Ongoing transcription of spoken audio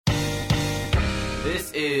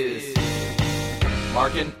This is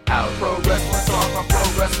Markin Out. Pro Wrestling Talk by Pro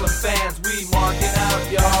Wrestling fans. We marking out,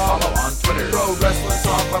 y'all. Follow on Twitter. Pro Wrestling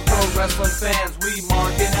Talk by Pro Wrestling fans. We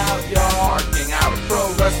marking out, y'all. Marking Out.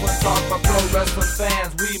 Pro Wrestling Talk by Pro Wrestling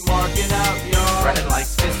fans. We marking out, y'all. Brennan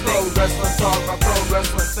likes fisting. Pro Wrestling Talk by Pro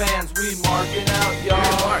Wrestling fans. We marking out, y'all.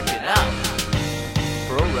 We're marking out.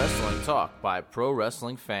 Pro Wrestling Talk by Pro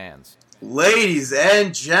Wrestling fans. Ladies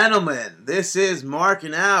and gentlemen, this is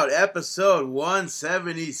Markin Out, episode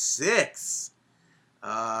 176.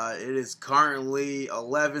 It is currently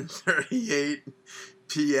 11:38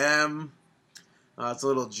 p.m. It's a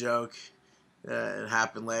little joke. It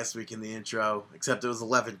happened last week in the intro, except it was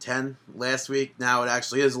 11:10 last week. Now it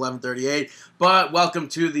actually is 11:38. But welcome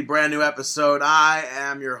to the brand new episode. I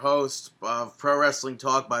am your host of Pro Wrestling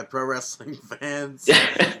Talk by Pro Wrestling fans.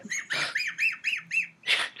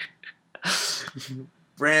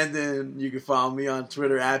 Brandon, you can follow me on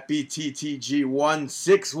Twitter at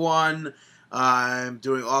BTTG161. I'm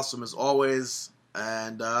doing awesome as always.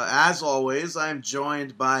 And as always, I'm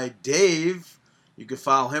joined by Dave. You can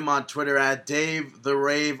follow him on Twitter at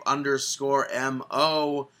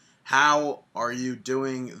DaveTheRave_MO. How are you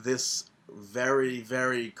doing this very,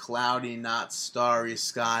 very cloudy, not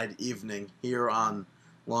starry-skied evening here on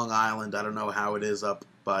Long Island? I don't know how it is up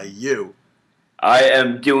by you. I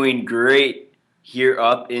am doing great here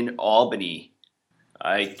up in Albany.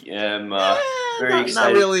 I am very excited.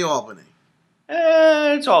 Not really Albany.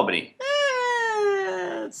 It's Albany.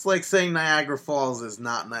 It's like saying Niagara Falls is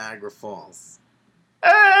not Niagara Falls.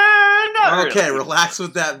 Not Okay, really. relax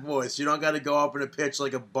with that voice. You don't got to go up in a pitch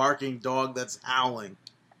like a barking dog that's howling.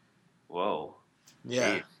 Whoa.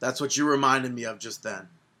 Yeah, Jeez. that's what you reminded me of just then.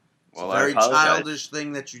 It's Well, a very I apologize. childish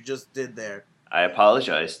thing that you just did there. I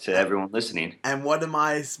apologize to everyone listening And what am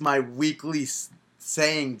I, my weekly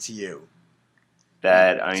saying to you?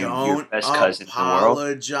 that I am your Don't best cousin in the world.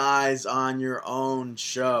 apologize on your own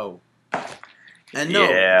show. And no,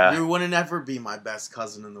 Yeah. you wouldn't ever be my best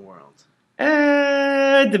cousin in the world.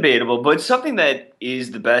 Debatable, but something that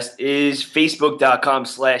is the best is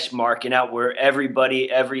Facebook.com/markingout, where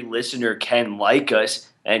every listener can like us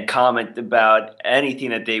and comment about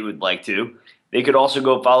anything that they would like to. They could also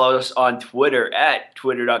go follow us on Twitter at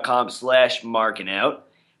twitter.com/markingout.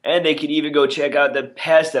 And they could even go check out the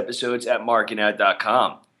past episodes at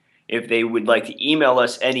markinout.com. If they would like to email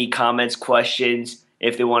us any comments, questions,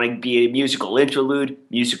 if they want to be a musical interlude,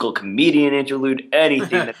 musical comedian interlude,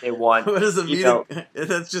 anything that they want. What is a email-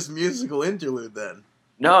 That's just musical interlude then.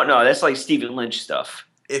 No, that's like Stephen Lynch stuff.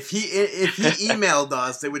 If he emailed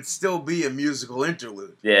us, it would still be a musical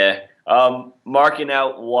interlude. Yeah.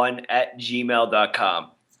 Markingout1@gmail.com.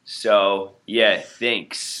 So, yeah,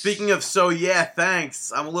 thanks. Speaking of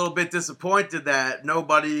thanks, I'm a little bit disappointed that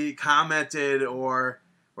nobody commented or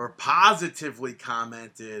positively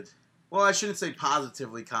commented. Well, I shouldn't say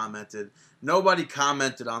positively commented. Nobody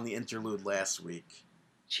commented on the interlude last week.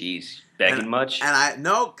 Jeez, begging much? And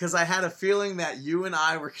because I had a feeling that you and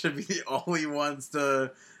I were going to be the only ones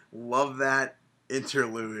to love that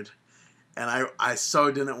interlude. And I so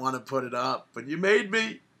didn't want to put it up, but you made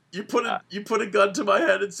me. You put a gun to my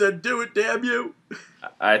head and said, "Do it, damn you!"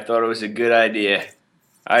 I thought it was a good idea.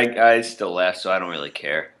 I still laugh, so I don't really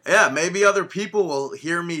care. Yeah, maybe other people will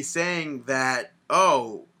hear me saying that.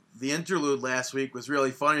 Oh, the interlude last week was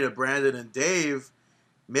really funny to Brandon and Dave.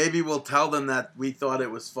 Maybe we'll tell them that we thought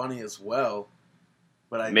it was funny as well.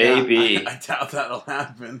 But I doubt that'll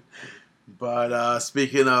happen. But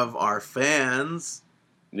speaking of our fans,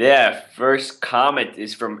 yeah, first comment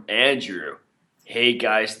is from Andrew. Hey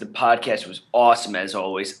guys, the podcast was awesome as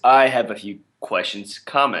always. I have a few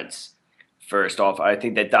comments. First off, I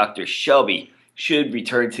think that Dr. Shelby should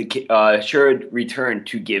return to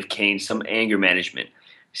give Kane some anger management.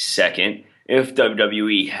 Second, if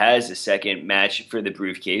WWE has a second match for the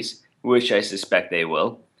briefcase, which I suspect they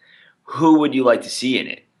will, who would you like to see in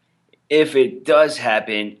it? If it does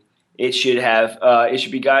happen, it should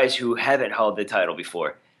be guys who haven't held the title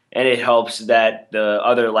before. And it helps that the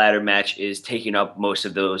other ladder match is taking up most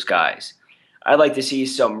of those guys. I'd like to see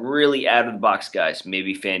some really out-of-the-box guys,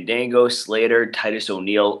 maybe Fandango, Slater, Titus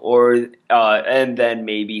O'Neil, and then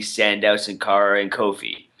maybe Sandow, Sin Cara, and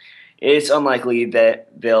Kofi. It's unlikely that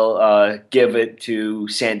they'll give it to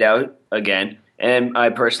Sandow again, and I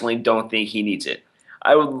personally don't think he needs it.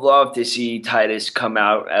 I would love to see Titus come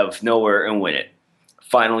out of nowhere and win it.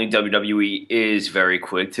 Finally, WWE is very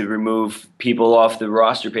quick to remove people off the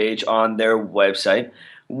roster page on their website,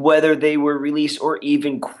 whether they were released or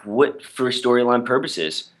even quit for storyline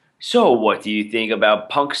purposes. So what do you think about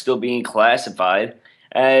Punk still being classified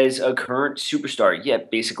as a current superstar,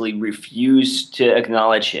 yet basically refuse to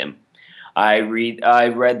acknowledge him? I read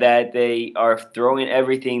that they are throwing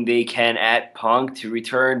everything they can at Punk to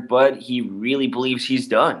return, but he really believes he's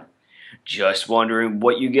done. Just wondering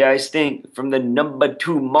what you guys think from the number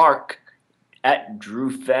 2 mark at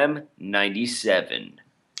DrewFem97.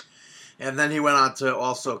 And then he went on to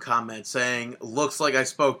also comment saying, looks like I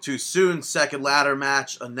spoke too soon. Second ladder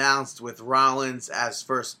match announced with Rollins as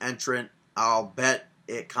first entrant. I'll bet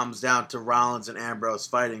it comes down to Rollins and Ambrose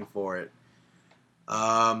fighting for it.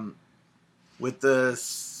 With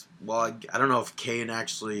this, well, I don't know if Kane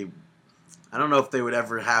actually, I don't know if they would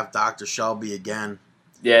ever have Dr. Shelby again.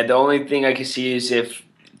 Yeah, the only thing I can see is if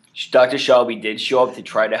Dr. Shelby did show up to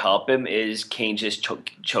try to help him, is Kane just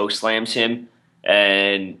choke slams him,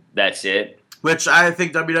 and that's it. Which I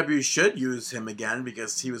think WWE should use him again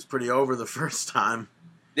because he was pretty over the first time.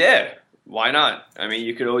 Yeah, why not? I mean,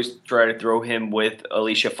 you could always try to throw him with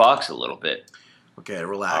Alicia Fox a little bit. Okay,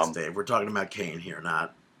 relax, Dave. We're talking about Kane here,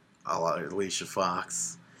 not Alicia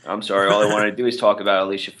Fox. I'm sorry, all I wanted to do is talk about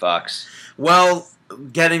Alicia Fox. Well,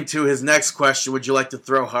 getting to his next question, would you like to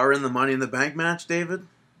throw her in the Money in the Bank match, David?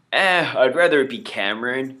 I'd rather it be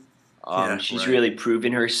Cameron. She's really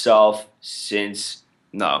proven herself since...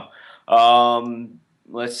 No.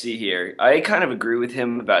 Let's see here. I kind of agree with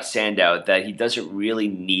him about Sandow that he doesn't really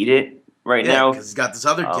need it right now. because he's got this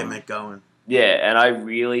other gimmick going. Yeah, and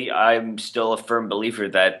I'm still a firm believer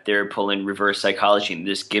that they're pulling reverse psychology, and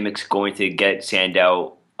this gimmick's going to get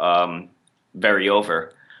Sandow very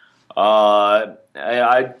over.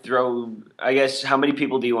 I'd throw, I guess, how many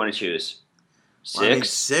people do you want to choose? 6? Well, I mean,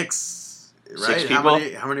 6, right? 6 people?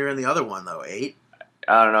 How many are in the other one, though? 8?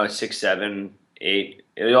 I don't know, 6, 7, 8.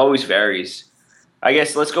 It always varies. I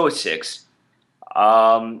guess let's go with 6.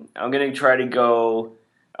 I'm going to go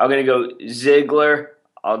Ziggler.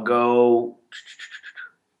 I'll go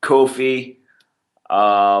Kofi.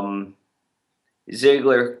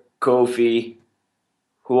 Ziggler, Kofi.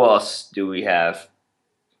 Who else do we have?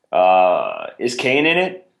 Is Kane in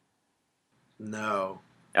it? No.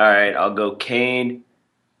 All right, I'll go Kane.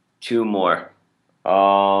 2 more.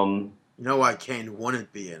 You know why Kane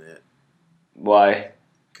wouldn't be in it? Why?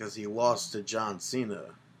 Because he lost to John Cena.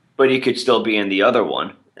 But he could still be in the other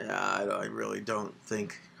one. Yeah, I really don't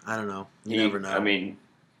think. I don't know. You never know. I mean,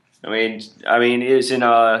 isn't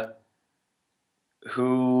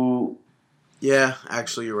who? Yeah,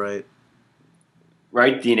 actually, you're right.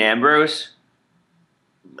 Right, Dean Ambrose.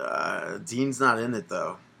 Dean's not in it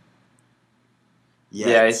though.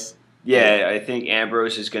 Yet. Yeah. I think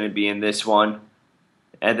Ambrose is going to be in this one,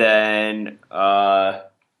 and then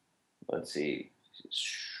let's see.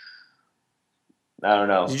 I don't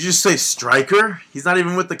know. Did you just say Stryker? He's not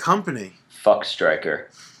even with the company. Fuck Stryker.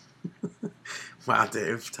 Wow,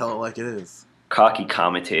 Dave, tell it like it is. Cocky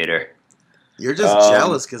commentator. You're just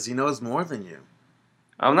jealous because he knows more than you.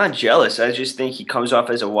 I'm not jealous. I just think he comes off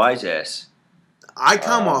as a wise ass. I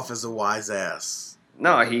come off as a wise ass.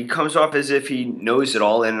 No, he comes off as if he knows it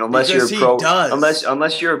all, and unless because you're a pro, does.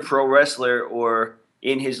 unless you're a pro wrestler or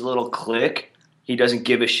in his little clique, he doesn't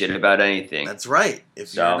give a shit about anything. That's right.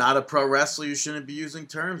 If you're not a pro wrestler, you shouldn't be using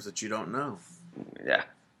terms that you don't know. Yeah.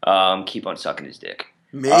 Keep on sucking his dick.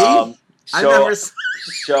 Me? I never.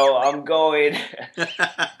 So I'm going.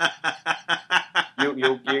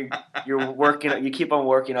 You're working. You keep on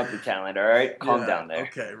working up the talent. All right, calm down there.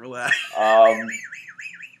 Okay, relax.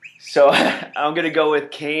 So I'm gonna go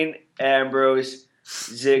with Kane, Ambrose,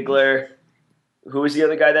 Ziggler. Who was the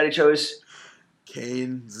other guy that I chose?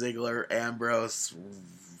 Kane, Ziggler, Ambrose,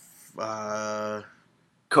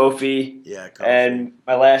 Kofi. Yeah, Kofi. And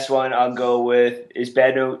my last one, I'll go with is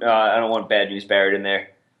Bad News. I don't want Bad News Barrett in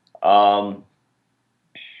there. I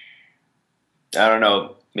don't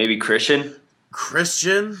know. Maybe Christian.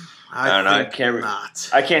 Christian? I don't know.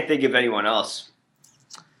 I can't think of anyone else.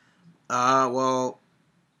 Well,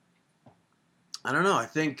 I don't know. I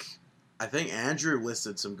think Andrew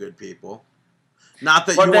listed some good people. Not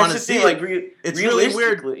that you want to see it. It's really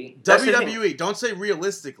weird. WWE, don't say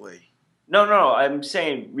realistically. No. I'm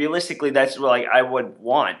saying realistically, that's what I would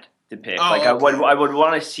want to pick. Oh, okay. I would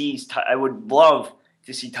want to see. I would love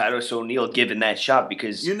to see Titus O'Neil given that shot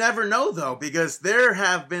because you never know though, because there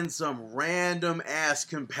have been some random ass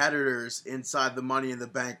competitors inside the Money in the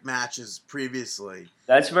Bank matches previously.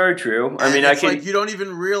 That's very true. And like you don't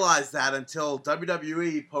even realize that until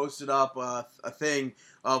WWE posted up a thing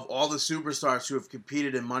of all the superstars who have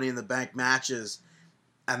competed in Money in the Bank matches.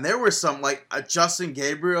 And there were some, like Justin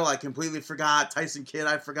Gabriel, I completely forgot. Tyson Kidd,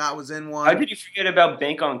 I forgot, was in one. How did you forget about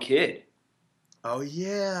Bank on Kidd? Oh,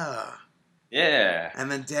 yeah. Yeah.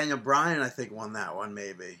 And then Daniel Bryan, I think, won that one,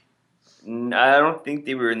 maybe. I don't think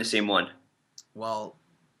they were in the same one. Well,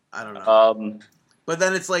 I don't know. But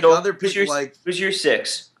then it's like So other people like who's your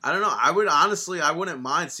 6? I don't know. I wouldn't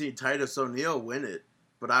mind seeing Titus O'Neil win it,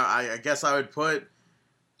 but I guess I would put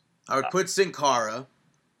Sin Cara.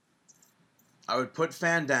 I would put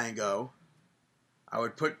Fandango. I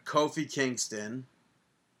would put Kofi Kingston.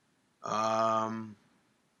 Who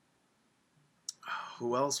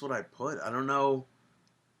else would I put? I don't know.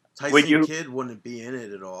 Tyson Kidd wouldn't be in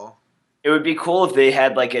it at all. It would be cool if they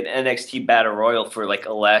had like an NXT Battle Royal for like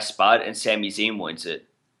a last spot and Sami Zayn wins it.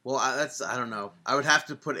 Well, I don't know. I would have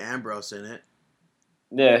to put Ambrose in it.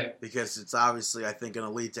 Yeah. Because it's obviously, I think, an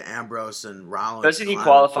elite to Ambrose and Rollins. Doesn't he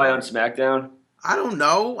qualify on SmackDown? I don't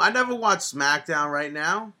know. I never watched SmackDown right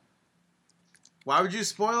now. Why would you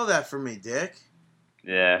spoil that for me, Dick?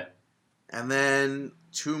 Yeah. And then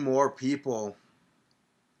 2 more people.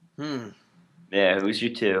 Yeah, who's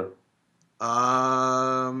your 2?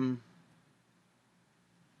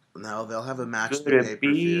 No, they'll have a match at the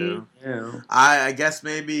pay-per-view. Yeah. I guess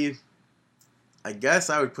maybe... I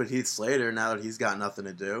guess I would put Heath Slater now that he's got nothing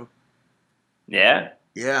to do. Yeah?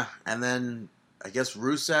 Yeah, and then I guess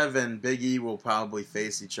Rusev and Big E will probably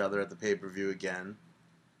face each other at the pay-per-view again.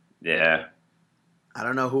 Yeah. I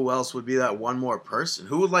don't know who else would be that one more person.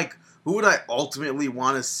 Who would I ultimately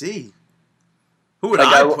want to see? Who would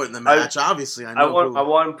I put in the match? Obviously, I know I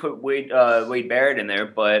want to put Wade Barrett in there,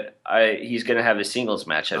 but he's going to have a singles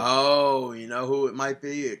match. Oh, you know who it might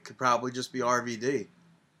be? It could probably just be RVD.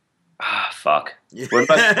 Ah, fuck.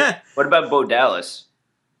 Yeah. What about Bo Dallas?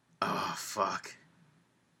 Oh, fuck.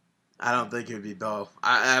 I don't think it would be Bo.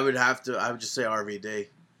 I would just say RVD.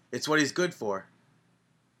 It's what he's good for.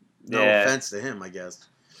 No offense to him, I guess.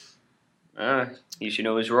 He should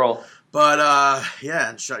know his role. But,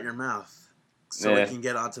 and shut your mouth. So we can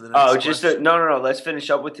get on to the next question. No. Let's finish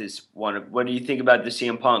up with this one. What do you think about the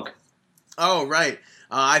CM Punk? Oh, right.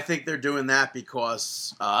 I think they're doing that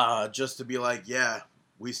because just to be like, yeah,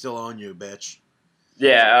 we still own you, bitch.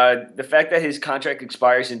 Yeah, the fact that his contract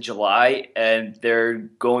expires in July and they're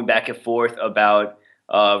going back and forth about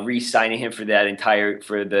re-signing him for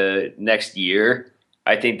the next year,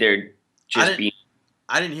 I think they're just being...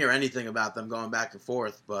 I didn't hear anything about them going back and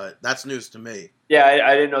forth, but that's news to me. Yeah,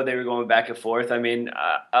 I didn't know they were going back and forth. I mean,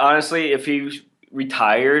 honestly, if he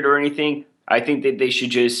retired or anything, I think that they should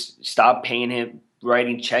just stop paying him,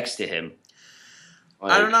 writing checks to him.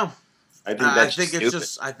 I don't know. I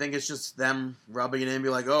think it's just them rubbing it in and be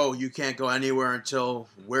like, oh, you can't go anywhere until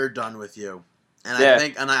we're done with you. And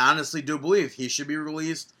I honestly do believe he should be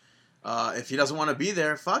released. If he doesn't want to be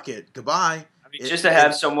there, fuck it. Goodbye. Just to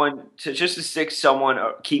have someone, just to stick someone,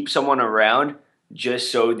 keep someone around, just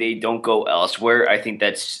so they don't go elsewhere. I think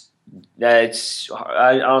that's.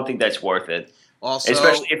 I don't think that's worth it. Also,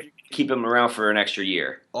 especially if you keep him around for an extra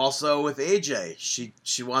year. Also with AJ,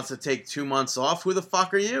 she wants to take 2 months off. Who the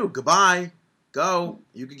fuck are you? Goodbye. Go.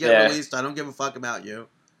 You can get released. I don't give a fuck about you.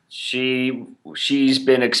 She's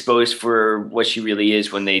been exposed for what she really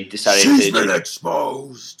is when they decided She's been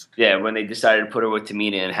exposed. Yeah, when they decided to put her with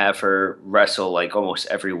Tamina and have her wrestle like almost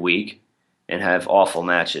every week and have awful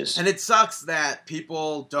matches. And it sucks that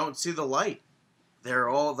people don't see the light.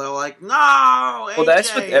 They're like, no, AJ. Well,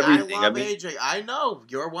 that's with everything. I love AJ. I know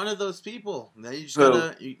you're one of those people. Now you just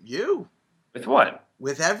gotta you. With what?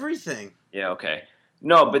 With everything. Yeah. Okay.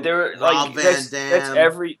 No, but there like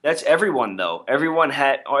that's everyone though. Everyone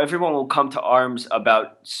will come to arms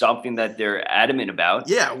about something that they're adamant about.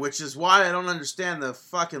 Yeah, which is why I don't understand the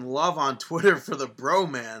fucking love on Twitter for the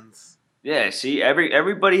bromans. Yeah, see,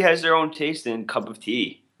 everybody has their own taste in cup of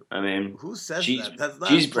tea. I mean, who says that? That's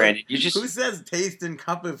not Brandon. who says taste in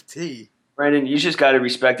cup of tea? Brandon, you just got to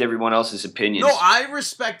respect everyone else's opinions. No, I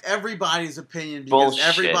respect everybody's opinion because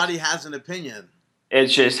everybody has an opinion. It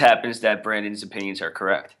just happens that Brandon's opinions are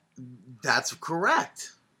correct. That's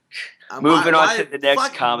correct. Moving on to the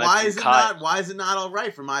next comment. Why is it not all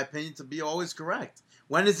right for my opinion to be always correct?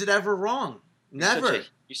 When is it ever wrong? Never.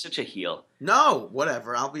 You're such a heel. No,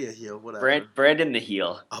 whatever. I'll be a heel. Whatever. Brandon the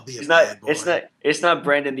heel. I'll be a bad boy. It's not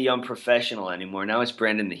Brandon the unprofessional anymore. Now it's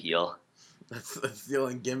Brandon the heel. That's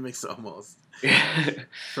stealing gimmicks almost.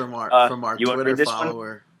 from our Twitter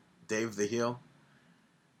follower, Dave the heel.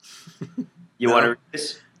 You want to read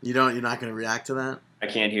this? You're not going to react to that? I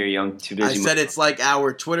can't hear you. I'm too busy. I said it's like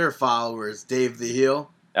our Twitter followers, Dave the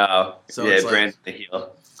heel. Oh, so yeah, Brandon the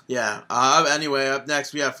heel. Yeah. Anyway, up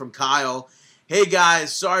next we have from Kyle. Hey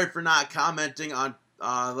guys, sorry for not commenting on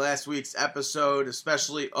last week's episode,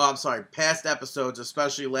 past episodes,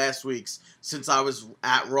 especially last week's, since I was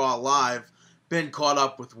at Raw Live, been caught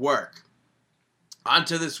up with work. On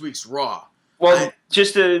to this week's Raw. Well,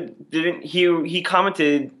 he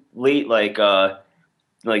commented late,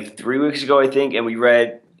 like 3 weeks ago, I think, and we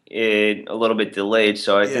read it a little bit delayed,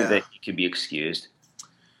 so I think Yeah. that he could be excused.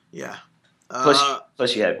 Yeah.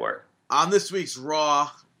 Plus you had work. On this week's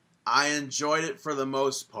Raw, I enjoyed it for the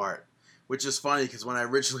most part, which is funny because when I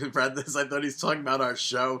originally read this, I thought he's talking about our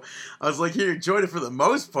show. I was like, he enjoyed it for the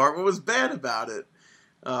most part. What was bad about it?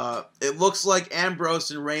 It looks like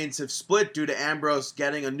Ambrose and Reigns have split due to Ambrose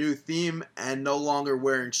getting a new theme and no longer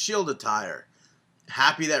wearing Shield attire.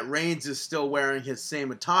 Happy that Reigns is still wearing his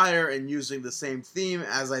same attire and using the same theme,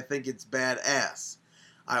 as I think it's badass.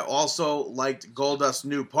 I also liked Goldust's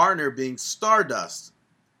new partner being Stardust.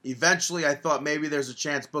 Eventually, I thought maybe there's a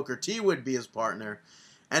chance Booker T would be his partner.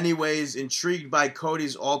 Anyways, intrigued by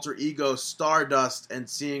Cody's alter ego Stardust and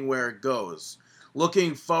seeing where it goes.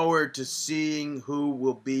 Looking forward to seeing who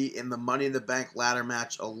will be in the Money in the Bank ladder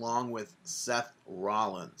match along with Seth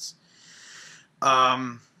Rollins.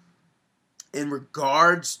 In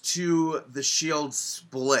regards to the Shield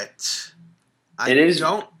split,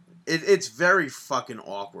 it's very fucking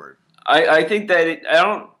awkward. I think that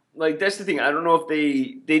that's the thing. I don't know if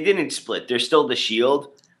they didn't split. They're still the Shield,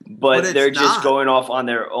 but they're just going off on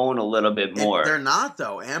their own a little bit more. They're not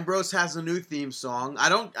though. Ambrose has a new theme song.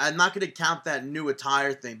 I'm not going to count that new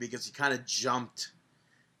attire thing because he kind of jumped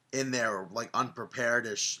in there like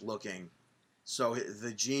unprepared-ish looking. So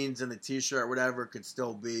the jeans and the t-shirt, whatever, could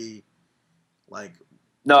still be like.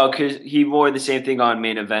 No, because he wore the same thing on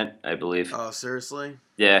Main Event, I believe. Oh, seriously?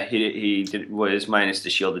 Yeah, he was minus the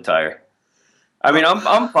Shield attire. I mean,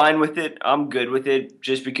 I'm fine with it. I'm good with it,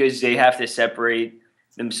 just because they have to separate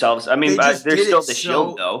themselves. I mean, they're still the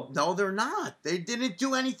Shield, though. No, they're not. They didn't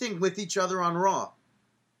do anything with each other on Raw,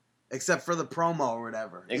 except for the promo or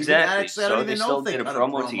whatever. Exactly. So they still did a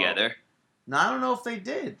promo together. No, I don't know if they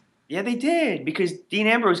did. Yeah, they did, because Dean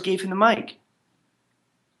Ambrose gave him the mic.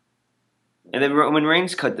 And then Roman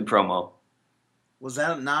Reigns cut the promo. Was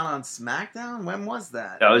that not on SmackDown? When was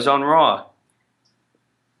that? That was on Raw.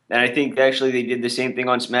 And I think actually they did the same thing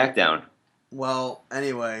on SmackDown. Well,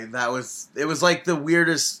 anyway, it was like the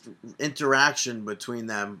weirdest interaction between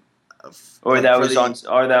them. Or that wasn't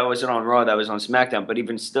on Raw, that was on SmackDown, but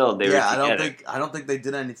even still they were together. I don't think they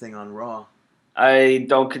did anything on Raw. I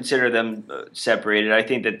don't consider them separated. I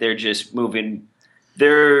think that they're just moving.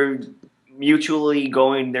 They're mutually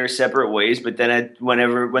going their separate ways, but then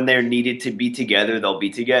when they're needed to be together, they'll be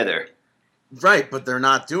together. Right, but they're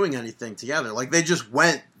not doing anything together. Like, they just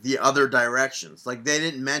went the other directions. Like, they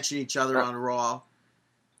didn't mention each other on Raw.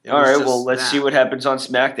 All right, well, let's see what happens on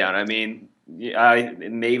SmackDown. I mean,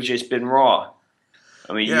 it may have just been Raw.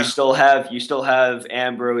 I mean, you still have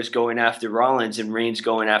Ambrose going after Rollins and Reigns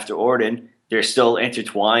going after Orton. They're still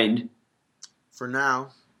intertwined. For now.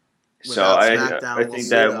 So I think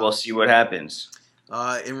that we'll see what happens.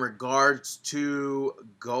 In regards to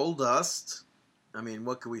Goldust, I mean,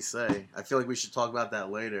 what can we say? I feel like we should talk about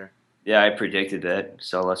that later. Yeah, I predicted that,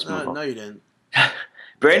 so let's move on. No, you didn't.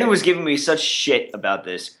 Brandon was giving me such shit about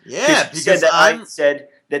this. Yeah, because I said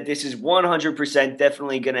that this is 100%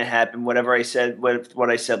 definitely going to happen, whatever I said, what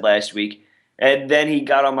I said last week. And then he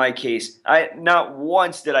got on my case. Not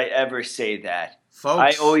once did I ever say that.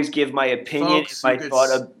 Folks, I always give my opinion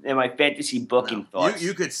and my fantasy booking thoughts.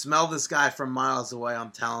 You could smell this guy from miles away.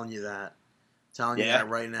 I'm telling you that. That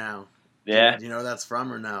right now. Yeah. Do you know where that's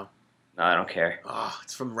from or no? No, I don't care. Oh,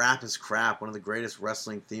 it's from Rap is Crap, one of the greatest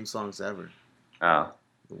wrestling theme songs ever. Oh.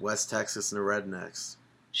 West Texas and the Rednecks.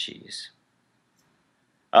 Jeez.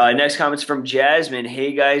 Next comment's from Jasmine.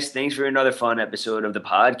 Hey guys, thanks for another fun episode of the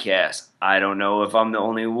podcast. I don't know if I'm the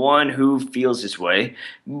only one who feels this way,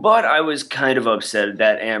 but I was kind of upset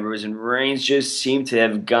that Ambrose and Reigns just seem to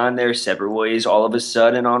have gone their separate ways all of a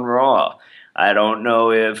sudden on Raw. I don't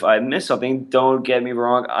know if I missed something. Don't get me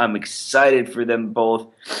wrong. I'm excited for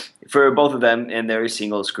both of them in their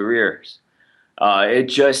singles careers. It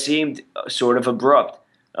just seemed sort of abrupt.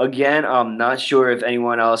 Again, I'm not sure if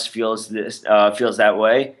anyone else feels that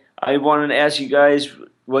way. I wanted to ask you guys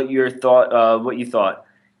what you thought.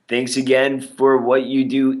 Thanks again for what you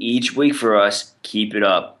do each week for us. Keep it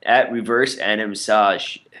up. At Reverse and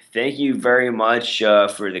Massage. Thank you very much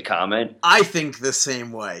for the comment. I think the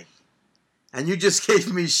same way. And you just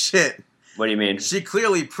gave me shit. What do you mean? She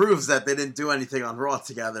clearly proves that they didn't do anything on Raw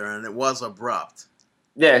together, and it was abrupt.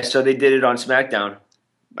 Yeah, so they did it on SmackDown.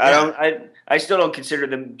 Yeah. I still don't consider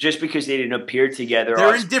them, just because they didn't appear together.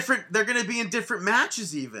 They're going to be in different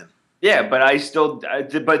matches even. Yeah, but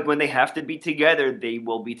but when they have to be together, they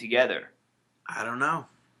will be together. I don't know.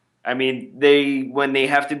 I mean, when they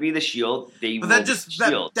have to be the Shield, they will be the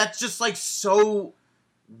Shield. That's just like so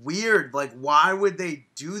weird. Like, why would they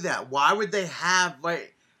do that? Why would they have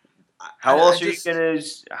like? How else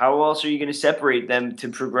are you gonna separate them to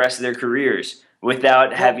progress their careers?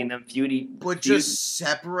 without having them feud. But just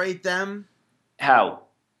separate them. How?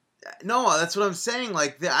 No, that's what I'm saying.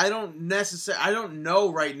 Like, I don't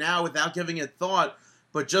know right now without giving it thought,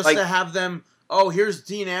 but just to have them, here's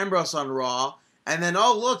Dean Ambrose on Raw, and then,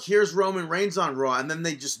 look, here's Roman Reigns on Raw, and then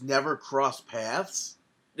they just never cross paths.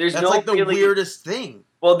 That's like the weirdest thing.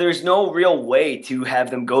 Well, there's no real way to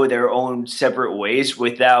have them go their own separate ways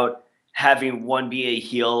without having one be a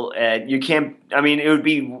heel. And you can't, I mean, it would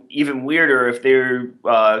be even weirder if they're,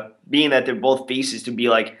 being that they're both faces, to be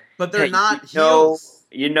like, but they're not heels.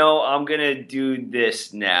 I'm going to do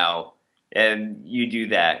this now, and you do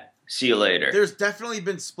that. See you later. There's definitely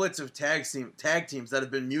been splits of tag teams that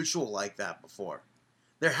have been mutual like that before.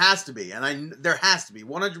 There has to be, and there has to be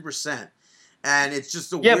 100%. And it's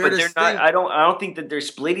just the weirdest but they're not. thing. I don't think that they're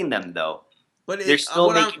splitting them though. But they're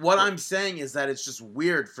still what I'm saying is that it's just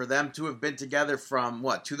weird for them to have been together from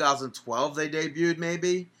 2012 they debuted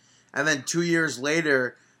maybe, and then 2 years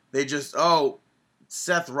later they just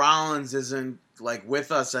Seth Rollins isn't like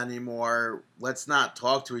with us anymore. Let's not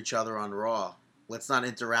talk to each other on Raw. Let's not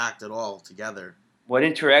interact at all together. What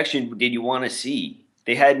interaction did you want to see?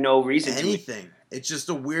 They had no reason anything. It's just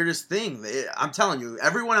the weirdest thing. I'm telling you,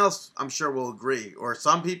 everyone else I'm sure will agree, or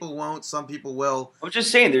some people won't, some people will. I'm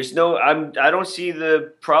just saying, I don't see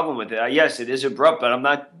the problem with it. Yes, it is abrupt, but I'm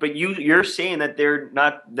not. But you're saying that they're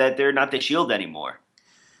not the Shield anymore.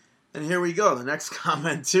 And here we go. The next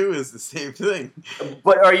comment too is the same thing.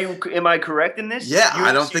 But am I correct in this? Yeah,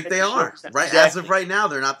 I don't think they are. Right, exactly. As of right now,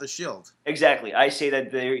 they're not the Shield. Exactly. I say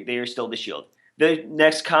that they are still the Shield. The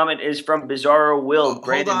next comment is from Bizarro Will.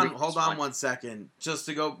 Hold on 1 second. Just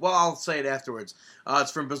to go, I'll say it afterwards.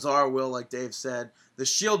 It's from Bizarro Will, like Dave said. The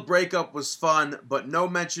Shield breakup was fun, but no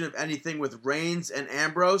mention of anything with Reigns and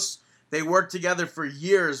Ambrose. They worked together for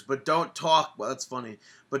years, but don't talk. Well, that's funny.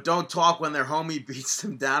 But don't talk when their homie beats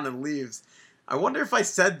them down and leaves. I wonder if I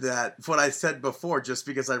said what I said before, just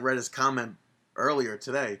because I read his comment earlier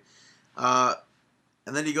today.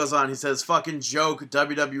 And then he goes on, he says, fucking joke,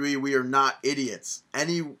 WWE, we are not idiots.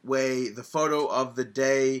 Anyway, the photo of the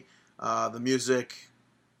day, the music,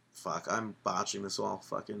 I'm botching this all,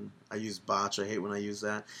 I use botch, I hate when I use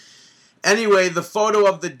that. Anyway, the photo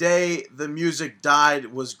of the day, the music died,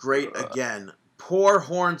 was great again. Poor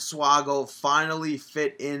Hornswoggle finally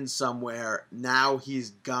fit in somewhere, now he's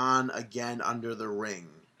gone again under the ring.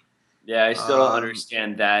 Yeah, I still don't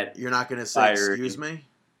understand that. You're not going to say excuse me?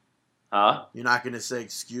 Huh? You're not going to say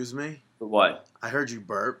excuse me? For what? I heard you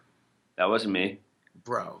burp. That wasn't me.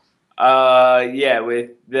 Bro. Yeah, with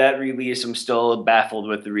that release, I'm still baffled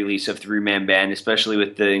with the release of Three-Man Band, especially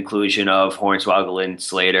with the inclusion of Hornswoggle and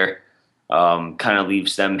Slater. Kind of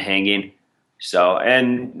leaves them hanging. So,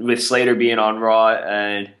 and with Slater being on Raw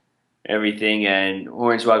and everything, and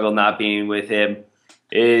Hornswoggle not being with him,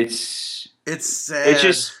 it's sad.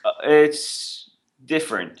 It's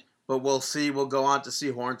different. But we'll see. We'll go on to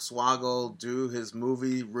see Hornswoggle do his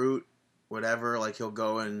movie route, whatever. Like, he'll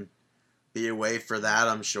go and be away for that,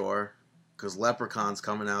 I'm sure. Because Leprechaun's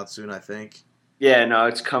coming out soon, I think. Yeah, no,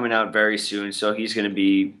 it's coming out very soon, so he's going to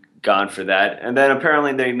be gone for that. And then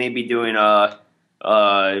apparently they may be doing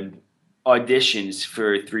auditions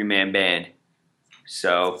for Three-Man Band.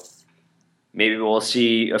 So maybe we'll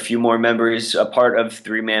see a few more members a part of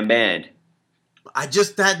Three-Man Band.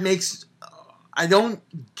 I don't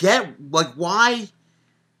get, why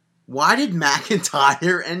did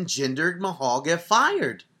McIntyre and Jinder Mahal get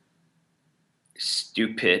fired?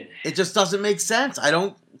 Stupid. It just doesn't make sense.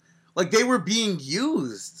 They were being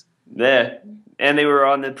used. Yeah, and they were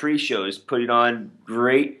on the pre-shows, putting on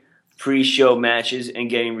great pre-show matches and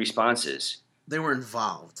getting responses. They were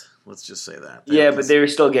involved. Let's just say that. But they were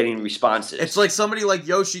still getting responses. It's like somebody like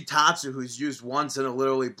Yoshitatsu, who's used once in a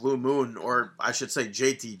literally blue moon, or I should say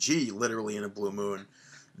JTG, literally in a blue moon.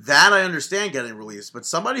 That I understand getting released. But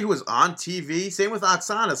somebody who was on TV, same with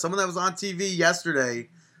Oksana, someone that was on TV yesterday,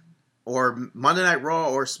 or Monday Night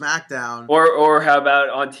Raw, or SmackDown. Or how about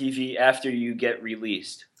on TV after you get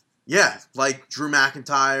released? Yeah, like Drew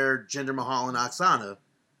McIntyre, Jinder Mahal, and Oksana.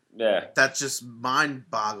 Yeah. That's just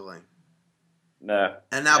mind-boggling. No.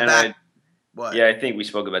 And now what? Yeah, I think we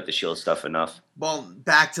spoke about the Shield stuff enough. Well,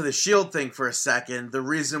 back to the Shield thing for a second. The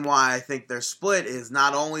reason why I think they're split is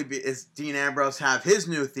not only is Dean Ambrose have his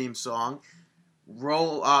new theme song,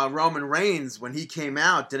 Roman Reigns, when he came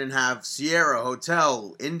out, didn't have Sierra,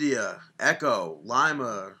 Hotel, India, Echo,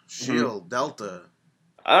 Lima, Shield, Delta.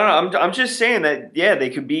 I don't know. I'm just saying that, yeah, they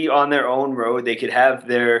could be on their own road. They could have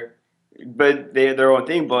their own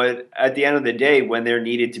thing, but at the end of the day, when they're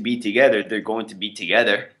needed to be together, they're going to be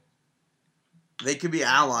together. They could be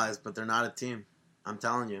allies, but they're not a team. I'm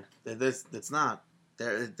telling you. It's not.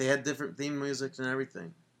 They had different theme music and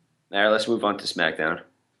everything. All right, let's move on to SmackDown.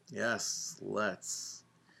 Yes, let's.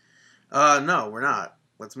 No, we're not.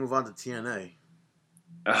 Let's move on to TNA.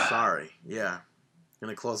 Sorry. Yeah.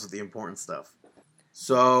 Gonna close with the important stuff.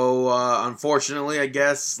 So, unfortunately, I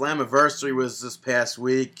guess Slammiversary was this past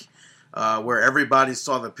week, where everybody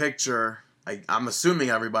saw the picture. I'm assuming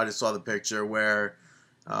everybody saw the picture where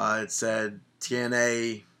it said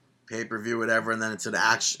TNA pay-per-view, whatever, and then it said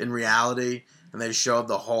action in reality, and they showed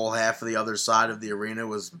the whole half of the other side of the arena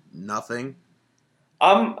was nothing.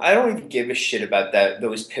 I don't even give a shit about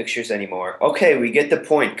those pictures anymore. Okay, we get the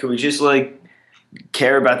point. Could we just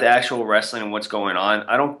care about the actual wrestling and what's going on?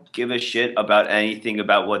 I don't give a shit about anything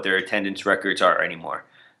about what their attendance records are anymore.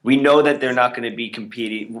 We know that they're not going to be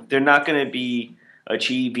competing. They're not going to be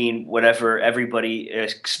achieving whatever everybody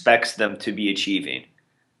expects them to be achieving.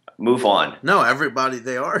 Move on. No,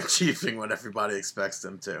 they are achieving what everybody expects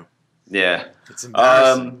them to. Yeah. It's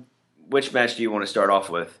embarrassing. Which match do you want to start off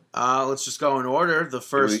with? Let's just go in order. The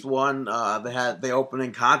first one, the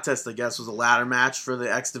opening contest, I guess, was a ladder match for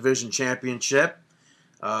the X Division Championship.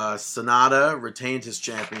 Sonata retained his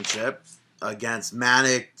championship against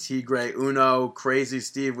Manic, Tigre, Uno, Crazy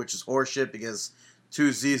Steve, which is horseshit because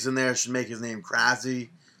 2 Z's in there should make his name Crazy.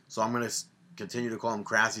 So I'm going to continue to call him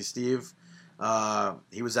Crazy Steve.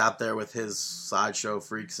 He was out there with his sideshow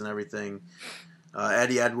freaks and everything.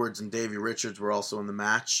 Eddie Edwards and Davey Richards were also in the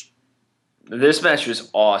match. This match was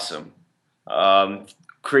awesome.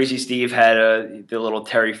 Crazy Steve had the little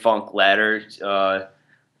Terry Funk ladder,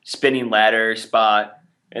 spinning ladder spot,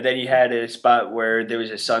 and then you had a spot where there was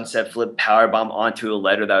a sunset flip powerbomb onto a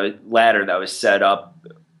ladder that was set up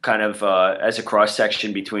kind of as a cross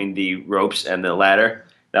section between the ropes and the ladder.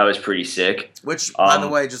 That was pretty sick. Which, by the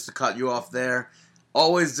way, just to cut you off there,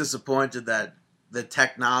 always disappointed that the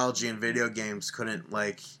technology in video games couldn't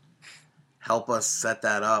help us set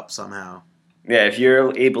that up somehow. Yeah, if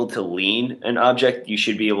you're able to lean an object, you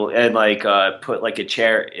should be able and put a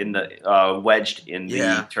chair in the wedged in the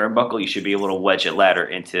turnbuckle. You should be able to wedge a ladder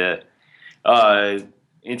into a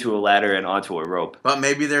ladder and onto a rope. But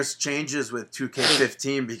maybe there's changes with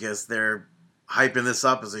 2K15 because they're hyping this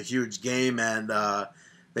up as a huge game, and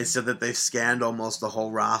they said that they've scanned almost the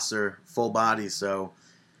whole roster, full body. So,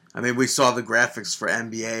 I mean, we saw the graphics for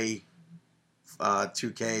NBA,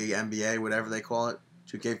 2K NBA, whatever they call it.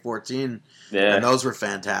 2K14, and those were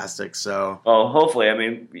fantastic. So, hopefully, I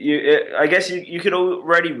mean, I guess you could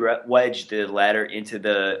already wedge the ladder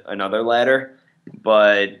into another ladder,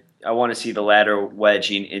 but I want to see the ladder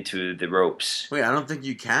wedging into the ropes. Wait, I don't think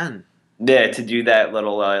you can. Yeah, to do that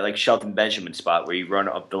little Shelton Benjamin spot where you run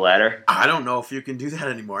up the ladder. I don't know if you can do that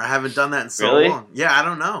anymore. I haven't done that in so really? long. Yeah, I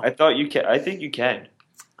don't know. I thought you can. I think you can.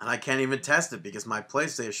 And I can't even test it because my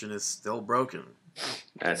PlayStation is still broken.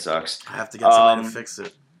 That sucks. I have to get somebody to fix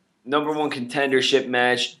it. Number 1 contendership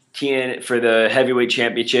match for the heavyweight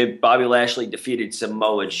championship. Bobby Lashley defeated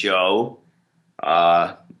Samoa Joe.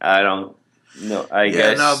 I don't know. I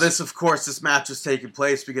guess. No, this match was taking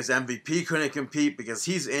place because MVP couldn't compete because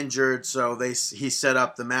he's injured. So he set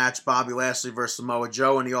up the match Bobby Lashley versus Samoa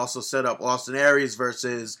Joe, and he also set up Austin Aries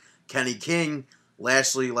versus Kenny King.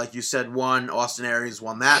 Lashley, like you said, won. Austin Aries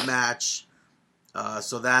won that match.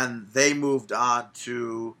 So then they moved on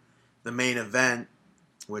to the main event,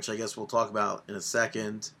 which I guess we'll talk about in a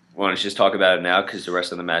second. Want to just talk about it now because the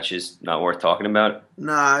rest of the match is not worth talking about?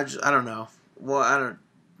 Nah, I don't know. Well,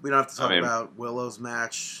 we don't have to talk about Willow's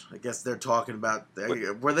match. I guess they're talking about.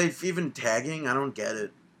 Were they even tagging? I don't get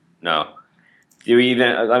it. No. The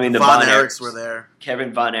Von Erichs were there.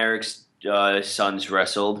 Kevin Von Erich's sons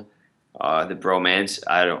wrestled. The bromance.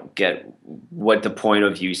 I don't get what the point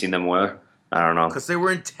of using them were. I don't know. Because they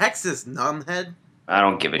were in Texas, numbhead. I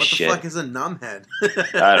don't give a shit. What the fuck is a numbhead?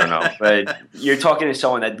 I don't know. But you're talking to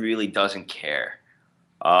someone that really doesn't care.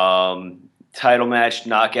 Title match,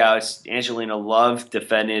 knockouts. Angelina Love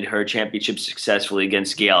defended her championship successfully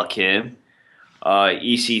against Gail Kim.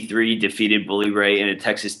 EC3 defeated Bully Ray in a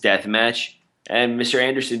Texas death match. And Mr.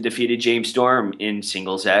 Anderson defeated James Storm in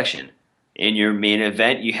singles action. In your main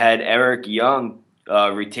event, you had Eric Young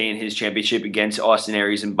retain his championship against Austin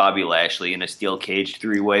Aries and Bobby Lashley in a steel cage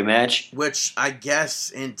 3-way match. Which I guess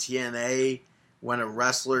in TNA, when a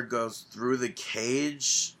wrestler goes through the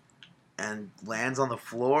cage and lands on the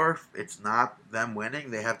floor, it's not them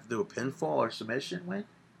winning. They have to do a pinfall or submission win.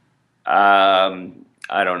 I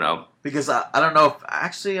don't know. Because I don't know. I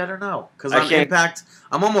don't know. Because on Impact,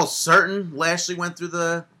 I'm almost certain Lashley went through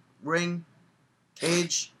the ring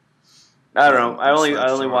cage. I don't know. I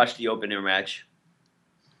only watched the opener match.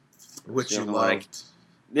 Which you loved.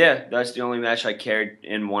 Yeah, that's the only match I cared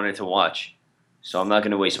and wanted to watch. So I'm not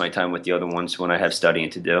going to waste my time with the other ones when I have studying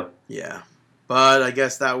to do. Yeah. But I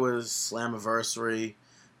guess that was Slammiversary.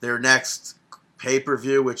 Their next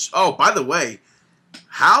pay-per-view, which, oh, by the way,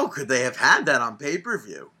 how could they have had that on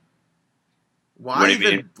pay-per-view? Why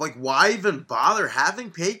even bother having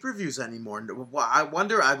pay-per-views anymore? I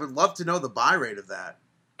wonder, I would love to know the buy rate of that.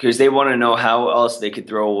 Because they want to know how else they could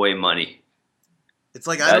throw away money. It's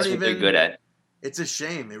like, That's what they're good at. It's a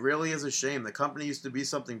shame. It really is a shame. The company used to be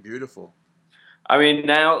something beautiful. I mean,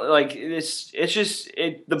 now, like, it's just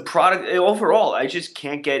the product overall. I just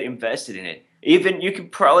can't get invested in it. Even you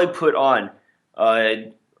could probably put on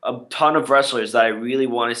a ton of wrestlers that I really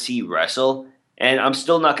want to see wrestle, and I'm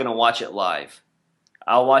still not going to watch it live.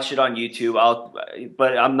 I'll watch it on YouTube.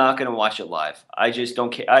 But I'm not going to watch it live. I just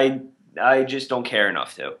don't care. I just don't care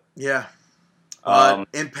enough to. Yeah.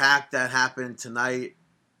 Impact that happened tonight.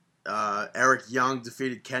 Eric Young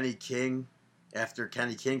defeated Kenny King after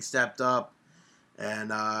Kenny King stepped up.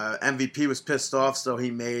 And MVP was pissed off, so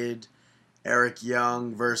he made Eric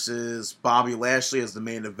Young versus Bobby Lashley as the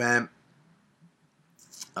main event.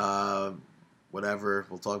 Whatever.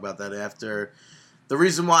 We'll talk about that after. The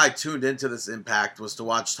reason why I tuned into this Impact was to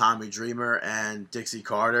watch Tommy Dreamer and Dixie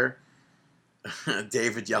Carter.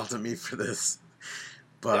 David yelled at me for this.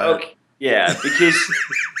 But okay. Yeah, because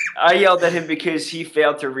I yelled at him because he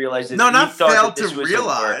failed to realize that. No, not failed to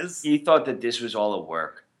realize. He thought that this was all a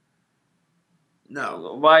work.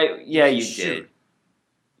 No. Why? Yeah, you did.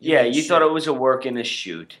 Yeah, you thought it was a work and a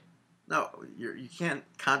shoot. No, you can't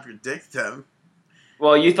contradict them.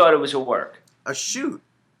 Well, you thought it was a work. A shoot.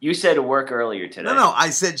 You said a work earlier today. No, I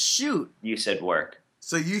said shoot. You said work.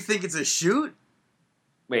 So you think it's a shoot?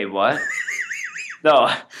 Wait, what?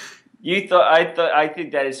 No, you thought. I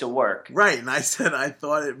think that is a work. Right, and I said I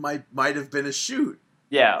thought it might have been a shoot.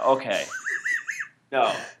 Yeah. Okay.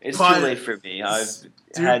 No, it's too late for me. I've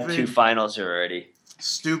had 2 finals already.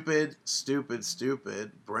 Stupid.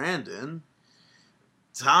 Brandon.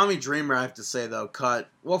 Tommy Dreamer, I have to say, though, cut.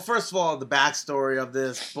 Well, first of all, the backstory of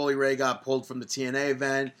this. Bully Ray got pulled from the TNA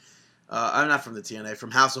event. I'm not from the TNA,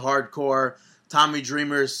 from House of Hardcore. Tommy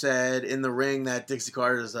Dreamer said in the ring that Dixie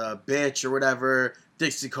Carter's a bitch or whatever.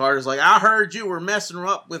 Dixie Carter's like, I heard you were messing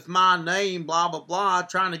up with my name, blah, blah, blah,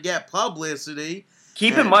 trying to get publicity.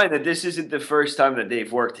 Keep in mind that this isn't the first time that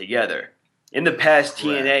they've worked together. In the past,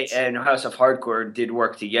 TNA and House of Hardcore did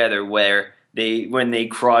work together when they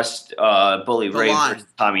crossed Bully Ray versus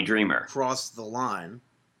Tommy Dreamer. Crossed the line.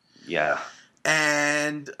 Yeah.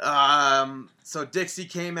 And so Dixie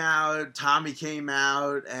came out, Tommy came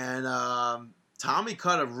out, and Tommy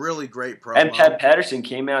cut a really great promo. And Pat Patterson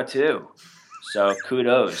came out too. So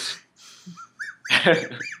kudos.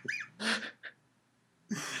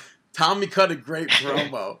 Tommy cut a great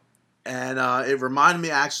promo. And it reminded me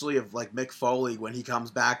actually of like Mick Foley when he comes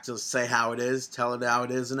back to say how it is, tell it how it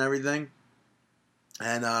is and everything.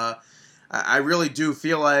 And I really do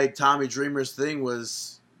feel like Tommy Dreamer's thing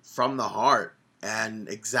was from the heart and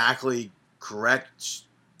exactly correct.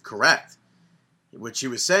 Which he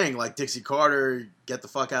was saying, like, Dixie Carter, get the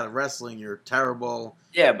fuck out of wrestling, you're terrible.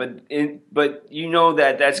 Yeah, but you know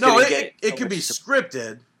that's going to get... It could be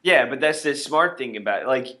scripted. Yeah, but that's the smart thing about it.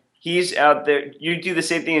 Like, he's out there. You do the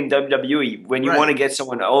same thing in WWE. When you want to get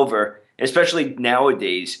someone over, especially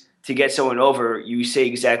nowadays, to get someone over, you say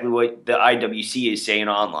exactly what the IWC is saying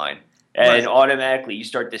online. And automatically you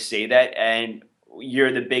start to say that, and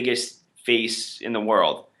you're the biggest face in the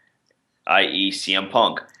world, i.e. CM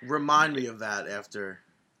Punk. Remind me of that after.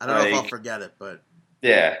 I don't know if I'll forget it, but...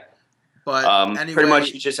 Yeah. But anyway... Pretty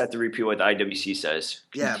much you just have to repeat what the IWC says.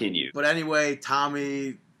 Continue. Yeah, but anyway,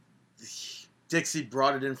 Tommy... Dixie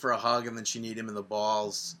brought it in for a hug, and then she kneed him in the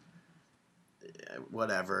balls.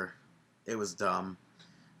 Whatever. It was dumb.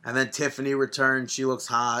 And then Tiffany returned. She looks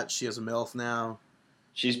hot. She has a MILF now.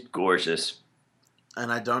 She's gorgeous.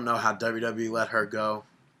 And I don't know how WWE let her go.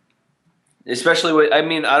 Especially I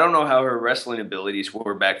don't know how her wrestling abilities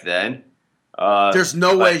were back then. There's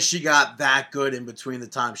no way she got that good in between the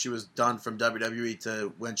time she was done from WWE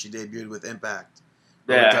to when she debuted with Impact.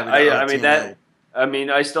 Yeah,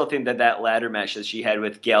 I still think that ladder match that she had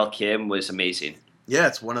with Gail Kim was amazing. Yeah,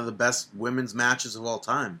 it's one of the best women's matches of all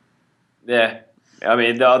time. Yeah. I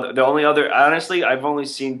mean, the only other... Honestly, I've only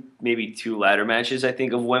seen maybe 2 ladder matches, I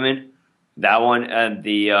think, of women. That one and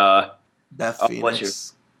the... Beth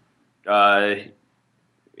Phoenix.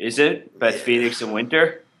 Is it? Beth Phoenix and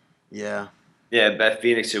Winter? Yeah. Yeah, Beth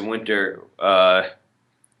Phoenix and Winter on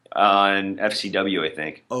FCW, I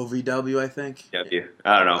think. OVW, I think. W.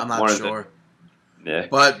 I don't know. I'm not sure. Yeah.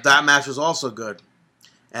 But that match was also good.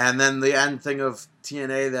 And then the end thing of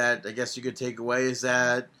TNA that I guess you could take away is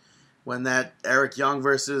that when that Eric Young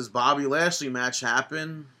versus Bobby Lashley match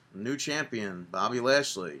happened, new champion, Bobby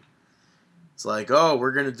Lashley. It's like, oh,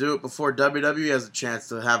 we're going to do it before WWE has a chance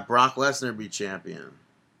to have Brock Lesnar be champion.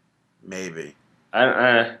 Maybe.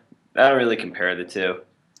 I don't really compare the two.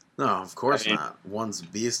 No, of course not. One's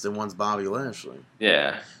Beast and one's Bobby Lashley.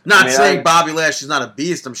 Yeah. Not saying Bobby Lashley's not a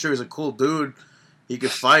beast. I'm sure he's a cool dude. He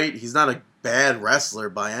could fight. He's not a bad wrestler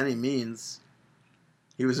by any means.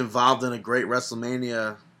 He was involved in a great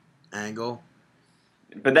WrestleMania angle.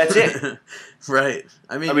 But that's it. Right.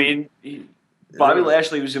 Bobby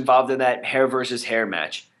Lashley was involved in that hair versus hair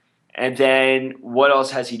match. And then what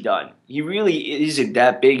else has he done? He really isn't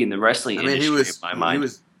that big in the wrestling industry in my mind. He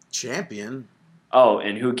was champion. Oh,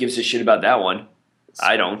 and who gives a shit about that one?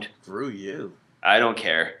 I don't. Screw you. I don't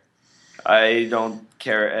care. I don't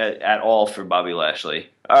care at all for Bobby Lashley.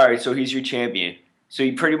 All right, so he's your champion. So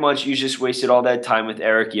you just wasted all that time with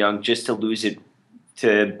Eric Young just to lose it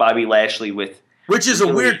to Bobby Lashley with... Which is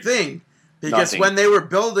a weird thing. Because nothing. when they were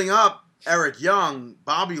building up Eric Young,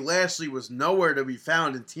 Bobby Lashley was nowhere to be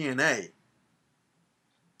found in TNA.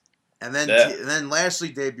 And then, then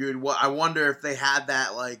Lashley debuted. Well, I wonder if they had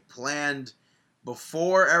that planned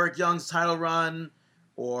before Eric Young's title run,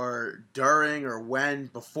 or during, or when,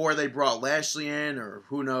 before they brought Lashley in, or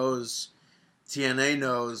who knows. TNA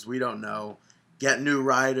knows, we don't know. Get new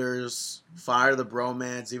writers, fire the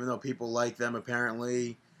bromance, even though people like them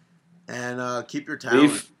apparently, and keep your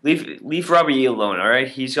talent. Leave Robbie E alone, all right?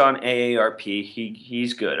 He's on AARP.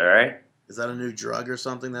 He's good, all right? Is that a new drug or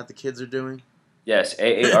something that the kids are doing? Yes,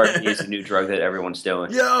 AARP is a new drug that everyone's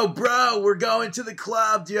doing. Yo, bro, we're going to the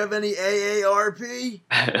club. Do you have any AARP?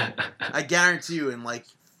 I guarantee you in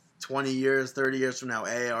 20 years, 30 years from now,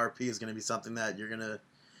 AARP is going to be something that you're going to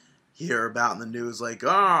hear about in the news. A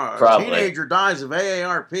teenager dies of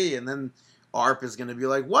AARP. And then ARP is going to be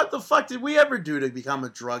like, what the fuck did we ever do to become a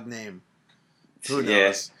drug name? Who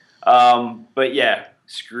knows? Yeah. But yeah,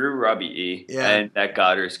 screw Robbie E. Yeah. And that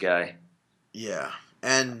Goddard's guy. Yeah.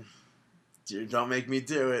 And... don't make me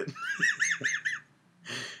do it.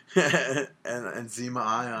 and Zima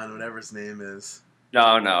Ion, whatever his name is.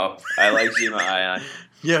 No. I like Zima Ion.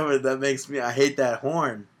 Yeah, but that makes me... I hate that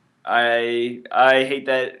horn. I hate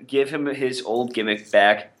that. Give him his old gimmick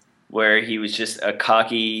back where he was just a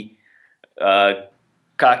cocky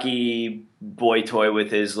boy toy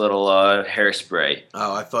with his little hairspray.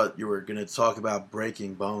 Oh, I thought you were going to talk about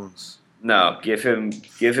breaking bones. No, give him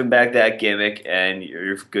back that gimmick, and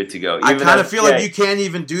you're good to go. I kind of feel like you can't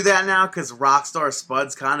even do that now because Rockstar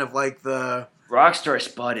Spud's kind of like the... Rockstar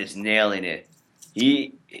Spud is nailing it.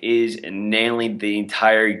 He is nailing the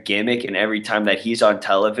entire gimmick, and every time that he's on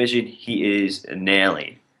television, he is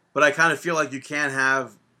nailing. But I kind of feel like you can't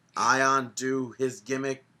have Ion do his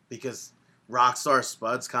gimmick because Rockstar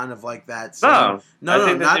Spud's kind of like that same...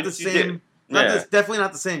 No, not the same... Definitely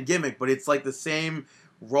not the same gimmick, but it's like the same...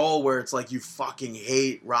 role where it's like you fucking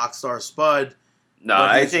hate Rockstar Spud. No, but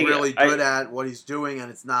I he's think really good at what he's doing,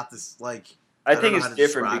 and it's not this I think it's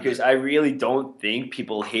different because I really don't think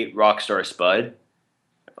people hate Rockstar Spud.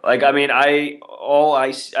 I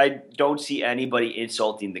don't see anybody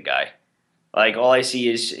insulting the guy. All I see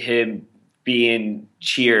is him being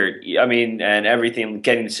cheered. And everything,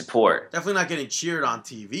 getting the support. Definitely not getting cheered on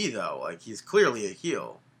TV though. He's clearly a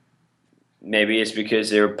heel. Maybe it's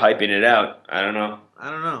because they were piping it out. I don't know.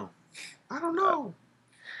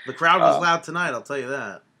 The crowd was loud tonight, I'll tell you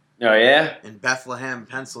that. Oh, yeah? In Bethlehem,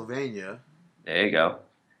 Pennsylvania. There you go.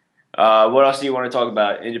 What else do you want to talk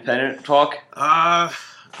about? Independent talk? I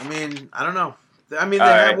don't know.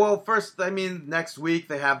 Next week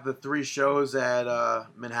they have the 3 shows at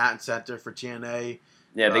Manhattan Center for TNA.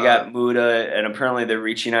 Yeah, they got Muda, and apparently they're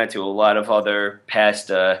reaching out to a lot of other past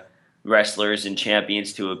wrestlers and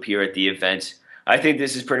champions to appear at the events. I think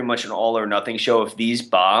this is pretty much an all or nothing show. If these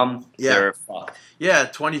bomb, they're fucked. Yeah,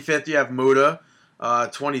 25th you have Muda.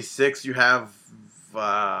 26th you have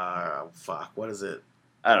what is it?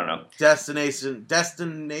 I don't know.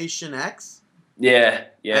 Destination X? Yeah.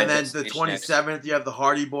 And then the 27th you have the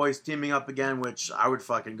Hardy Boys teaming up again, which I would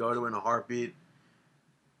fucking go to in a heartbeat.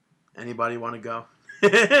 Anybody want to go?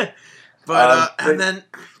 But and then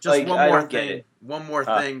just one more thing. One more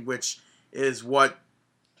thing, which is what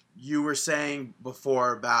you were saying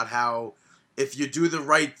before about how if you do the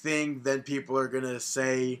right thing, then people are going to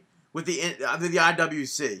say with the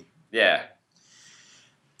IWC. Yeah.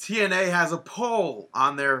 TNA has a poll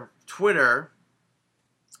on their Twitter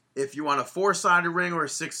if you want a 4-sided ring or a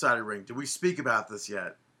 6-sided ring. Did we speak about this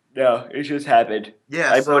yet? No, it just happened.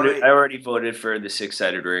 Yeah, I already voted for the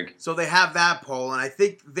 6-sided ring. So they have that poll, and I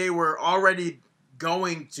think they were already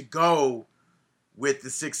going to go with the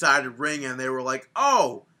 6-sided ring, and they were like,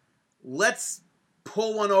 oh, let's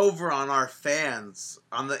pull one over on our fans,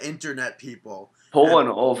 on the internet people. Pull one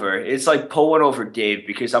over. It's like pull one over Dave,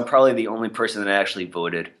 because I'm probably the only person that actually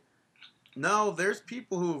voted. No, there's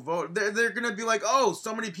people who vote. They're going to be like, oh,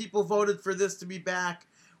 so many people voted for this to be back.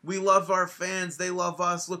 We love our fans. They love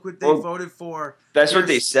us. Look what they voted for. That's what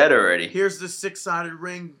they said already. Here's the 6-sided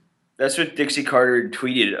ring. That's what Dixie Carter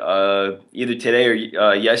tweeted either today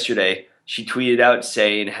or yesterday. She tweeted out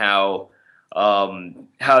saying how the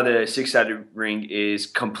 6-sided ring is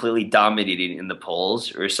completely dominating in the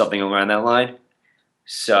polls or something around that line.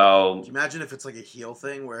 So can you imagine if it's like a heel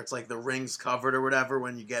thing where it's like the ring's covered or whatever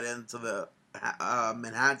when you get into the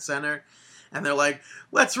Manhattan Center, and they're like,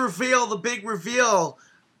 let's reveal the big reveal.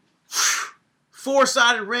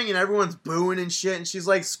 4-sided ring, and everyone's booing and shit, and she's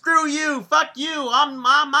like, screw you, fuck you,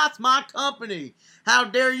 that's my company. How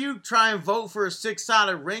dare you try and vote for a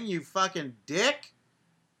 6-sided ring, you fucking dick?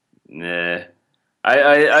 Nah.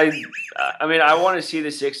 I mean, I want to see the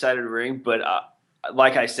 6-sided ring, but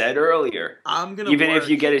like I said earlier, if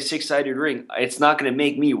you get a 6-sided ring, it's not going to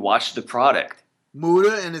make me watch the product.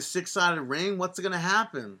 Muda and his 6-sided ring, what's going to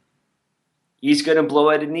happen? He's going to blow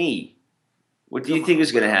out a knee. What do you think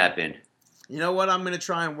is going to happen? You know what I'm going to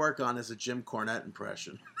try and work on is a Jim Cornette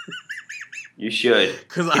impression. You should.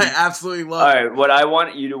 Because I absolutely love it. All right, what I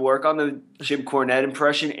want you to work on the Jim Cornette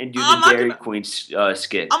impression and do the Dairy Queen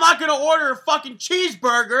skit. I'm not going to order a fucking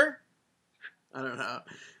cheeseburger. I don't know.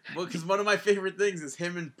 Well, because one of my favorite things is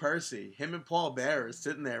him and Percy. Him and Paul Bearer is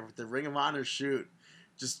sitting there with the Ring of Honor shoot,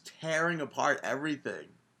 just tearing apart everything.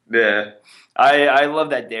 Yeah. I love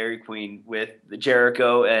that Dairy Queen with the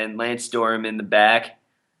Jericho and Lance Storm in the back.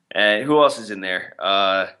 And who else is in there?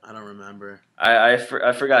 I don't remember. I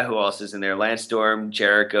forgot who else is in there. Lance Storm,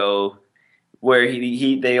 Jericho, where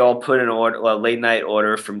they all put a late night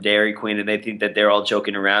order from Dairy Queen, and they think that they're all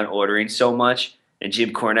joking around ordering so much, and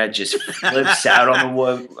Jim Cornette just flips out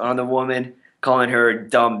on the woman, calling her a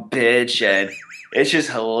dumb bitch, and it's just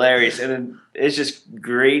hilarious, and it's just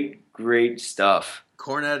great stuff.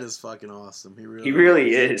 Cornette is fucking awesome. He really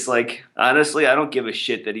is. Like, honestly, I don't give a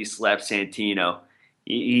shit that he slapped Santino.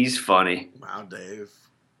 He's funny. Wow, Dave.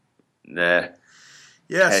 Nah.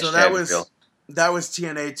 Yeah, so that was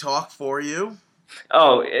TNA talk for you.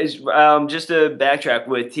 Oh, just to backtrack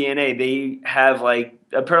with TNA, they have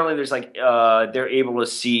apparently there's they're able to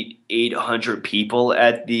seat 800 people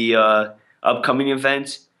at the upcoming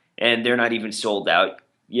event, and they're not even sold out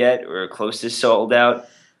yet or close to sold out.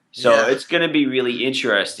 So It's going to be really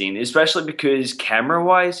interesting, especially because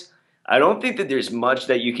camera-wise, I don't think that there's much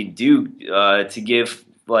that you can do to give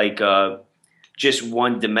just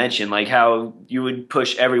one dimension, like how you would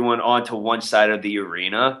push everyone onto one side of the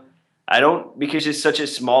arena. Because it's such a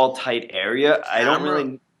small, tight area. I don't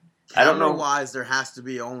know. Camera-wise, there has to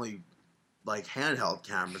be only handheld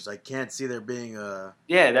cameras. I can't see there being a.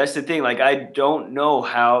 Yeah, that's the thing. I don't know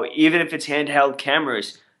how, even if it's handheld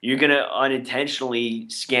cameras, you're gonna unintentionally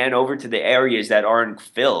scan over to the areas that aren't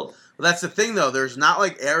filled. Well, that's the thing, though. There's not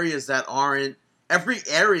areas that aren't. Every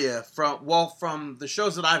area from the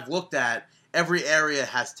shows that I've looked at, every area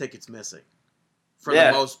has tickets missing, for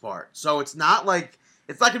the most part. So it's not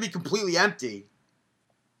it's not gonna be completely empty.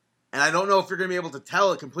 And I don't know if you're gonna be able to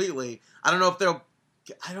tell it completely. I don't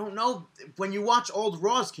know. When you watch old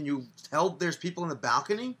Raws, can you tell there's people in the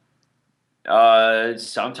balcony?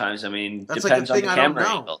 Sometimes. I mean, that's depends the thing on the camera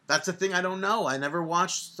angle. That's the thing I don't know. I never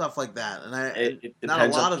watched stuff like that, and it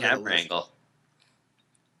depends on the camera angle.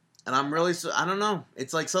 And I'm really, I don't know.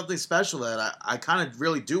 It's something special that I kind of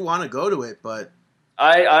really do want to go to it, but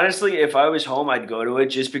I honestly, if I was home, I'd go to it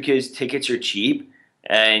just because tickets are cheap.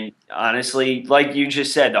 And honestly, like you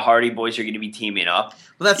just said, the Hardy Boys are going to be teaming up.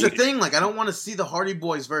 But that's the thing. I don't want to see the Hardy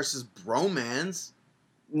Boys versus Bromans.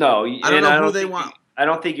 No, I don't know who they want. I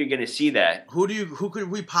don't think you're going to see that. Who could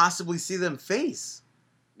we possibly see them face?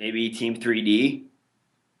 Maybe Team 3D.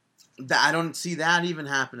 I don't see that even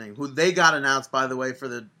happening. Who they got announced, by the way, for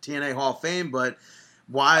the TNA Hall of Fame, but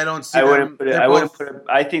why I don't see them.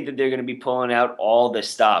 I think that they're going to be pulling out all the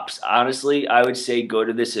stops. Honestly, I would say go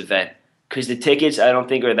to this event because the tickets I don't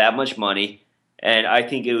think are that much money, and I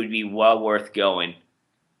think it would be well worth going.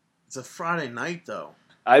 It's a Friday night, though.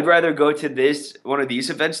 I'd rather go to one of these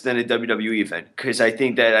events than a WWE event because I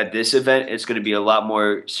think that at this event it's going to be a lot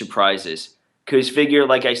more surprises. Because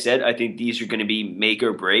like I said, I think these are going to be make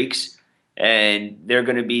or breaks, and they're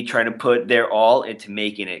going to be trying to put their all into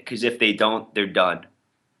making it. Because if they don't, they're done.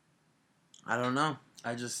 I don't know.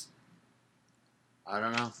 I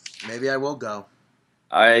don't know. Maybe I will go.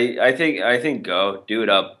 I think go. Do it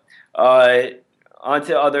up. On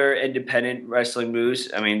to other independent wrestling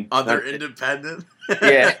moves. I mean, independent?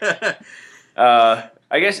 Yeah.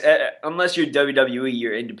 I guess unless you're WWE,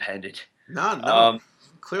 you're independent. No,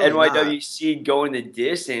 clearly not. NYWC Going the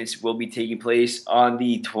Distance will be taking place on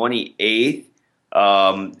the 28th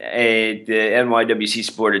at the NYWC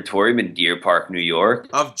Sportatorium in Deer Park, New York.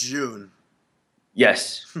 Of June.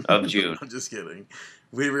 Yes, of June. I'm just kidding.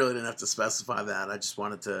 We really didn't have to specify that. I just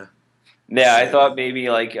wanted to. Yeah, I thought maybe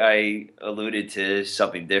like I alluded to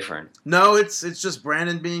something different. No, it's just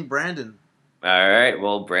Brandon being Brandon. All right,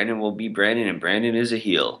 well, Brandon will be Brandon, and Brandon is a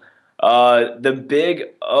heel. The Big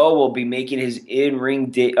O will be making his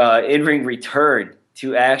in-ring return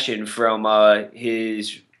to action from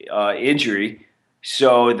his injury.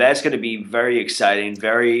 So that's going to be very exciting,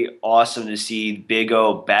 very awesome to see Big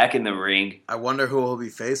O back in the ring. I wonder who he'll be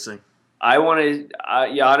facing. I want to,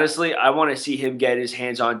 honestly, I want to see him get his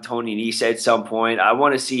hands on Tony Nese at some point. I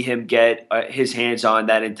want to see him get his hands on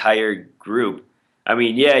that entire group. I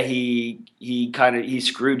mean, yeah, he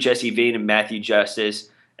screwed Jesse Vane and Matthew Justice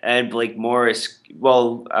and Blake Morris.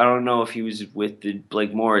 Well, I don't know if he was with the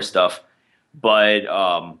Blake Morris stuff, but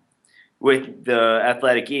with the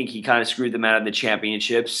Athletic Inc., he kind of screwed them out of the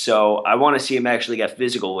championships. So I want to see him actually get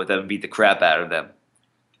physical with them and beat the crap out of them.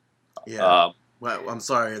 Yeah. Well, I'm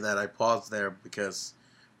sorry that I paused there because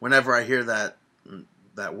whenever I hear that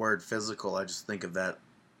word physical, I just think of that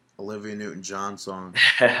Olivia Newton-John song.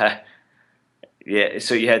 Yeah,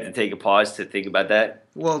 so you had to take a pause to think about that?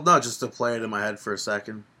 Well, no, just to play it in my head for a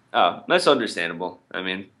second. Oh, that's understandable. I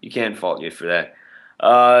mean, you can't fault you for that.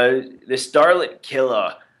 The Starlet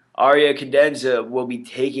Killer, Aria Cadenza, will be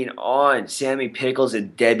taking on Sammy Pickles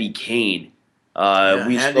and Debbie Kane.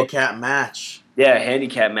 Handicap match. Yeah,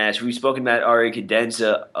 handicap match. We've spoken about Aria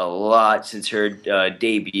Cadenza a lot since her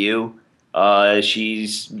debut.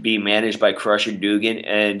 She's being managed by Crusher Dugan,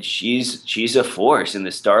 and she's a force in the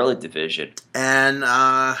Starlet division. And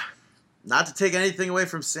not to take anything away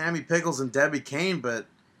from Sammy Pickles and Debbie Kane, but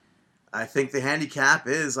I think the handicap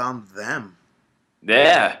is on them.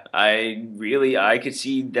 Yeah, I could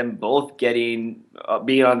see them both being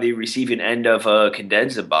on the receiving end of a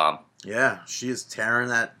Cadenza bomb. Yeah, she is tearing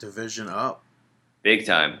that division up. Big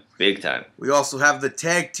time. We also have the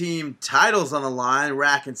tag team titles on the line.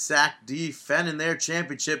 Rack and Sack defending their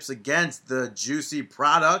championships against the Juicy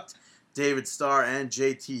Product, David Starr and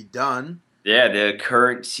JT Dunn. Yeah, the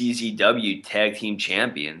current CZW tag team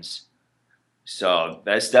champions. So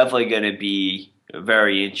that's definitely going to be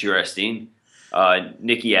very interesting.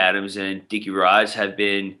 Nikki Adams and Dickie Rods have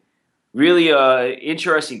been really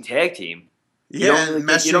interesting tag team. Yeah,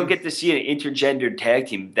 you don't get to see an intergendered tag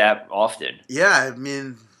team that often. Yeah, I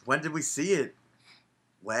mean, when did we see it?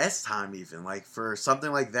 Last time, even like for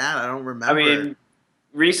something like that, I don't remember. I mean,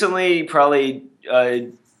 recently probably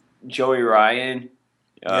Joey Ryan.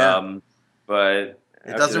 But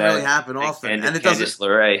it doesn't really happen often, and it doesn't.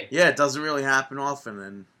 LeRae. Yeah, it doesn't really happen often,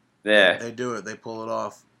 and they do it. They pull it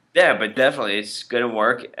off. Yeah, but definitely it's going to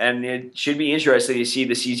work, and it should be interesting to see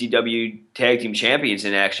the CZW Tag Team Champions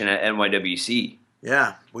in action at NYWC.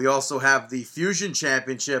 Yeah, we also have the Fusion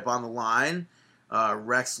Championship on the line.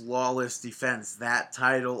 Rex Lawless defends that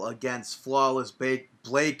title against Flawless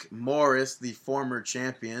Blake Morris, the former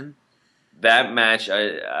champion. That match,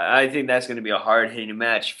 I think that's going to be a hard-hitting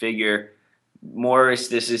match. Figure Morris,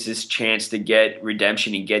 this is his chance to get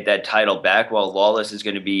redemption and get that title back, while Lawless is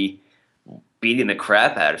going to be beating the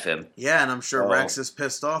crap out of him. Yeah, and I'm sure Rex is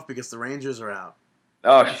pissed off because the Rangers are out.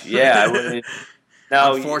 Oh, yeah. I wouldn't.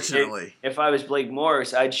 Now, unfortunately. If I was Blake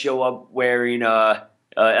Morris, I'd show up wearing a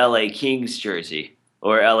LA Kings jersey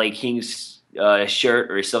or LA Kings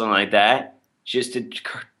shirt or something like that, just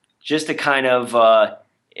to kind of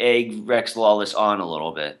egg Rex Lawless on a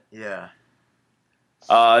little bit. Yeah.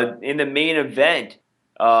 In the main event,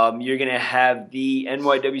 you're going to have the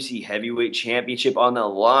NYWC Heavyweight Championship on the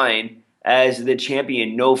line as the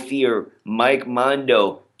champion, No Fear, Mike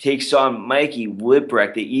Mondo, takes on Mikey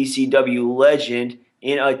Whipwreck, the ECW legend,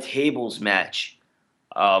 in a tables match.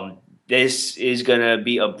 This is going to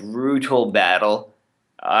be a brutal battle.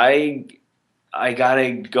 I got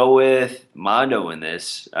to go with Mondo in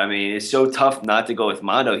this. I mean, it's so tough not to go with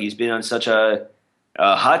Mondo. He's been on such a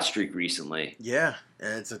hot streak recently. Yeah,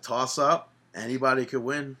 it's a toss-up. Anybody could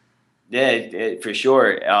win. Yeah, for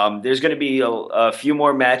sure. There's going to be a few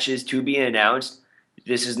more matches to be announced.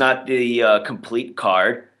 This is not the complete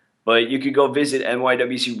card, but you could go visit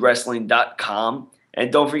nywcwrestling.com,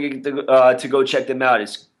 and don't forget to go check them out.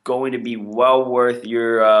 It's going to be well worth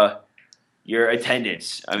your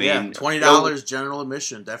attendance. I mean, $20 general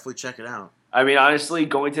admission. Definitely check it out. I mean, honestly,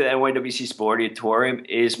 going to the NYWC Sportatorium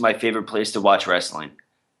is my favorite place to watch wrestling.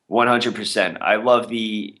 100%. I love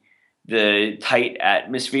the tight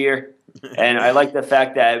atmosphere. And I like the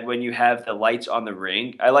fact that when you have the lights on the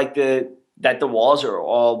ring, I like that the walls are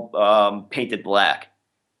all painted black.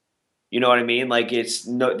 You know what I mean? Like there's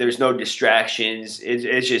no distractions.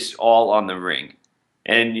 It's just all on the ring,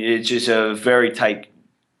 and it's just a very tight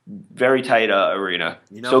arena.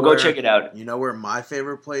 So go check it out. You know where my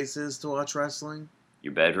favorite place is to watch wrestling?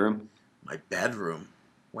 Your bedroom. My bedroom.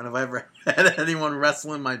 When have I ever had anyone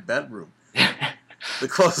wrestle in my bedroom? The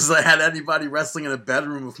closest I had anybody wrestling in a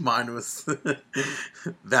bedroom of mine was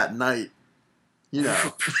that night. You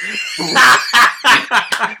know.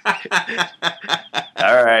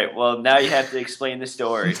 All right. Well, now you have to explain the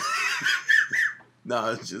story. No, I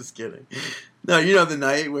was just kidding. No, you know the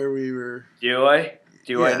night where we were... Do I?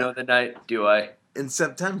 Do I know the night? Do I? In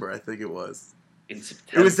September, I think it was. In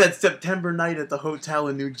September? It was that September night at the hotel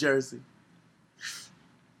in New Jersey.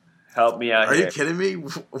 Help me out here. Are you kidding me?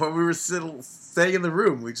 When we were staying in the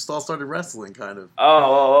room, we just all started wrestling, kind of.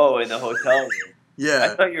 Oh, in the hotel room. Yeah.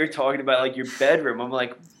 I thought you were talking about, like, your bedroom. I'm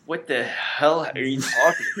like, what the hell are you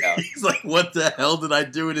talking about? He's like, what the hell did I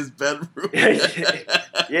do in his bedroom?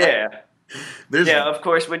 Yeah. Yeah, of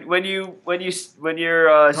course. When you're Don't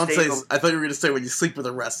say. I thought you were going to say when you sleep with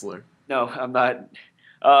a wrestler. No, I'm not.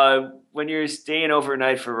 When you're staying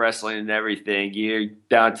overnight for wrestling and everything, you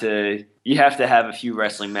have to have a few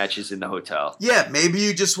wrestling matches in the hotel. Yeah, maybe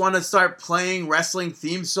you just want to start playing wrestling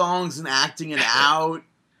theme songs and acting it out.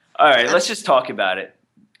 All right, let's just talk about it.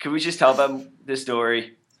 Can we just tell them the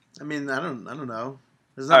story? I mean, I don't know.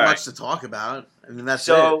 There's not much to talk about. I mean, that's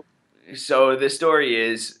it. So the story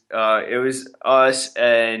is, it was us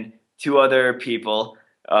and two other people.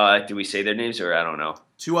 Do we say their names or I don't know?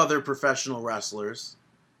 Two other professional wrestlers.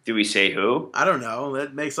 Do we say who? I don't know.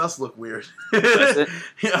 That makes us look weird. Does it?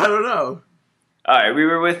 I don't know. All right, we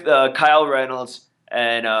were with Kyle Reynolds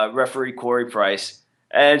and referee Corey Price,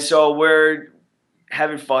 and so we're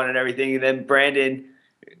having fun and everything. And then Brandon,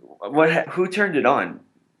 who turned it on?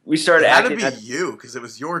 We started acting. It had to be you because it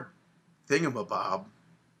was your thingamabob.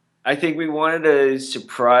 I think we wanted to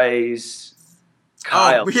surprise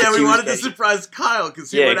Kyle. Oh, yeah, we wanted to surprise Kyle because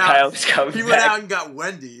he went out. He went out and got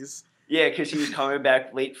Wendy's. Yeah, because he was coming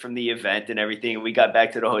back late from the event and everything, and we got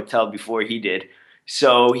back to the hotel before he did.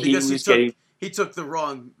 So he went to the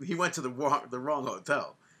wrong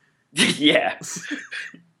hotel. Yeah.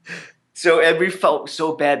 So and we felt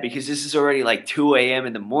so bad because this is already like 2 a.m.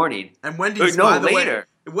 in the morning. And Wendy's later.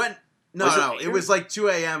 It was like 2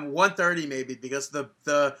 a.m., 1:30 maybe, because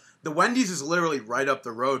the Wendy's is literally right up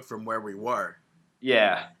the road from where we were.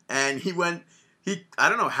 Yeah. And I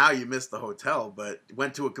don't know how you missed the hotel, but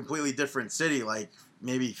went to a completely different city, like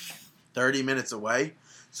maybe 30 minutes away.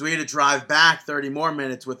 So we had to drive back 30 more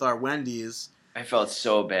minutes with our Wendy's. I felt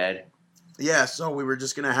so bad. Yeah, so we were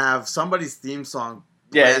just gonna have somebody's theme song.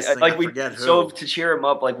 Yeah, like so to cheer him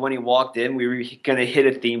up, like when he walked in, we were gonna hit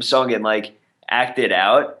a theme song and like act it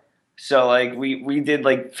out. So like we did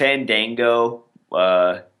like Fandango.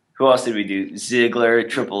 Who else did we do? Ziggler,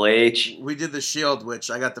 Triple H. We did the Shield,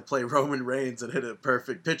 which I got to play Roman Reigns and hit a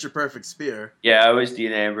picture perfect spear. Yeah, I was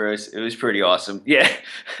Dean Ambrose. It was pretty awesome. Yeah.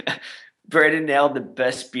 Brandon nailed the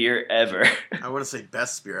best spear ever. I want to say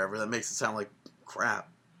best spear ever. That makes it sound like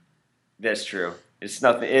crap. That's true. It's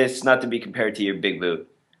nothing. It's not to be compared to your big boot.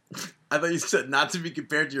 I thought you said not to be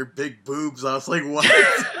compared to your big boobs. I was like, what?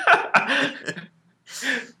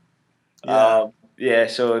 Yeah.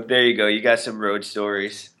 So there you go. You got some road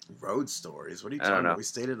stories. Road stories? What are you talking about? We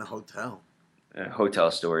stayed in a hotel.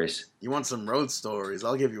 Hotel stories. You want some road stories?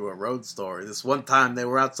 I'll give you a road story. This one time they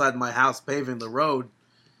were outside my house paving the road,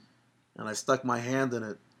 and I stuck my hand in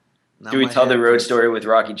it. Do we tell the road story with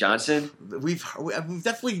Rocky Johnson? We've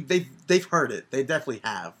definitely they've heard it. They definitely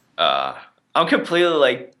have. I'm completely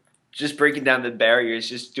like just breaking down the barriers,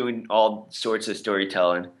 just doing all sorts of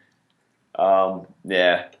storytelling.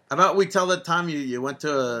 Yeah. How about we tell that time you went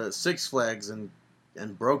to Six Flags and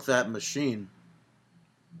broke that machine?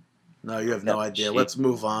 No, you have no idea. Machine. Let's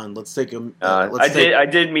move on. Let's take a. I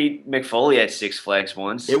did meet Mick Foley at Six Flags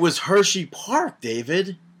once. It was Hershey Park,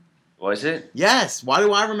 David. Was it? Yes. Why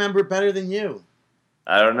do I remember it better than you?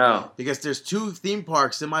 I don't know. Because there's two theme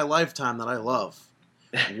parks in my lifetime that I love.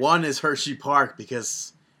 One is Hershey Park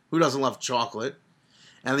because who doesn't love chocolate?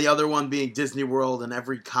 And the other one being Disney World and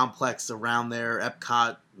every complex around there,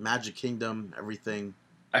 Epcot, Magic Kingdom, everything.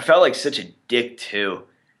 I felt like such a dick too.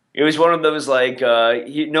 It was one of those like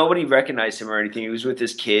nobody recognized him or anything. He was with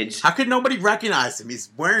his kids. How could nobody recognize him? He's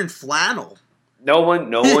wearing flannel. No one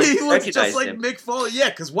he looks recognized just like him. Mick Foley. Yeah,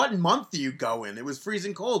 because what month do you go in? It was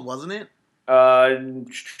freezing cold, wasn't it? You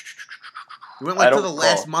went like to the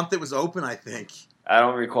last month it was open, I think. I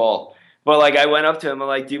don't recall. But like I went up to him, I'm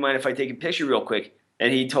like, "Do you mind if I take a picture real quick?"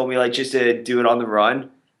 and he told me like just to do it on the run.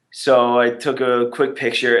 So I took a quick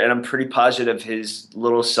picture, and I'm pretty positive his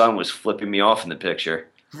little son was flipping me off in the picture.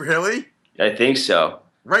 Really? I think so.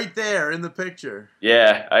 Right there in the picture.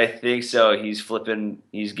 Yeah, I think so. He's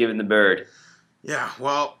giving the bird. Yeah,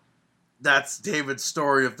 well, that's David's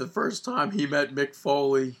story of the first time he met Mick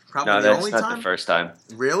Foley. Probably No, the that's only not time? the first time.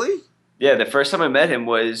 Really? Yeah, the first time I met him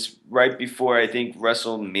was right before, I think,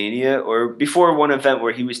 WrestleMania, or before one event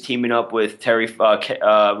where he was teaming up with with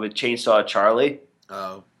Chainsaw Charlie.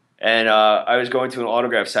 Oh. And I was going to an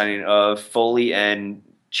autograph signing of Foley and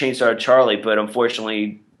Chainsaw Charlie, but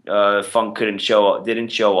unfortunately, Funk didn't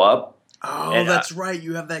show up. Oh, And, that's right.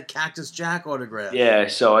 You have that Cactus Jack autograph. Yeah,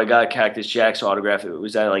 so I got Cactus Jack's autograph. It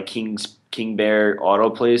was at like King Bear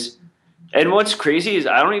Auto Place. And what's crazy is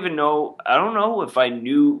I don't know if I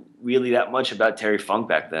knew really that much about Terry Funk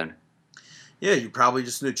back then. Yeah, you probably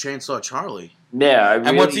just knew Chainsaw Charlie. Yeah, I really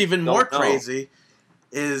and what's even more don't know. crazy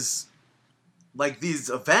is like these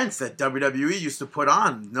events that WWE used to put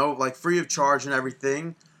on, like free of charge and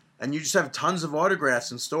everything, and you just have tons of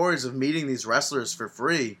autographs and stories of meeting these wrestlers for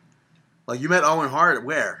free. Like you met Owen Hart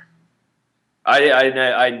where? I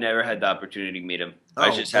never had the opportunity to meet him.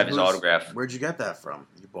 I just have his autograph. Where'd you get that from?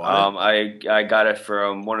 You bought it? I got it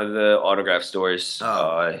from one of the autograph stores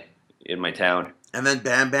in my town. And then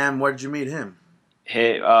Bam Bam, where did you meet him?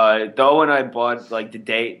 Hey, the Owen I bought like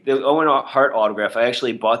the Owen Hart autograph. I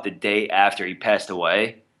actually bought the day after he passed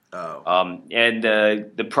away. Oh. And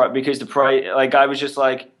because the price, like I was just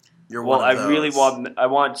like, I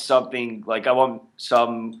want something like I want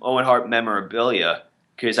some Owen Hart memorabilia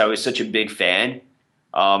because I was such a big fan.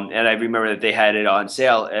 And I remember that they had it on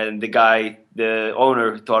sale, and the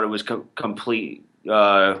owner thought it was complete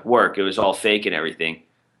work. It was all fake and everything.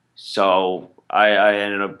 So I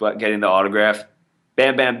ended up getting the autograph.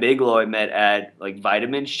 Bam Bam Bigelow I met at like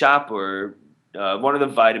Vitamin Shop or one of the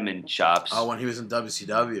vitamin shops. Oh, when he was in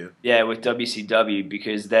WCW. Yeah, with WCW,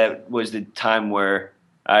 because that was the time where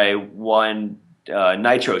I won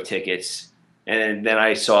Nitro tickets. And then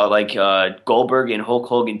I saw like Goldberg and Hulk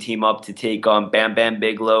Hogan team up to take on Bam Bam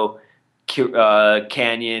Bigelow,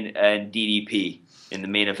 Canyon, and DDP in the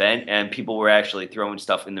main event. And people were actually throwing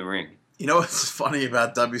stuff in the ring. You know what's funny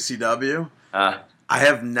about WCW? I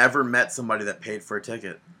have never met somebody that paid for a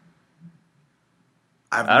ticket.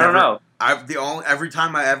 I don't know. Every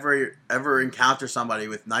time I ever encounter somebody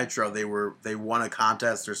with Nitro, they won a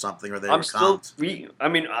contest or something, or they were comped. I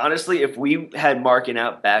mean, honestly, if we had Markin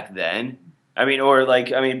Out back then, back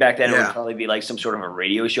then it would probably be like some sort of a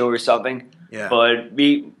radio show or something. Yeah. But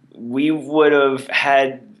we would have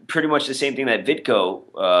had pretty much the same thing that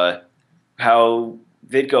Vitko, how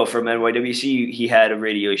Vitko from NYWC, he had a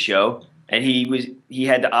radio show, and he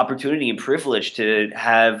had the opportunity and privilege to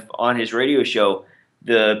have on his radio show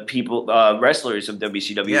the people, wrestlers of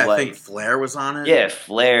WCW. Yeah, I think Flair was on it. Yeah,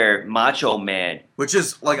 Flair, Macho Man. Which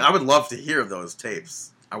is, like, I would love to hear those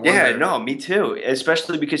tapes. Yeah, no, me too.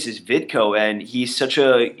 Especially because he's Vitko, and he's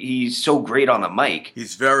so great on the mic.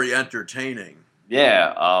 He's very entertaining.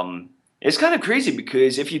 Yeah, it's kind of crazy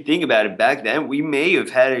because if you think about it, back then, we may have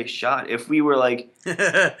had a shot. If we were like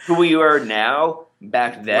who we are now,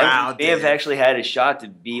 back then, we may have actually had a shot to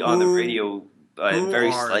be on the radio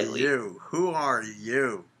very slightly. Who are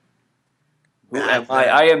you? Who am I?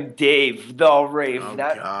 I am Dave, the Rave.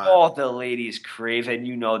 God. All the ladies crave, and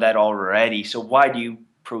you know that already. So why do you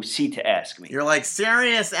proceed to ask me? You're like,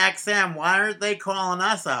 Sirius XM, why aren't they calling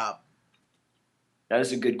us up? That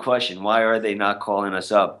is a good question. Why are they not calling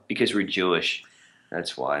us up? Because we're Jewish.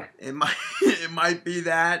 That's why. It might be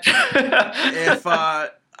that. If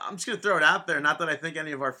I'm just gonna throw it out there. Not that I think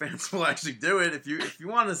any of our fans will actually do it. If you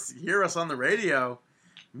want to hear us on the radio,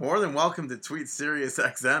 more than welcome to tweet Sirius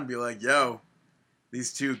XM. Be like, yo,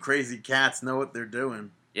 these two crazy cats know what they're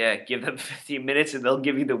doing. Yeah, give them 15 minutes and they'll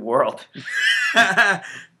give you the world.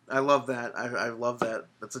 I love that. I love that.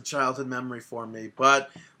 That's a childhood memory for me. But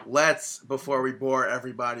before we bore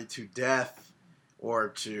everybody to death or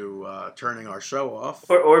to turning our show off.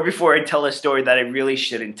 Or before I tell a story that I really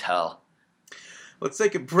shouldn't tell. Let's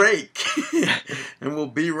take a break. And we'll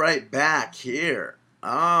be right back here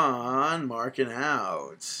on Markin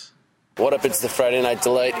Out. What up, it's the Friday Night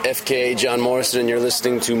Delight, FKA John Morrison, and you're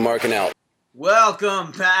listening to Markin Out.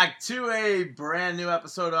 Welcome back to a brand new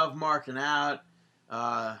episode of Markin Out.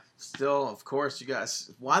 Still, of course, you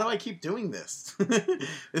guys, why do I keep doing this?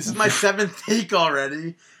 This is my 7th take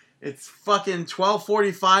already. It's fucking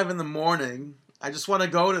 12:45 in the morning. I just want to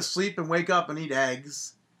go to sleep and wake up and eat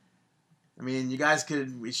eggs. I mean,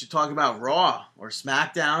 we should talk about Raw or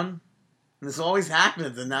SmackDown. And this always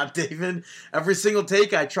happens. And now David, every single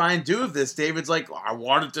take I try and do of this, David's like, I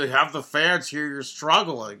wanted to have the fans hear you're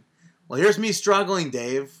struggling. Well, here's me struggling,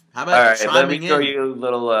 Dave. How about All right, chiming let me throw in? you a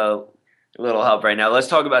little help right now. Let's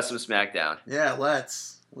talk about some SmackDown. Yeah,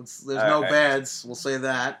 let's. There's All no right. bads. We'll say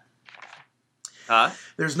that. Huh?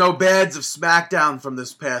 There's no bads of SmackDown from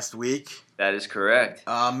this past week. That is correct.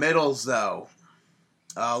 Middles, though.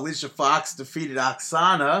 Alicia Fox defeated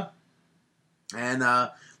Oksana. And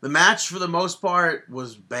the match, for the most part,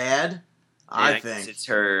 was bad, I guess think. it's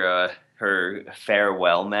her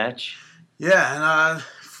farewell match. Yeah, and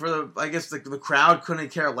I guess the crowd couldn't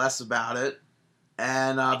care less about it.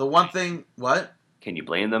 And the one thing... What? Can you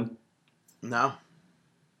blame them? No.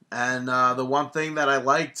 And the one thing that I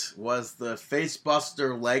liked was the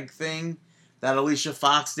facebuster leg thing that Alicia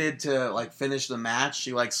Fox did to like finish the match.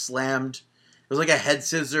 She like slammed. It was like a head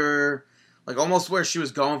scissor, like almost where she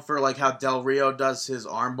was going for like how Del Rio does his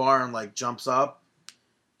armbar and like jumps up.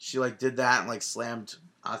 She like did that and like slammed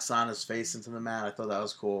Oksana's face into the mat. I thought that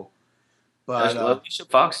was cool. But Alicia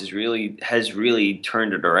Fox has really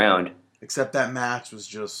turned it around. Except that match was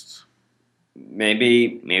just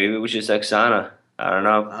maybe it was just Oksana. I don't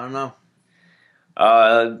know.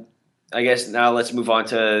 I guess now let's move on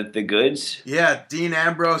to the goods. Yeah, Dean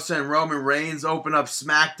Ambrose and Roman Reigns open up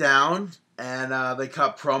SmackDown, and they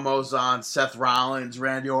cut promos on Seth Rollins,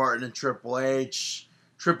 Randy Orton, and Triple H.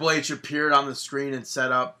 Triple H appeared on the screen and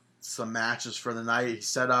set up some matches for the night. He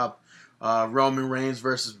set up Roman Reigns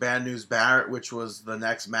versus Bad News Barrett, which was the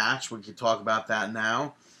next match. We can talk about that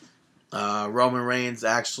now. Roman Reigns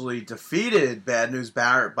actually defeated Bad News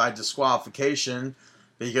Barrett by disqualification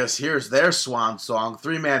because here's their swan song.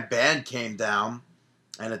 3-man band came down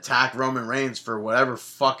and attacked Roman Reigns for whatever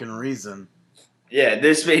fucking reason. Yeah,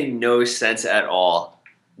 this made no sense at all.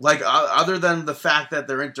 Like, other than the fact that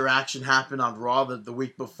their interaction happened on Raw the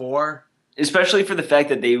week before. Especially for the fact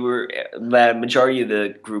that the majority of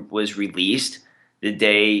the group was released the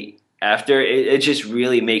day after. It just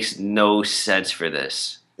really makes no sense for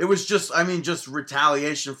this. It was just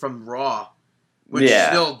retaliation from Raw, which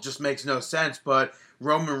still just makes no sense. But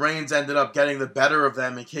Roman Reigns ended up getting the better of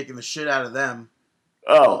them and kicking the shit out of them.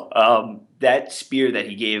 That spear that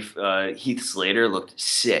he gave Heath Slater looked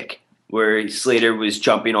sick, where Slater was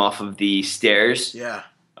jumping off of the stairs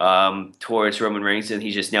towards Roman Reigns, and he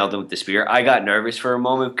just nailed him with the spear. I got nervous for a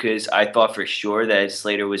moment because I thought for sure that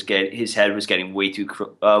Slater his head was getting way too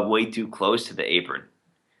close to the apron.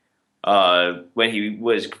 When he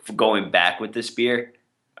was going back with the spear,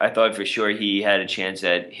 I thought for sure he had a chance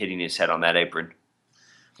at hitting his head on that apron.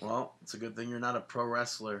 Well, it's a good thing you're not a pro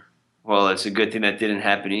wrestler. Well, it's a good thing that didn't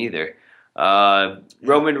happen either.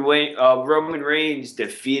 Roman Reigns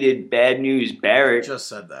defeated Bad News Barrett. Just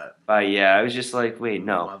said that. I was just like, wait,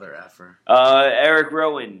 no. Mother effer. Eric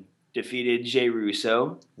Rowan defeated Jey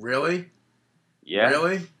Russo. Really? Yeah.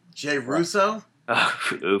 Really? Jey Russo? Oh,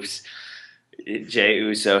 oops. Jey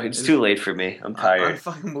Uso. It's too late for me. I'm tired.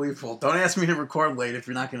 Unfucking believable. Don't ask me to record late if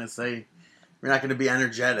you're not going to be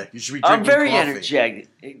energetic. You should be drinking I'm very coffee. energetic.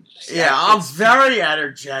 Yeah, I'm very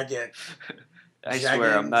energetic. I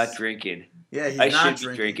swear, I'm not drinking. Yeah, he's I not should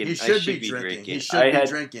be drinking. drinking. He should be drinking. He should be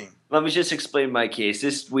drinking. Let me just explain my case.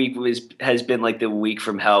 This week has been like the week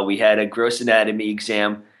from hell. We had a gross anatomy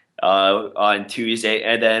exam on Tuesday,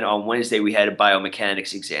 and then on Wednesday we had a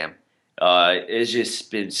biomechanics exam. It's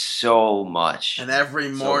just been so much. And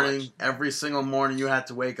every single morning, you had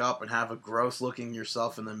to wake up and have a gross looking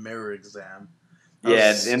yourself in the mirror exam.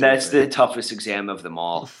 And that's the toughest exam of them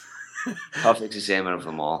all. Toughest exam of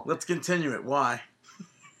them all. Let's continue it. Why?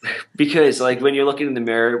 Because when you're looking in the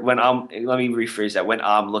mirror, let me rephrase that. When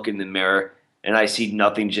I'm looking in the mirror and I see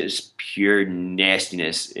nothing, just pure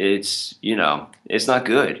nastiness, it's not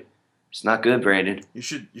good. It's not good, Brandon. You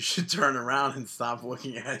should turn around and stop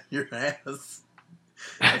looking at your ass.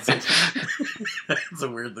 That's a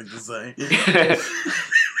weird thing to say.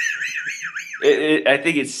 I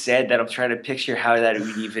think it's sad that I'm trying to picture how that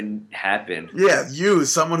would even happen. Yeah,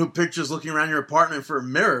 someone who pictures looking around your apartment for a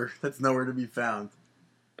mirror that's nowhere to be found.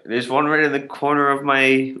 There's one right in the corner of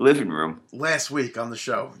my living room. Last week on the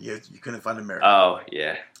show, you couldn't find a mirror. Oh,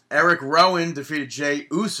 yeah. Eric Rowan defeated Jey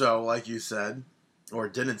Uso, like you said. Or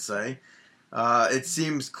didn't say. It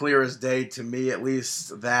seems clear as day to me, at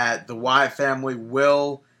least, that the Wyatt family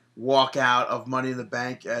will walk out of Money in the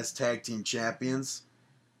Bank as tag team champions.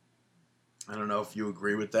 I don't know if you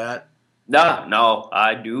agree with that. No,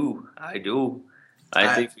 I do.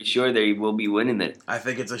 I think for sure they will be winning it. I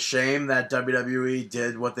think it's a shame that WWE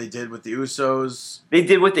did what they did with the Usos. They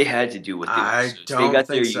did what they had to do with the Usos. I don't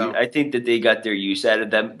think so. I think that they got their use out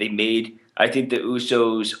of them. I think the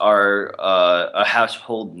Usos are a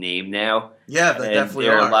household name now. Yeah, they and definitely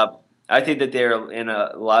they're are. a lot. I think that they're in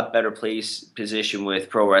a lot better position with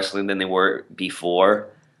pro wrestling than they were before.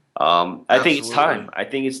 I think it's time. Absolutely. I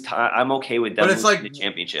think it's time. I'm okay with them But it's losing like the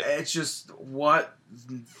championship. it's just what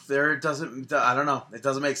there doesn't. I don't know. It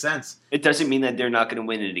doesn't make sense. It doesn't mean that they're not going to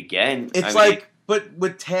win it again. It's but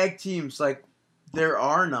with tag teams, like there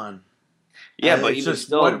are none. yeah, And but it's even just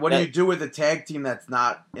still, what do you do with a tag team that's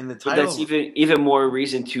not in the But title? that's even more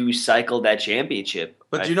reason to cycle that championship.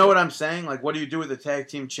 But do you know what I'm saying? Like, what do you do with the tag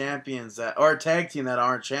team champions or a tag team that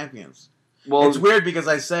aren't champions? Well, it's weird because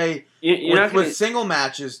I say you're not gonna, with single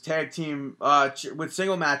matches, tag team with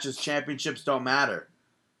single matches, championships don't matter.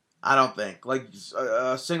 I don't think like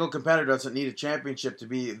a single competitor doesn't need a championship to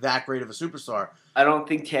be that great of a superstar. I don't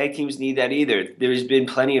think tag teams need that either. There's been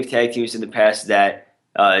plenty of tag teams in the past that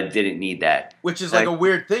didn't need that. Which is like a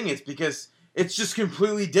weird thing. It's because it's just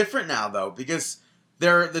completely different now, though, because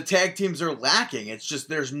the tag teams are lacking. It's just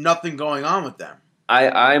there's nothing going on with them.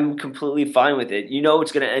 I'm completely fine with it. You know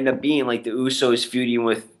it's going to end up being like the Usos feuding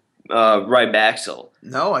with Ryback.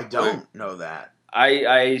 No, I don't know that.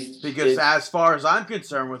 Because as far as I'm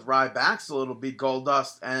concerned, with Ryback, it'll be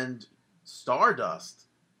Goldust and Stardust.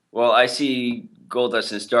 Well, I see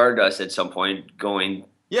Goldust and Stardust at some point going.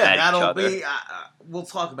 Yeah, that'll be. We'll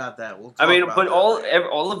talk about that.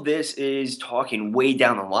 All of this is talking way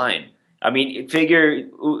down the line. I mean, figure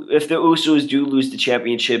if the Usos do lose the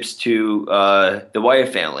championships to the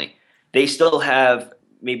Wyatt family, they still have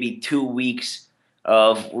maybe 2 weeks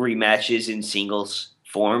of rematches in singles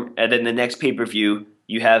form, and then the next pay-per-view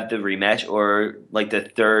you have the rematch, or like the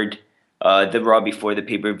third, the Raw before the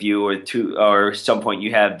pay-per-view, or some point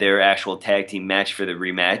you have their actual tag team match for the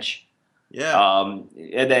rematch. Yeah.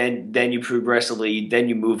 And then you progressively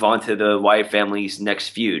you move on to the Wyatt family's next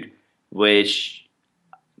feud, which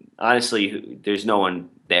honestly there's no one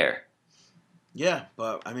there. Yeah,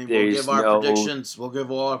 but I mean There's we'll give our predictions. We'll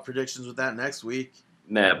give all our predictions with that next week.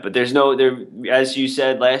 Yeah, but there's as you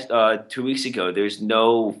said 2 weeks ago, there's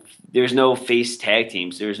no face tag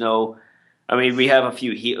teams. There's no. I mean, we have a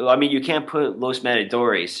few. You can't put Los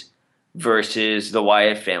Matadores versus the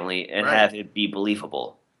Wyatt family and have it be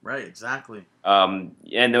believable. Right, exactly. And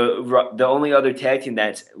the only other tag team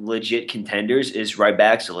that's legit contenders is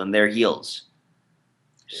Ryback, and they're heels.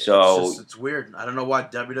 So it's weird. I don't know why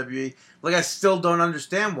WWE. Like, I still don't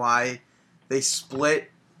understand why they split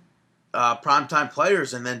primetime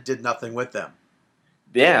players and then did nothing with them.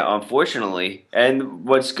 Yeah, unfortunately. And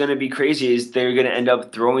what's going to be crazy is they're going to end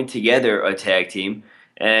up throwing together a tag team,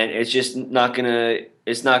 and it's just not going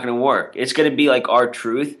to work. It's going to be like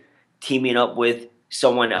R-Truth teaming up with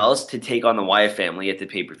someone else to take on the Wyatt family at the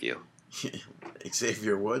pay-per-view.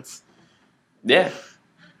 Xavier Woods? Yeah.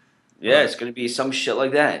 Yeah, it's going to be some shit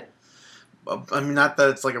like that. I mean, not that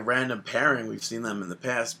it's like a random pairing. We've seen them in the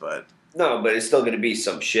past, but... No, but it's still going to be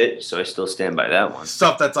some shit, so I still stand by that one.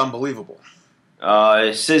 Stuff that's unbelievable.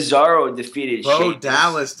 Cesaro defeated Bo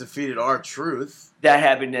Dallas defeated R-Truth. That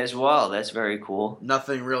happened as well. That's very cool.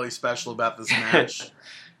 Nothing really special about this match.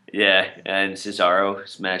 Yeah, and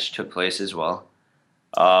Cesaro's match took place as well.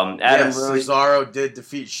 Cesaro did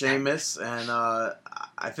defeat Sheamus, and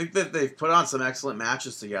I think that they've put on some excellent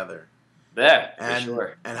matches together. Yeah, and, for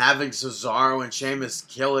sure. And having Cesaro and Sheamus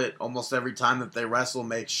kill it almost every time that they wrestle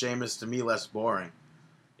makes Sheamus, to me, less boring.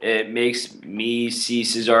 It makes me see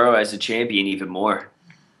Cesaro as a champion even more.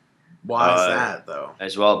 Why is that, though?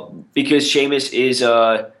 As well, because Sheamus is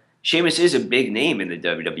a big name in the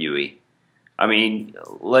WWE. I mean,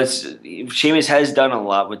 Sheamus has done a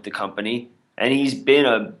lot with the company, and he's been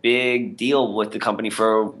a big deal with the company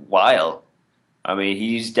for a while. I mean,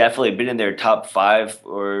 he's definitely been in their top 5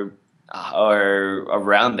 or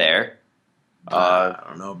around there. I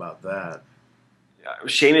don't know about that.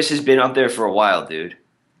 Sheamus has been up there for a while, dude.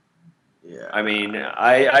 Yeah. I mean,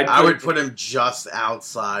 I would put him just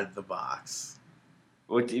outside the box.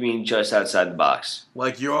 What do you mean just outside the box?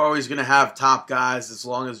 Like, you're always going to have top guys as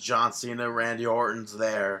long as John Cena, Randy Orton's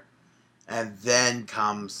there, and then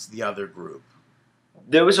comes the other group.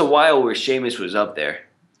 There was a while where Sheamus was up there.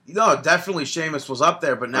 No, definitely Sheamus was up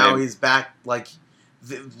there, but now he's back, like,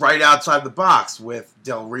 right outside the box with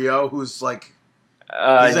Del Rio, who's, like,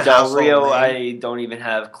 Del Rio, I don't even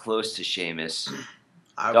have close to Sheamus.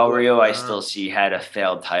 Del Rio, I still see had a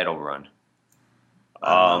failed title run.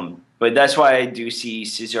 But that's why I do see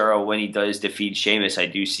Cesaro, when he does defeat Sheamus, I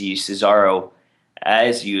do see Cesaro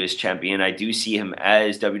as U.S. champion. I do see him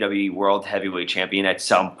as WWE World Heavyweight Champion at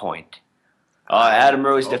some point. Adam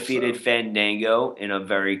Rose defeated Fandango in a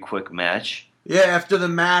very quick match. Yeah, after the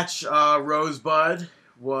match, Rosebud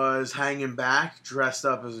was hanging back, dressed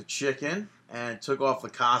up as a chicken, and took off the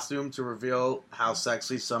costume to reveal how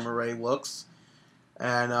sexy Summer Rae looks.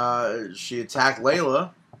 And she attacked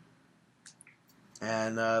Layla,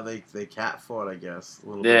 and they cat fought, I guess. A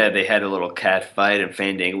little bit. They had a little cat fight, and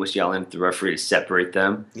Fandango was yelling at the referee to separate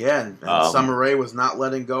them. Yeah, and Summer Rae was not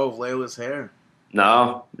letting go of Layla's hair.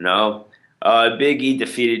 No. Big E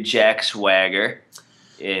defeated Jack Swagger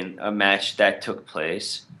in a match that took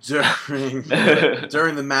place. During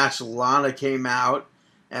the match, Lana came out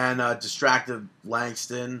and distracted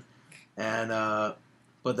Langston, and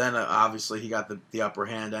but then obviously he got the upper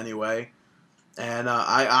hand anyway. And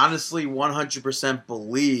I honestly 100%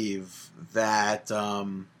 believe that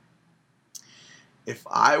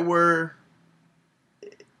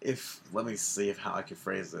let me see how I can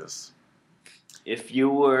phrase this. If you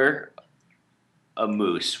were a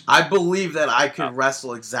moose, I believe that I could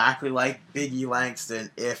wrestle exactly like Big E Langston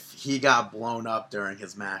if he got blown up during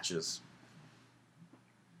his matches.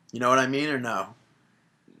 You know what I mean, or no?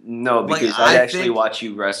 No, because I actually watch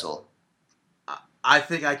you wrestle. I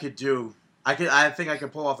think I could do. I think I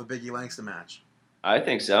could pull off a Big E Langston match. I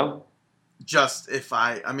think so. Just if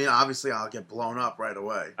I mean, obviously I'll get blown up right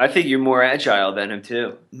away. I think you're more agile than him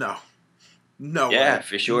too. No way. Yeah,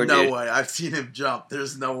 for sure, no dude. way. I've seen him jump.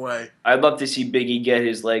 There's no way. I'd love to see Big E get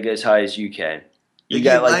his leg as high as you can. Big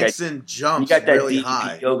E Langston jumps you got that really DDP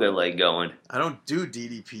high. yoga leg going. I don't do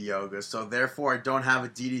DDP yoga, so therefore I don't have a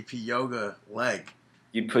DDP yoga leg.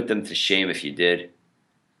 You'd put them to shame if you did.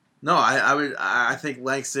 No, I think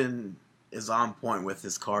Langston is on point with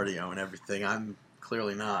his cardio and everything. I'm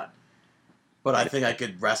clearly not. But I think I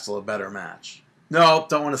could wrestle a better match. No,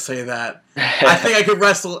 don't want to say that. I think I could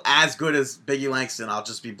wrestle as good as Big E Langston. I'll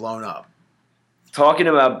just be blown up. Talking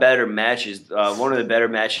about better matches, one of the better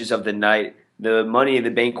matches of the night, the Money in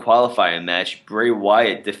the Bank qualifying match, Bray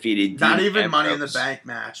Wyatt defeated Dean Not even Ambrose. Money in the Bank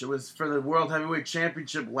match. It was for the World Heavyweight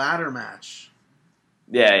Championship ladder match.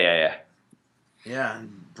 Yeah. Yeah,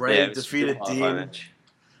 and Bray defeated Dean.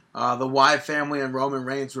 The Wyatt family and Roman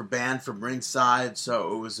Reigns were banned from ringside,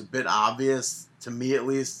 so it was a bit obvious, to me at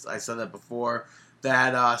least, I said that before,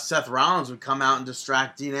 that Seth Rollins would come out and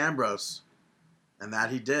distract Dean Ambrose. And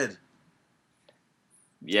that he did.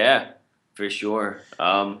 Yeah, for sure.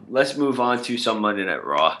 Let's move on to some Monday Night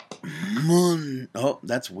Raw. Oh,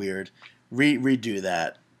 that's weird. Redo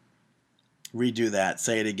that.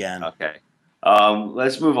 Say it again. Okay.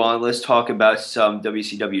 Let's move on. Let's talk about some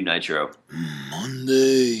WCW Nitro.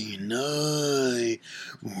 Monday Night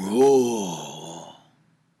Raw.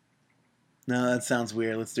 No, that sounds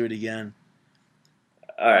weird. Let's do it again.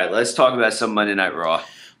 All right, let's talk about some Monday Night Raw.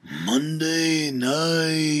 Monday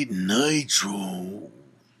Night Nitro.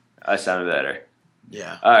 That sounded better.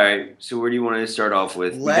 Yeah. All right, so where do you want to start off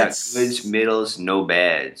with? We got goods, middles, no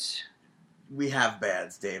bads. We have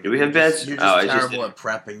bads, David. Do we have bads? You're just terrible at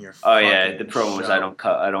prepping your. Oh yeah, the promos. Show. I don't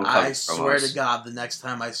cut. I swear to God, the next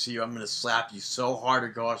time I see you, I'm gonna slap you so hard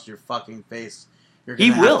across your fucking face. You're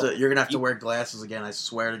gonna have to wear glasses again. I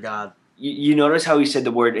swear to God. You notice how he said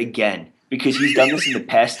the word again because he's done this in the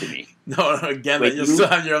past to me. No, again. You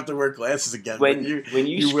have to wear glasses again. When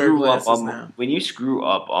you screw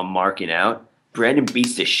up on Markin Out, Brandon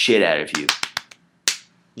beats the shit out of you.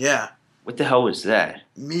 Yeah. What the hell was that?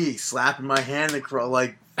 Me slapping my hand across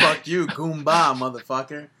like, fuck you, Goomba,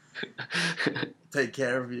 motherfucker. Take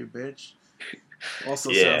care of you, bitch.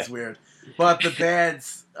 Also sounds weird. But the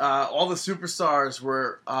bands, all the superstars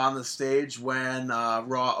were on the stage when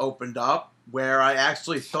Raw opened up, where I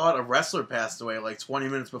actually thought a wrestler passed away like 20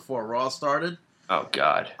 minutes before Raw started. Oh,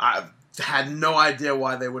 God. I had no idea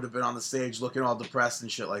why they would have been on the stage looking all depressed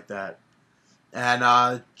and shit like that.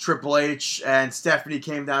 And Triple H and Stephanie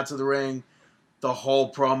came down to the ring. The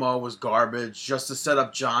whole promo was garbage, just to set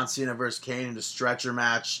up John Cena versus Kane in a stretcher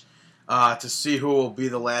match to see who will be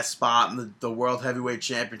the last spot in the World Heavyweight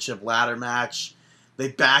Championship ladder match. They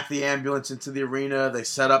backed the ambulance into the arena. They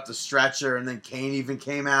set up the stretcher, and then Kane even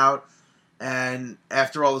came out. And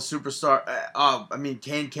after all the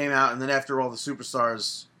Kane came out, and then after all the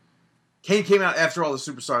superstars... Kane came out after all the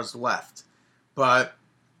superstars left. But...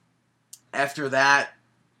 after that,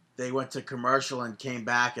 they went to commercial and came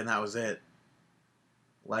back, and that was it.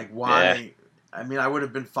 Like, why? Yeah. I mean, I would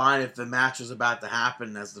have been fine if the match was about to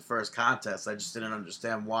happen as the first contest. I just didn't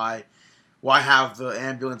understand why. Why have the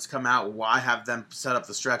ambulance come out? Why have them set up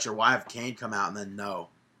the stretcher? Why have Kane come out and then no?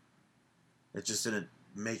 It just didn't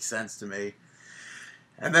make sense to me.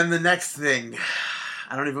 And then the next thing,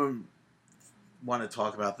 I don't even want to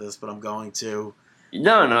talk about this, but I'm going to.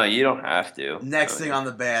 No, you don't have to. Next thing on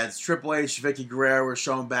the bads, Triple H, Vicky Guerrero were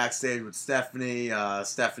shown backstage with Stephanie.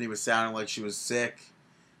 Stephanie was sounding like she was sick.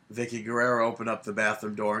 Vicky Guerrero opened up the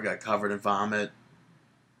bathroom door and got covered in vomit.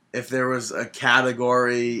 If there was a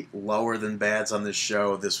category lower than bads on this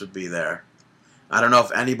show, this would be there. I don't know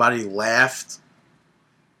if anybody laughed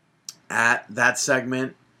at that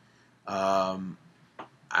segment. I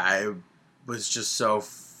was just so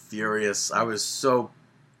furious. I was so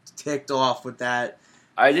ticked off with that.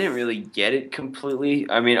 I didn't really get it completely.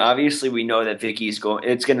 I mean, obviously we know that Vicky's going.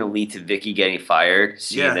 It's going to lead to Vicky getting fired,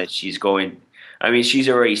 seeing that she's going. I mean, she's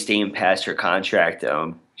already staying past her contract.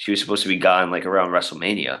 She was supposed to be gone like around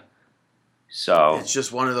WrestleMania. So it's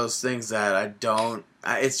just one of those things that I don't.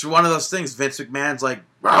 It's one of those things. Vince McMahon's like,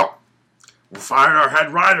 well, we fired our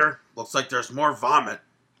head writer. Looks like there's more vomit.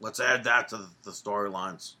 Let's add that to the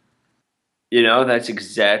storylines. You know, that's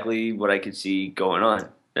exactly what I could see going on.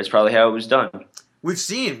 That's probably how it was done. We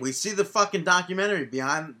see the fucking documentary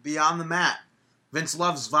Beyond the Mat. Vince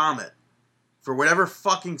loves vomit. For whatever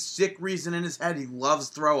fucking sick reason in his head, he loves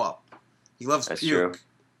throw up. He loves That's puke. true.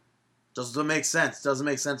 Doesn't make sense. Doesn't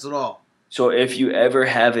make sense at all. So if you ever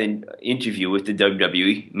have an interview with the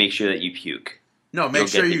WWE, make sure that you puke. No, make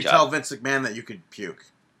sure you tell Vince McMahon that you could puke.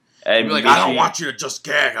 And be like, I don't want you to just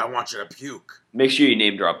gag. I want you to puke. Make sure you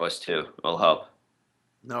name drop us too. It'll help.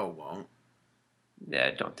 No, it won't.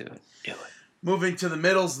 Yeah, don't do it. Do it. Moving to the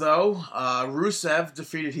middles, though, Rusev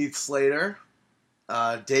defeated Heath Slater.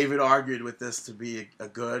 David argued with this to be a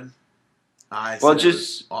good. I said it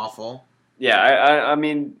was awful. Yeah, I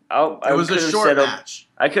mean, it was a short match.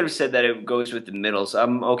 I could have said that it goes with the middles.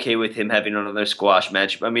 I'm okay with him having another squash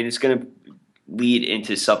match. I mean, it's going to lead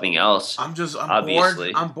into something else. I'm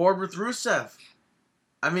obviously bored. I'm bored with Rusev.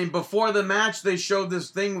 I mean, before the match, they showed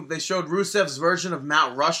this thing. They showed Rusev's version of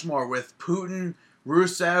Mount Rushmore with Putin,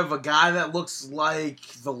 Rusev, a guy that looks like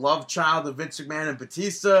the love child of Vince McMahon and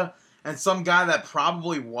Batista, and some guy that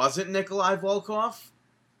probably wasn't Nikolai Volkov.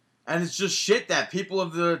 And it's just shit that people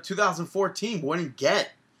of the 2014 wouldn't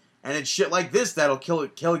get. And it's shit like this that'll kill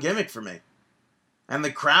a gimmick for me. And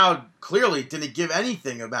the crowd clearly didn't give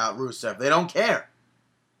anything about Rusev. They don't care.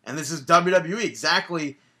 And this is WWE.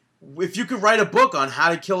 Exactly. If you could write a book on how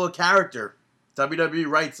to kill a character, WWE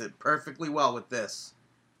writes it perfectly well with this.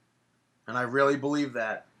 And I really believe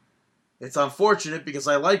that. It's unfortunate because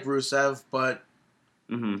I like Rusev, but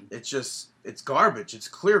it's garbage. It's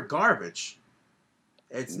clear garbage.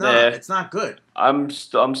 It's not. Yeah. It's not good. I'm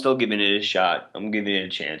still giving it a shot. I'm giving it a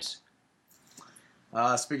chance.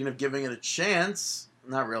 Speaking of giving it a chance,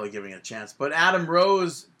 not really giving it a chance, but Adam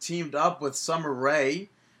Rose teamed up with Summer Rae,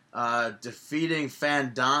 defeating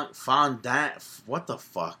what the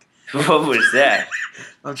fuck? What was that?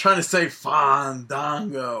 I'm trying to say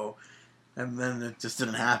Fandango, and then it just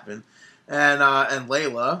didn't happen. And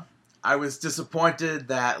Layla, I was disappointed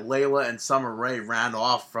that Layla and Summer Rae ran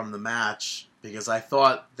off from the match because I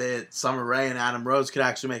thought that Summer Rae and Adam Rose could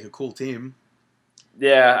actually make a cool team.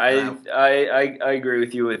 Yeah, I agree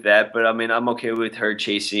with you with that, but I mean, I'm okay with her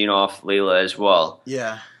chasing off Layla as well.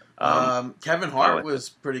 Yeah. Kevin Hart was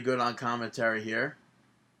pretty good on commentary here.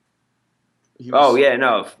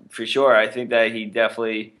 For sure. I think that he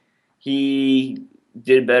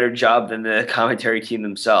did a better job than the commentary team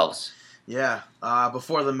themselves. Yeah.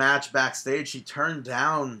 Before the match backstage, he turned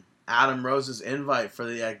down Adam Rose's invite for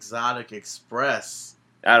the Exotic Express.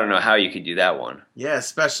 I don't know how you could do that one. Yeah,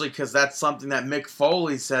 especially because that's something that Mick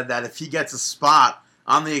Foley said that if he gets a spot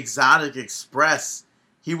on the Exotic Express,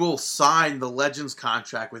 he will sign the Legends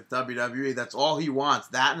contract with WWE. That's all he wants.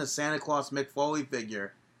 That and a Santa Claus Mick Foley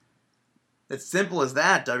figure. It's simple as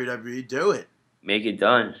that, WWE. Do it. Make it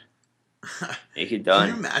done. Make it done.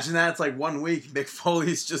 Can you imagine that? It's like 1 week, Mick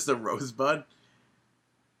Foley's just a rosebud.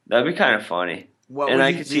 That'd be kind of funny. And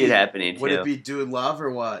I could see it happening, too. Would it be Dude Love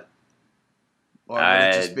or what? Or would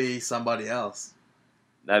it just be somebody else?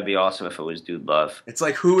 That'd be awesome if it was Dude Love. It's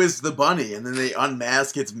like, who is the bunny? And then they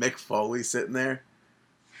unmask, it's Mick Foley sitting there.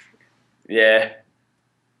 Yeah.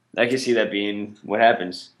 I can see that being what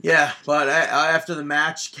happens. Yeah, but after the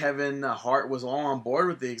match, Kevin Hart was all on board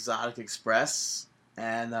with the Exotic Express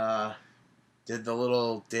and did the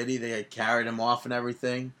little ditty. They carried him off and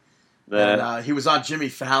everything. And he was on Jimmy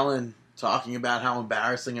Fallon talking about how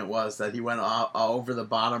embarrassing it was that he went over the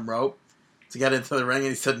bottom rope to get into the ring, and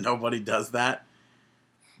he said nobody does that.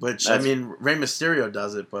 Which, I mean, Rey Mysterio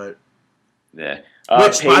does it, but... Yeah.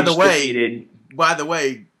 Which, by the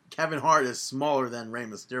way, Kevin Hart is smaller than Rey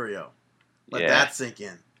Mysterio. Let that sink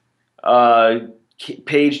in.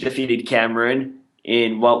 Paige defeated Cameron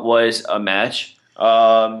in what was a match.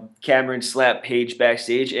 Cameron slapped Paige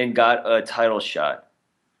backstage and got a title shot.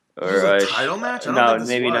 This was a title match? I don't No, think this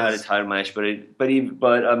maybe not a was. title match, but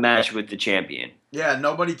a match with the champion. Yeah,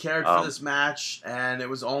 nobody cared for this match, and it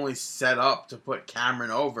was only set up to put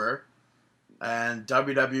Cameron over. And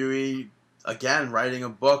WWE, again, writing a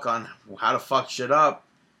book on how to fuck shit up,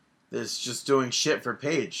 is just doing shit for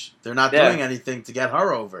Paige. They're not doing anything to get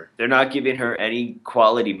her over. They're not giving her any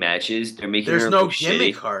quality matches. They're making There's her no look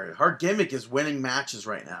gimmick. shitty. Her gimmick is winning matches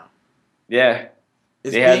right now. Yeah.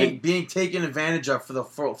 It's being taken advantage of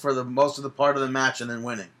for the most of the part of the match and then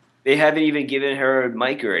winning. They haven't even given her a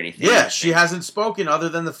mic or anything. Yeah, she hasn't spoken other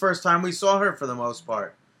than the first time we saw her for the most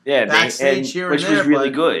part. Yeah, backstage here and which there, was really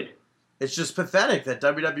good. It's just pathetic that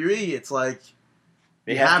WWE. It's like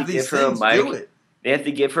they have to these give her a things, mic. do it. They have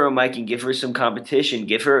to give her a mic and give her some competition.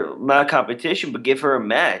 Give her not competition, but give her a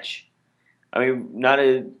match. I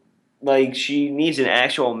mean, she needs an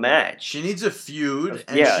actual match. She needs a feud,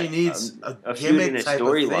 and she needs a feud gimmick and a type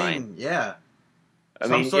storyline. of thing. Yeah,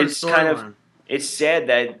 It's sad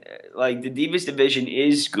that the Divas division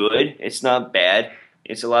is good. It's not bad.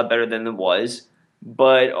 It's a lot better than it was.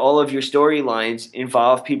 But all of your storylines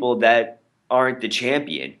involve people that aren't the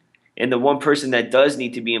champion. And the one person that does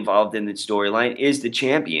need to be involved in the storyline is the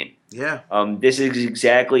champion. Yeah. This is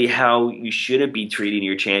exactly how you shouldn't be treating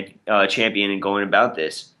your champion and going about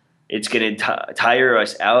this. It's going to tire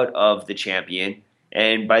us out of the champion.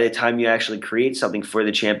 And by the time you actually create something for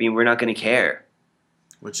the champion, we're not going to care.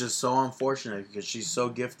 Which is so unfortunate because she's so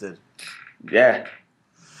gifted. Yeah.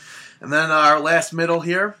 And then our last middle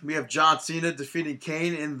here, we have John Cena defeating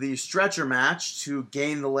Kane in the stretcher match to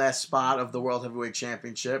gain the last spot of the World Heavyweight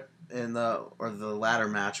Championship or the ladder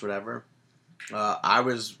match, whatever. I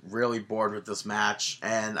was really bored with this match,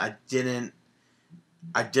 and I didn't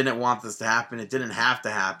want this to happen. It didn't have to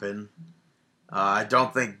happen. I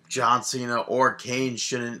don't think John Cena or Kane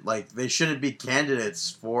shouldn't be candidates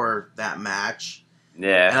for that match.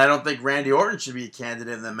 Yeah. And I don't think Randy Orton should be a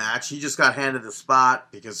candidate in the match. He just got handed the spot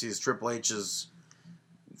because he's Triple H's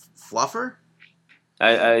fluffer.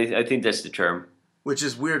 I think that's the term. Which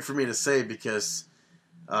is weird for me to say because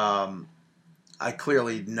I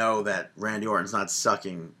clearly know that Randy Orton's not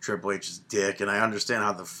sucking Triple H's dick, and I understand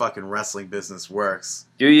how the fucking wrestling business works.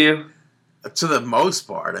 Do you? To the most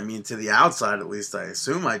part. I mean, to the outside at least, I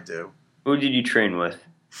assume I do. Who did you train with?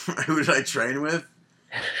 Who did I train with?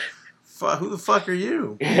 Who the fuck are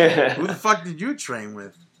you? Who the fuck did you train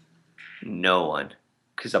with? No one,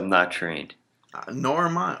 because I'm not trained. Nor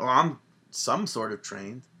am I. Well, I'm some sort of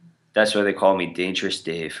trained. That's why they call me Dangerous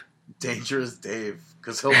Dave. Dangerous Dave,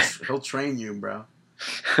 because he'll train you, bro.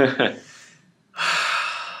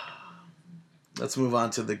 Let's move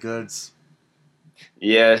on to the goods.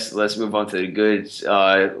 Yes, let's move on to the goods.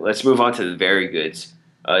 Let's move on to the very goods.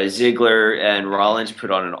 Ziggler and Rollins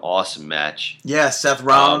put on an awesome match. Yeah, Seth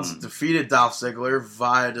Rollins defeated Dolph Ziggler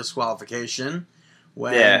via disqualification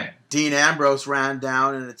when Dean Ambrose ran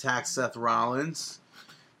down and attacked Seth Rollins.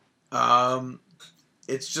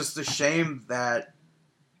 It's just a shame that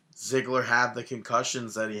Ziggler had the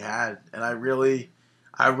concussions that he had, and I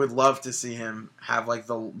would love to see him have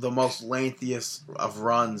the most lengthiest of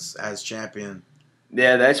runs as champion.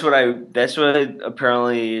 Yeah, that's what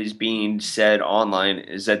apparently is being said online,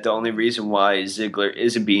 is that the only reason why Ziggler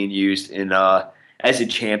isn't being used in as a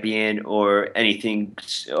champion or anything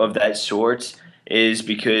of that sort is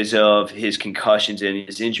because of his concussions and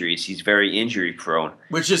his injuries. He's very injury prone.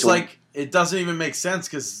 Which is it doesn't even make sense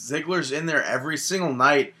because Ziggler's in there every single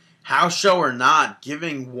night, house show or not,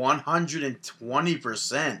 giving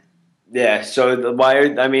 120%. Yeah, so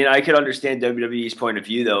I could understand WWE's point of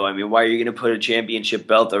view, though. I mean, why are you going to put a championship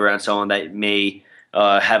belt around someone that may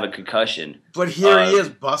have a concussion? But here he is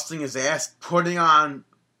busting his ass, putting on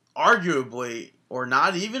arguably, or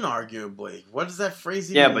not even arguably. What does that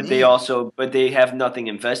phrase even mean? But they have nothing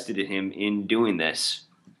invested in him in doing this.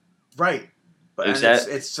 Right. But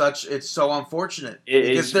it's so unfortunate.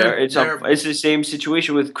 It's the same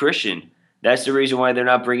situation with Christian. That's the reason why they're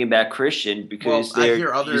not bringing back Christian, because I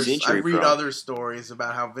read other stories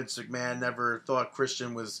about how Vince McMahon never thought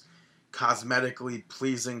Christian was cosmetically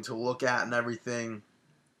pleasing to look at and everything.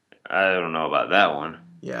 I don't know about that one.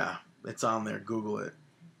 Yeah, it's on there. Google it.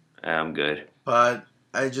 I'm good. But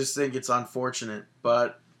I just think it's unfortunate.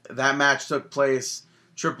 But that match took place.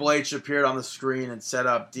 Triple H appeared on the screen and set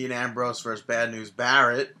up Dean Ambrose versus Bad News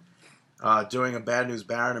Barrett, doing a Bad News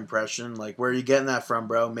Barrett impression. Where are you getting that from,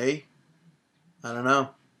 bro? Me? I don't know.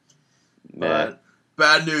 But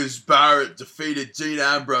Bad News Barrett defeated Dean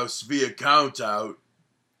Ambrose via countout.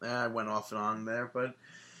 I went off and on there, but it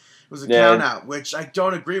was a countout, which I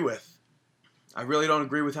don't agree with. I really don't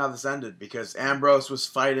agree with how this ended because Ambrose was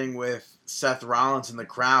fighting with Seth Rollins in the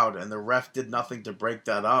crowd, and the ref did nothing to break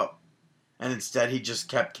that up. And instead, he just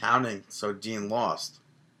kept counting, so Dean lost.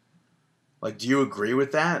 Like, do you agree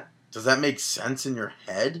with that? Does that make sense in your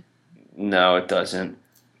head? No, it doesn't.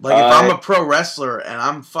 Like, if I'm a pro wrestler and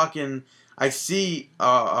I see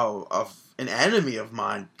an enemy of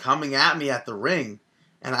mine coming at me at the ring,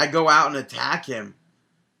 and I go out and attack him,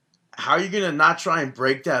 how are you going to not try and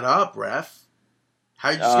break that up, ref? How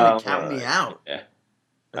are you just going to count me out? Yeah.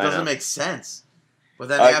 It doesn't make sense. But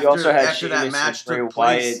then after that match took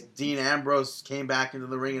place, Dean Ambrose came back into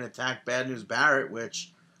the ring and attacked Bad News Barrett,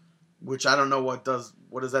 which I don't know what does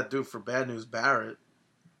that do for Bad News Barrett.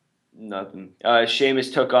 Nothing. Sheamus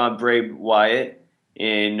took on Bray Wyatt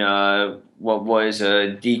in what was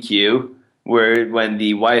a DQ, when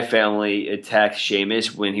the Wyatt family attacked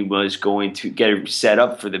Sheamus when he was going to get set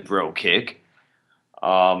up for the bro kick.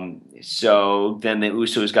 So then the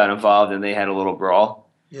Usos got involved and they had a little brawl.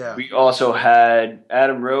 Yeah. We also had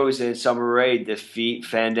Adam Rose and Summer Rae defeat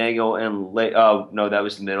Fandango and that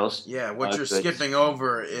was the Middles. Yeah, what you're skipping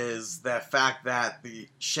over is that fact that the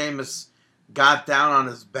Sheamus got down on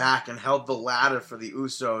his back and held the ladder for the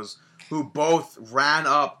Usos, who both ran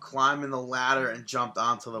up, climbing the ladder, and jumped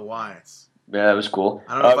onto the Wyatts. Yeah, that was cool.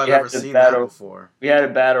 I don't know if I've ever seen that before. We had a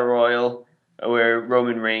battle royal where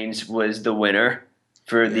Roman Reigns was the winner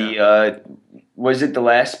for the. Was it the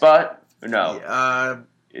last spot or no?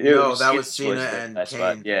 No, that was Cena and Kane.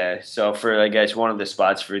 Spot. Yeah, so for I guess one of the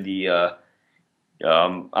spots for the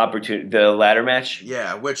the ladder match.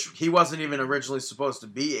 Yeah, which he wasn't even originally supposed to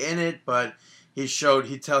be in it, but he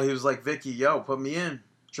was like, Vicky, yo, put me in.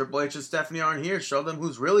 Triple H and Stephanie aren't here. Show them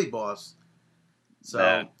who's really boss.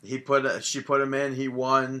 So she put him in. He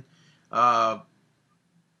won. What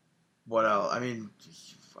else? I mean,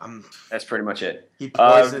 that's pretty much it. He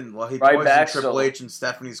poisoned. Triple H and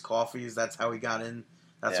Stephanie's coffees. That's how he got in.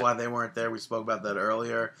 That's why they weren't there. We spoke about that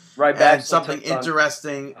earlier. And something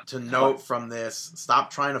interesting to note from this: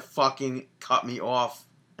 stop trying to fucking cut me off.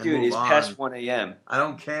 And Dude, it's past 1 a.m. I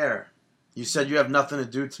don't care. You said you have nothing to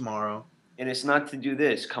do tomorrow. And it's not to do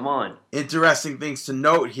this. Come on. Interesting things to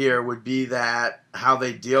note here would be that how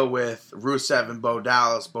they deal with Rusev and Bo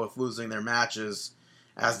Dallas both losing their matches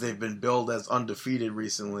as they've been billed as undefeated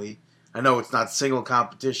recently. I know it's not single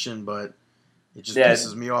competition, but it just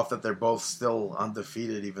pisses me off that they're both still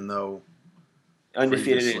undefeated, even though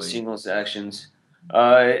undefeated in singles actions.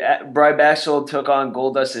 Bry Baxel took on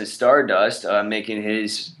Goldust and Stardust, making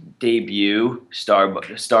his debut.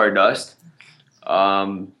 Stardust.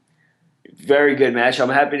 Very good match. I'm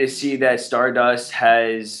happy to see that Stardust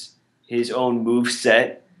has his own move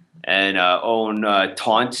set and own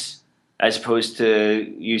taunts, as opposed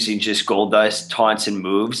to using just Goldust taunts and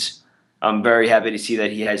moves. I'm very happy to see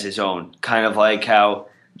that he has his own, kind of like how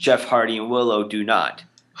Jeff Hardy and Willow do not.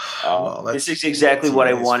 This is exactly what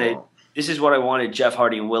I wanted. This is what I wanted Jeff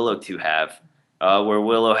Hardy and Willow to have, where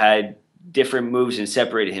Willow had different moves and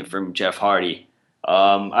separated him from Jeff Hardy.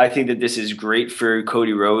 I think that this is great for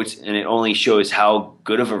Cody Rhodes, and it only shows how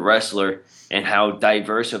good of a wrestler and how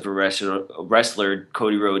diverse of a wrestler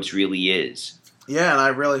Cody Rhodes really is. Yeah, and I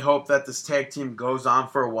really hope that this tag team goes on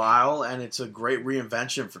for a while, and it's a great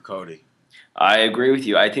reinvention for Cody. I agree with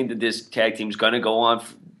you. I think that this tag team is going to go on.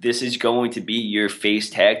 This is going to be your face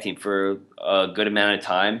tag team for a good amount of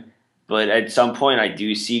time. But at some point, I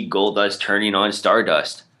do see Goldust turning on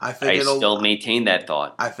Stardust. I still maintain that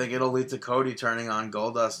thought. I think it'll lead to Cody turning on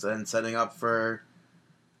Goldust and setting up for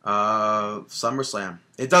SummerSlam.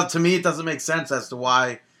 To me, it doesn't make sense as to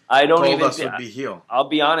why Goldust would be heel. I'll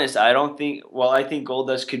be honest. I think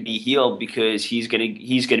Goldust could be heel because he's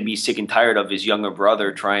gonna be sick and tired of his younger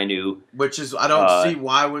brother trying to. Which is, I don't see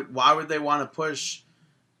why would they want to push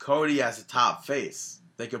Cody as a top face?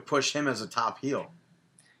 They could push him as a top heel.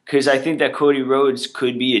 Because I think that Cody Rhodes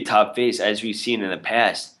could be a top face, as we've seen in the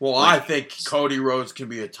past. Well, I think Cody Rhodes can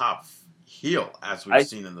be a top heel, as we've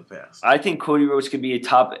seen in the past. I think Cody Rhodes could be a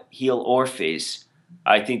top heel or face.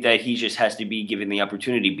 I think that he just has to be given the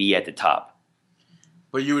opportunity to be at the top.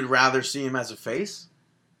 But you would rather see him as a face?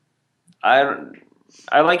 I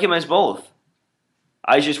like him as both.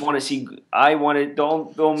 I just want to see.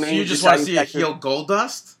 Don't so you just want to see a heel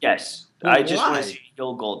Goldust? Yes, well, I just want to see a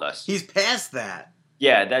heel Goldust. He's past that.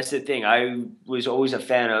 Yeah, that's the thing. I was always a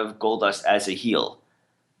fan of Goldust as a heel.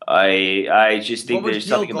 I just think there's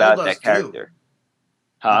something about that character.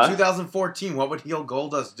 In 2014, what would heel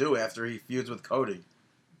Goldust do after he feuds with Cody?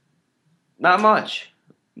 Not much.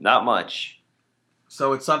 Not much.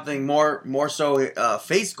 So it's something more so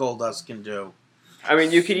face Goldust can do. I mean,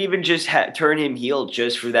 you could even just turn him heel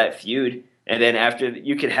just for that feud And then after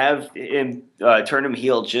you could have him turn him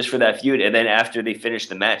heel just for that feud, and then after they finish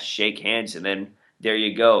the match, shake hands, and then there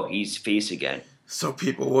you go, he's face again. So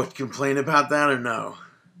people would complain about that or no?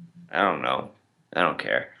 I don't know. I don't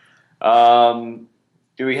care.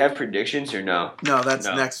 Do we have predictions or no? No, that's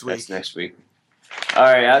next week. That's next week. All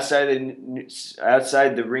right. Outside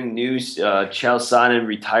the ring news, Chael Sonnen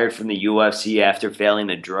retired from the UFC after failing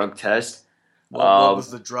a drug test. What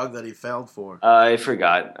was the drug that he failed for? I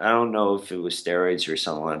forgot. I don't know if it was steroids or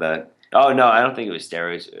something like that. Oh no, I don't think it was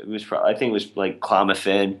steroids. It was. I think it was like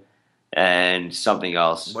clomiphene and something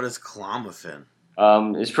else. What is clomiphene?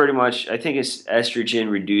 It's pretty much. I think it's estrogen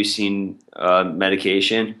reducing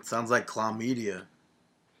medication. Sounds like chlamydia.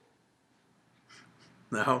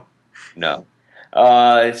 No. No.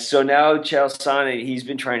 So now Chael Sonnen, he's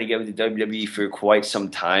been trying to get with the WWE for quite some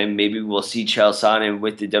time. Maybe we'll see Chael Sonnen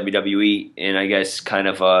with the WWE in, I guess, kind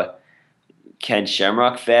of a Ken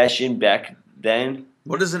Shamrock fashion back then.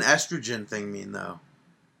 What does an estrogen thing mean, though?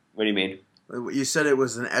 What do you mean? You said it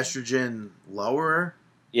was an estrogen lowerer?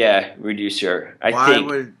 Yeah, reducer.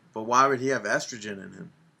 Why would he have estrogen in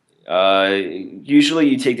him? Usually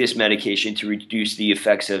you take this medication to reduce the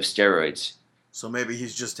effects of steroids. So maybe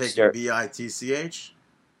he's just taking BITCH?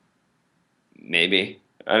 Maybe.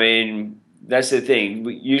 I mean, that's the thing.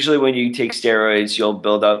 Usually when you take steroids, you'll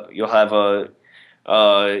have a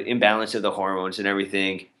imbalance of the hormones and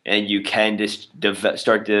everything, and you can just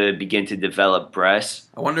start to begin to develop breasts.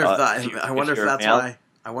 I wonder if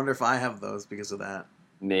I have those because of that.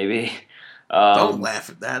 Maybe. Don't laugh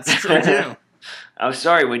at that. It's true too. I'm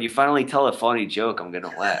sorry. When you finally tell a funny joke, I'm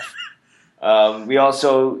gonna laugh. All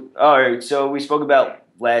right. So we spoke about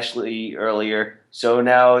Lashley earlier. So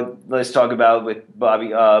now let's talk about with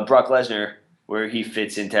Brock Lesnar, where he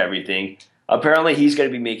fits into everything. Apparently, he's going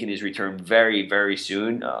to be making his return very, very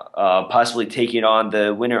soon. Possibly taking on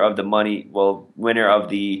the winner of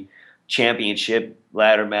the championship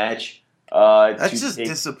ladder match. That's just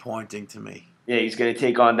disappointing to me. Yeah, he's going to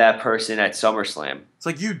take on that person at SummerSlam. It's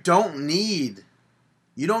like you don't need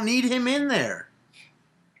him in there.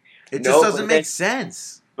 It just doesn't make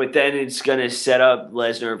sense. But then it's going to set up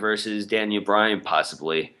Lesnar versus Daniel Bryan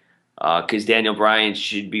possibly, because Daniel Bryan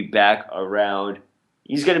should be back around.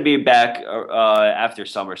 He's going to be back after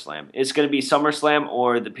SummerSlam. It's going to be SummerSlam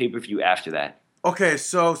or the pay-per-view after that. Okay,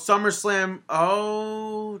 so SummerSlam.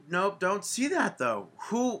 Oh nope, don't see that though.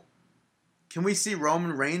 Can we see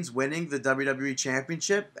Roman Reigns winning the WWE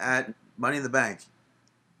Championship at Money in the Bank?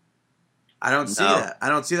 I don't see that. I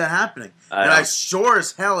don't see that happening. I sure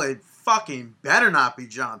as hell it fucking better not be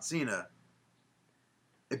John Cena.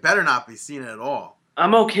 It better not be Cena at all.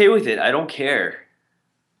 I'm okay with it. I don't care.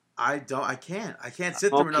 I can't sit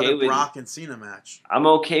through another Brock and Cena match. I'm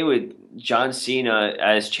okay with John Cena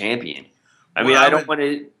as champion. I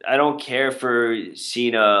don't care for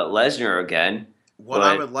Cena Lesnar again. What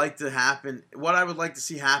I would like to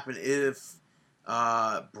see happen if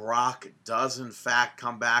Brock does in fact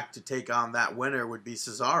come back to take on that winner would be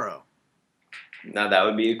Cesaro. Now that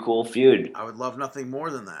would be a cool feud. I would love nothing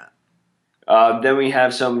more than that. Then we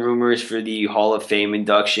have some rumors for the Hall of Fame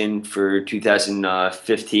induction for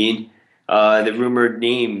 2015. The rumored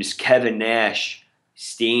names: Kevin Nash,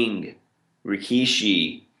 Sting,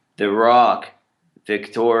 Rikishi, The Rock,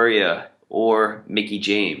 Victoria, or Mickey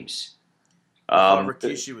James. I thought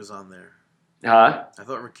Rikishi was on there. Huh? I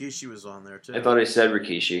thought Rikishi was on there too. I thought I said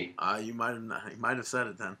Rikishi. You might have said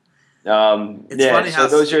it then. It's funny how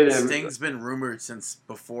those are Sting's been rumored since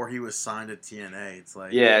before he was signed at TNA. It's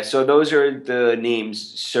like so those are the names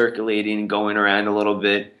circulating, going around a little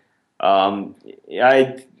bit.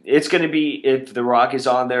 It's going to be if The Rock is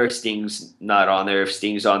on there, Sting's not on there. If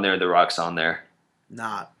Sting's on there, The Rock's on there.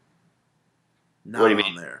 Not what do you mean?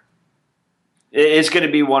 On there. It's going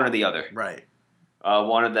to be one or the other. Right.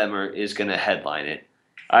 One of them is going to headline it.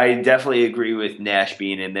 I definitely agree with Nash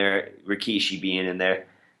being in there, Rikishi being in there.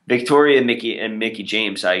 Victoria and Mickey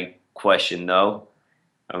James, I question though.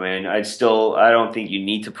 I mean, I don't think you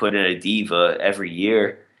need to put in a diva every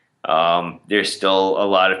year. There's still a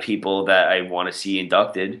lot of people that I want to see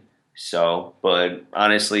inducted. So, but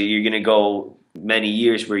honestly, you're going to go many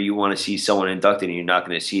years where you want to see someone inducted and you're not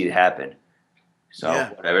going to see it happen. So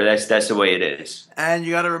whatever, that's the way it is. And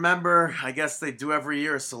you got to remember, I guess they do every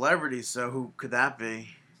year a celebrity. So who could that be?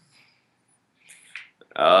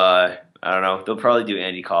 I don't know. They'll probably do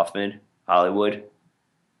Andy Kaufman, Hollywood.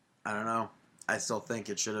 I don't know. I still think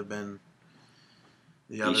it should have been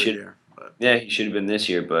the other year. But yeah, he should have been this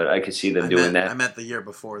year, but I could see them doing that. I meant the year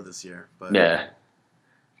before this year. But yeah.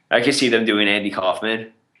 I could see them doing Andy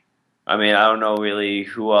Kaufman. I mean, I don't know really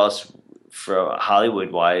who else from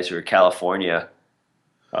Hollywood-wise or California.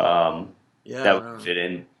 Yeah, Yeah, that I would know. fit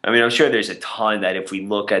in. I mean, I'm sure there's a ton that if we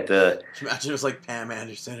look at the Imagine it was like Pam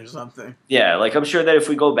Anderson or something. yeah, like I'm sure that if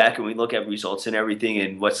we go back and we look at results and everything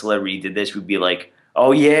and what celebrity did this, we'd be like,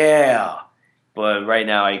 oh yeah. But right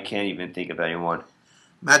now, I can't even think of anyone.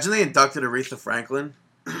 Imagine they inducted Aretha Franklin.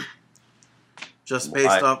 Just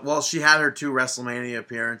based off, well, she had her 2 WrestleMania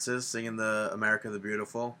appearances singing the America the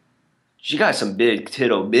Beautiful. She got some big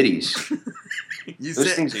tittle bitties.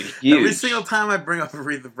 Those things are huge. Every single time I bring up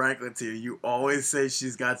Aretha Franklin to you, you always say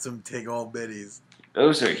she's got some tig old bitties.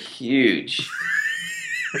 Those are huge.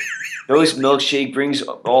 Those milkshake brings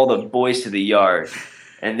all the boys to the yard,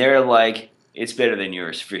 and they're like, it's better than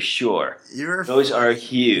yours for sure. Those are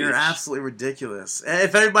huge. You're absolutely ridiculous. And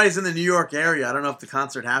if anybody's in the New York area, I don't know if the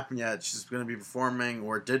concert happened yet. She's going to be performing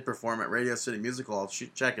or did perform at Radio City Music Hall.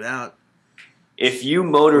 Check it out. If you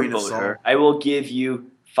motorboat her, I will give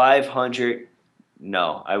you 500.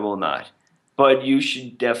 No, I will not. But you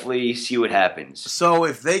should definitely see what happens. So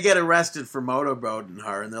if they get arrested for motorboating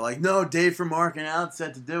her and they're like, no, Dave from Markin Out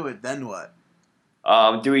said to do it, then what?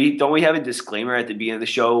 Don't we have a disclaimer at the beginning of the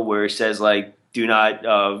show where it says like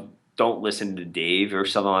don't listen to Dave or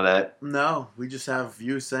something like that? No, we just have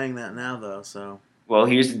you saying that now though. So well,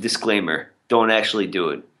 here's the disclaimer: don't actually do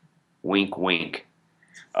it. Wink, wink.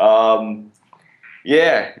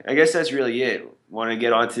 Yeah, I guess that's really it. Want to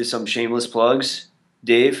get on to some shameless plugs,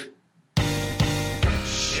 Dave?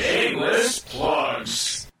 Shameless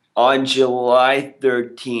plugs. On July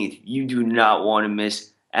 13th, you do not want to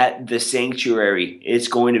miss at the Sanctuary. It's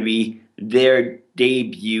going to be their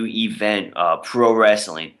debut event, pro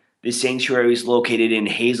wrestling. The Sanctuary is located in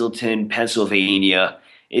Hazleton, Pennsylvania.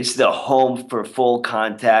 It's the home for full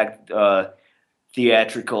contact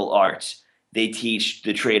theatrical arts. They teach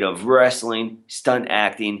the trade of wrestling, stunt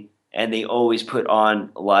acting, and they always put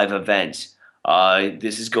on live events.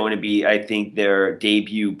 This is going to be, I think, their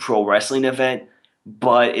debut pro wrestling event,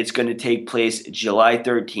 but it's going to take place July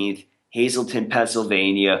 13th, Hazleton,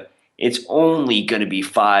 Pennsylvania. It's only going to be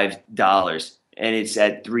 $5, and it's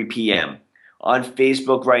at 3 p.m. On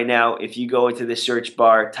Facebook right now, if you go into the search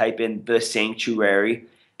bar, type in The Sanctuary,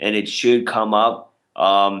 and it should come up.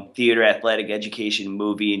 Theater, athletic, education,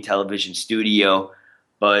 movie, and television studio.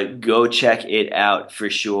 But go check it out for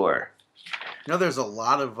sure. You know, there's a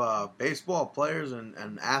lot of baseball players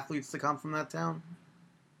and athletes that come from that town.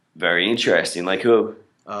 Very interesting. Like who?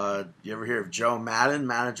 You ever hear of Joe Madden,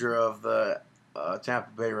 manager of the Tampa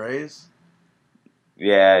Bay Rays?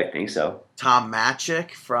 Yeah, I think so. Tom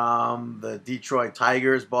Matchick from the Detroit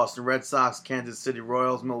Tigers, Boston Red Sox, Kansas City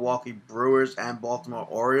Royals, Milwaukee Brewers, and Baltimore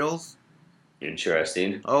Orioles.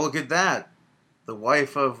 Interesting. Oh, look at that. The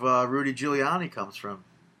wife of Rudy Giuliani comes from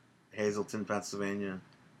Hazleton, Pennsylvania.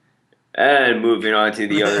 And moving on to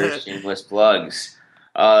the other shameless plugs.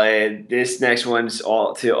 This next one's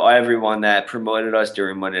all to everyone that promoted us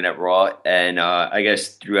during Monday Night Raw and I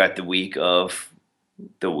guess throughout the week of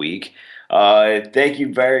the week. Thank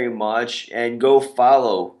you very much, and go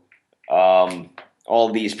follow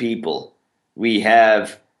all these people. We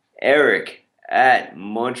have Eric at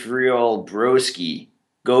Montreal Broski.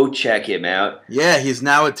 Go check him out. Yeah, he's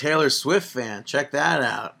now a Taylor Swift fan. Check that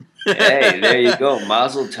out. Hey, there you go.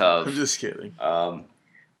 Mazel tov. I'm just kidding.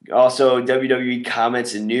 Also, WWE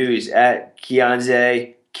comments and news at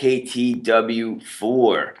Kianze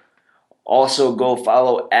KTW4. Also, go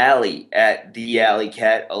follow Allie at The Alley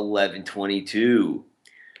Cat 1122.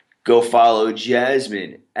 Go follow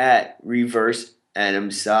Jasmine at Reverse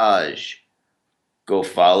Anamsage. Go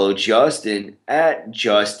follow Justin at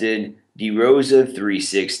Justin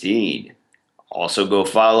DeRosa316. Also go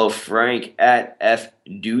follow Frank at F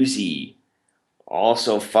Doozy.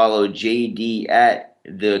 Also follow JD at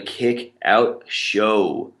The Kick Out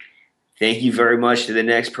Show. Thank you very much to the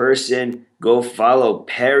next person. Go follow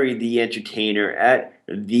Perry the Entertainer at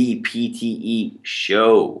The PTE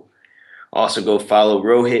Show. Also go follow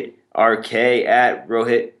Rohit RK at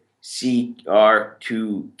Rohit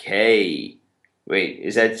CR2K. Wait,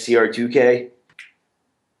 is that CR2K?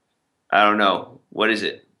 I don't know. What is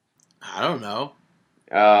it? I don't know.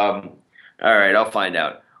 All right, I'll find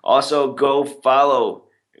out. Also, go follow.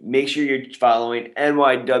 Make sure you're following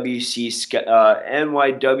NYWC's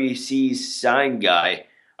sign guy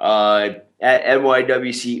at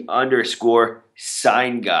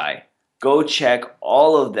NYWC_sign guy. Go check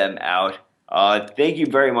all of them out. Thank you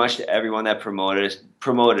very much to everyone that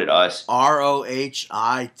promoted us.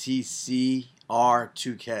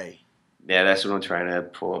 ROHITCR2K. Yeah, that's what I'm trying to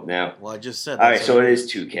pull up now. Well, I just said that. All right, so it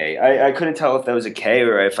is 2K. I couldn't tell if that was a K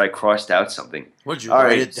or if I crossed out something. Would you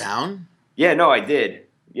write it down? Yeah, no, I did.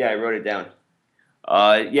 Yeah, I wrote it down.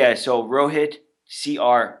 Yeah, so Rohit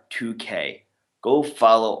CR2K. Go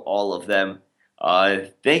follow all of them.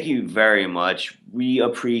 Thank you very much. We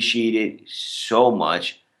appreciate it so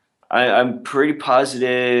much. I'm pretty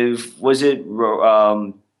positive. Was it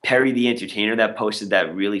Perry the Entertainer that posted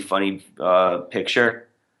that really funny picture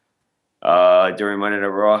during Monday Night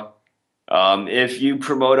Raw? If you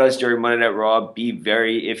promote us during Monday Night Raw,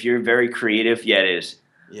 if you're very creative, yeah, it is.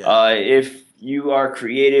 Yeah. If you are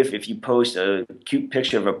creative, if you post a cute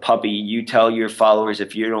picture of a puppy, you tell your followers,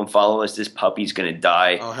 if you don't follow us, this puppy's going to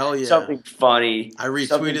die. Oh, hell yeah. Something funny. I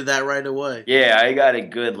retweeted that right away. Yeah, I got a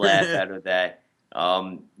good laugh out of that.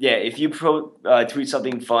 If you tweet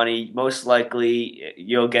something funny, most likely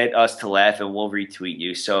you'll get us to laugh and we'll retweet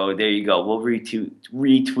you. So there you go. We'll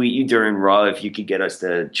retweet you during Raw if you could get us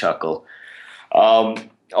to chuckle.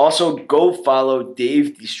 Also, go follow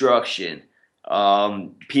Dave Destruction,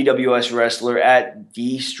 PWS wrestler at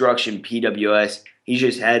Destruction PWS. He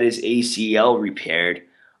just had his ACL repaired.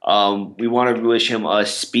 We want to wish him a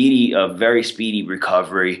very speedy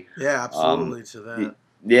recovery. Yeah, absolutely to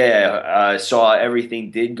that. Saw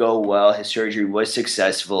everything did go well. His surgery was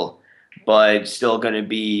successful, but still going to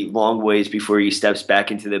be long ways before he steps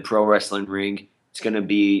back into the pro wrestling ring. It's going to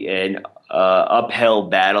be an uphill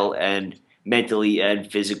battle, and mentally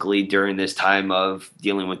and physically during this time of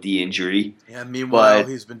dealing with the injury. Yeah, meanwhile,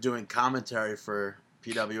 he's been doing commentary for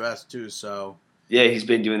PWS too, so... Yeah, he's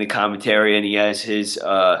been doing the commentary, and he has his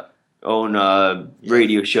own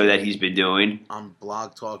radio show that he's been doing. On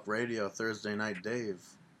Blog Talk Radio, Thursday Night Dave.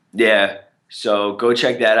 Yeah, so go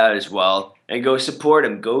check that out as well. And go support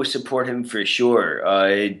him. Go support him for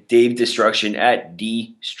sure. Dave Destruction at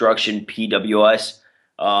Destruction PWS.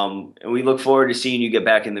 And we look forward to seeing you get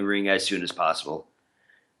back in the ring as soon as possible.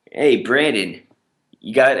 Hey, Brandon,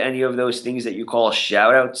 you got any of those things that you call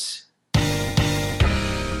shout-outs?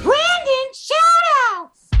 Brandon,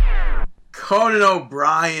 shout-outs! Conan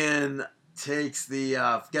O'Brien takes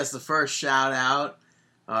the first shout-out.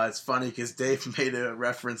 It's funny because Dave made a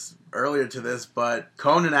reference earlier to this, but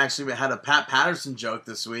Conan actually had a Pat Patterson joke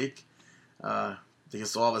this week.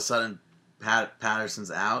 Because all of a sudden Pat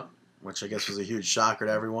Patterson's out, which I guess was a huge shocker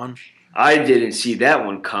to everyone. I didn't see that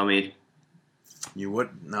one coming. You would?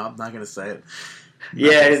 No, I'm not going to say it.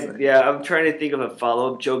 I'm trying to think of a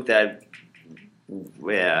follow-up joke that...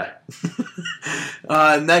 Yeah.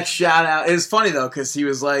 Next shout out. It was funny though because he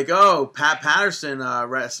was like, "Oh, Pat Patterson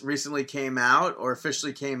recently came out or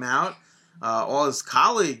officially came out. All his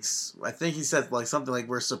colleagues, I think he said like something like,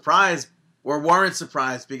 we're surprised or weren't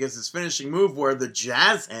surprised because his finishing move were the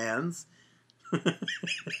jazz hands."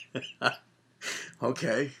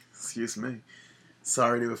 Okay, excuse me.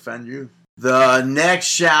 Sorry to offend you. The next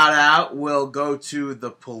shout out will go to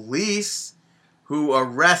the police, who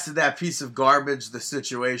arrested that piece of garbage, The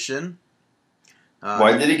Situation.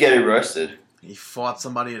 Why did he get arrested? He fought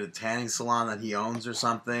somebody at a tanning salon that he owns or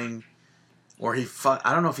something. Or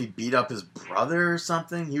I don't know if he beat up his brother or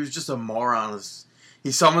something. He was just a moron.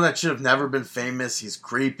 He's someone that should have never been famous. He's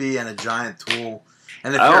creepy and a giant tool.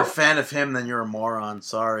 And if you're a fan of him, then you're a moron.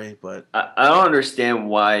 Sorry, but... I don't understand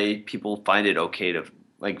why people find it okay to,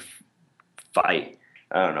 fight.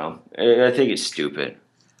 I don't know. I think it's stupid.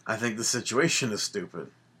 I think The Situation is stupid.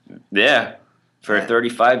 Yeah. For a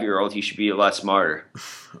 35-year-old, he should be a lot smarter.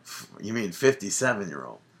 You mean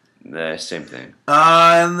 57-year-old? Same thing.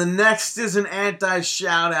 And the next is an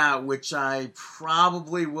anti-shout-out, which I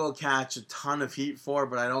probably will catch a ton of heat for,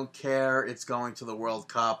 but I don't care. It's going to the World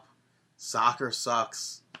Cup. Soccer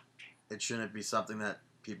sucks. It shouldn't be something that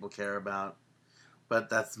people care about. But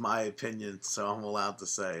that's my opinion, so I'm allowed to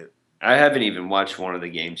say it. I haven't even watched one of the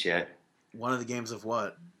games yet. One of the games of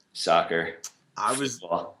what? Soccer. I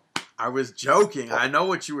was joking. I know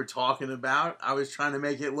what you were talking about. I was trying to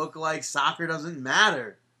make it look like soccer doesn't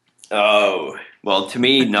matter. Oh, well, to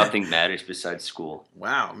me, nothing matters besides school.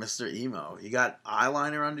 Wow, Mr. Emo. You got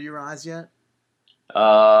eyeliner under your eyes yet?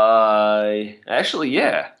 Actually,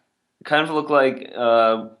 yeah. It kind of looked like,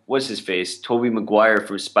 what's his face? Tobey Maguire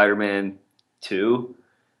from Spider-Man 2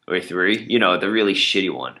 or 3. You know, the really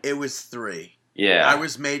shitty one. It was 3. Yeah. I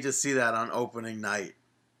was made to see that on opening night.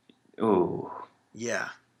 Ooh. Yeah.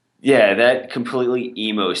 Yeah, that completely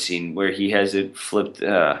emo scene where he has it flipped,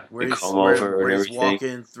 the comb over and everything. Where he's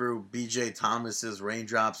walking through B.J. Thomas's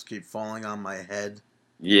Raindrops Keep Falling on My Head.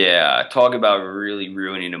 Yeah, talk about really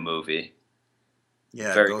ruining a movie.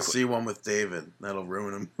 Yeah, go see one with David. That'll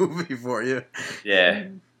ruin a movie for you. Yeah.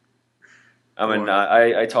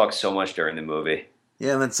 I talk so much during the movie.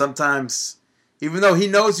 Yeah, and then sometimes, even though he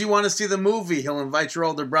knows you want to see the movie, he'll invite your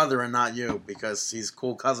older brother and not you because he's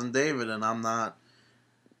cool cousin David and I'm not.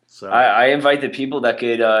 So I invite the people that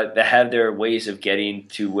could that have their ways of getting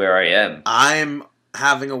to where I am. I'm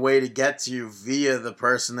having a way to get to you via the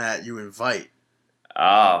person that you invite.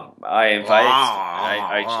 Oh, I invited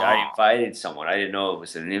someone. I didn't know it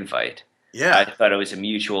was an invite. Yeah. I thought it was a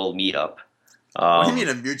mutual meetup. What do you mean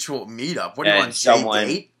a mutual meetup? What do you want,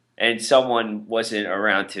 date? And someone wasn't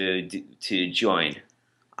around to join.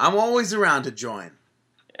 I'm always around to join.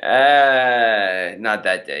 Not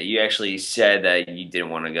that day. You actually said that you didn't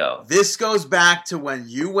want to go. This goes back to when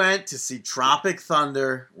you went to see Tropic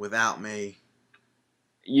Thunder without me.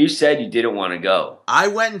 You said you didn't want to go. I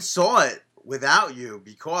went and saw it without you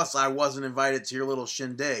because I wasn't invited to your little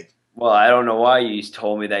shindig. Well, I don't know why you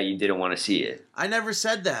told me that you didn't want to see it. I never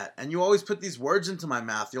said that. And you always put these words into my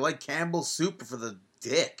mouth. You're like Campbell's soup for the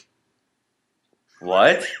dick.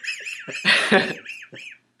 What?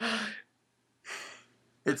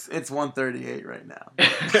 It's 1:38 right now.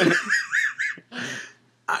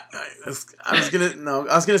 I was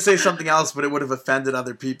gonna say something else, but it would have offended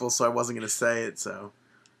other people, so I wasn't gonna say it. So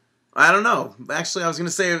I don't know. Actually, I was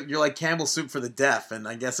gonna say you're like Campbell's soup for the deaf, and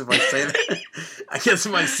I guess if I say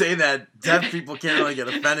that, deaf people can't really get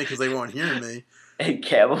offended because they won't hear me. And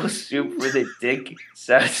Campbell's soup for the dick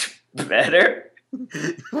sounds better.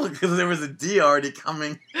 Well, because there was a D already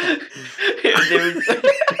coming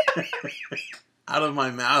out of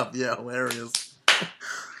my mouth. Yeah, hilarious.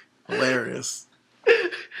 Hilarious.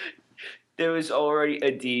 There was already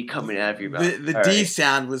a D coming out of your mouth. The D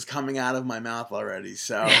sound was coming out of my mouth already,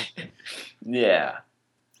 so. Yeah.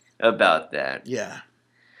 About that. Yeah.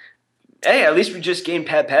 Hey, at least we just gained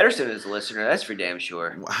Pat Patterson as a listener. That's for damn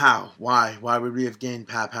sure. How? Why? Why would we have gained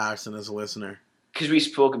Pat Patterson as a listener? Because we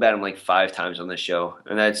spoke about him like 5 times on the show,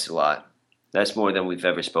 and that's a lot. That's more than we've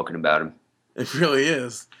ever spoken about him. It really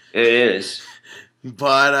is. It is.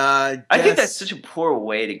 But I think that's such a poor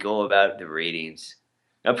way to go about the ratings.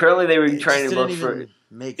 Apparently, they were trying to look for.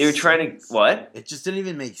 They were trying to what? It just didn't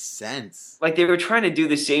even make sense. Like they were trying to do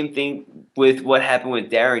the same thing with what happened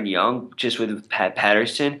with Darren Young, just with Pat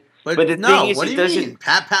Patterson. But the thing is, what do you mean?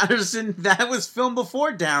 Pat Patterson, that was filmed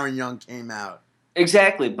before Darren Young came out.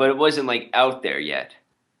 Exactly, but it wasn't like out there yet.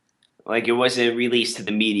 Like it wasn't released to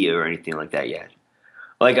the media or anything like that yet.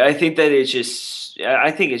 Like I think it's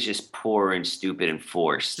just poor and stupid and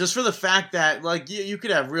forced. Just for the fact that like you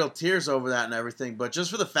could have real tears over that and everything, but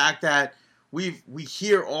just for the fact that we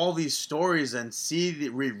hear all these stories and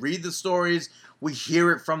we read the stories, we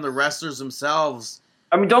hear it from the wrestlers themselves.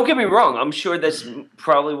 I mean, don't get me wrong. I'm sure that's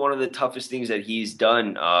probably one of the toughest things that he's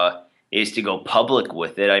done is to go public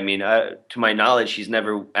with it. I mean, to my knowledge, he's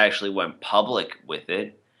never actually went public with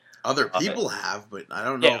it. Other people have, but I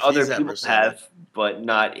don't know if other he's people ever have, it. But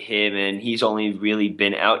not him. And he's only really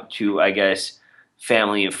been out to, I guess,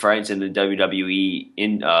 family and friends in the WWE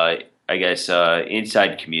inside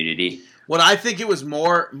community. What I think it was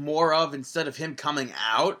more of, instead of him coming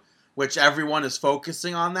out, which everyone is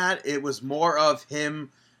focusing on that, it was more of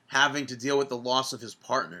him having to deal with the loss of his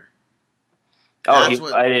partner. I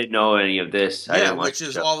didn't know any of this. Yeah, which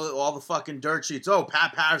is all the fucking dirt sheets. Oh,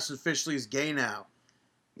 Pat Patterson officially is gay now.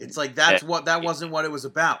 It's like that wasn't what it was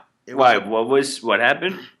about. Why? What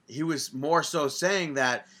happened? He was more so saying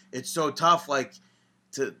that it's so tough, he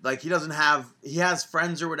has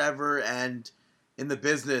friends or whatever, and in the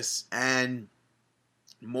business, and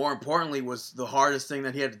more importantly, was the hardest thing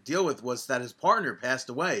that he had to deal with was that his partner passed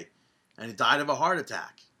away, and he died of a heart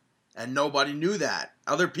attack, and nobody knew that.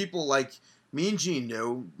 Other people like Mean Gene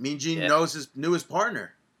knew. Mean Gene knew his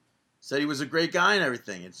partner, said he was a great guy and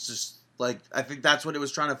everything. It's just like I think that's what it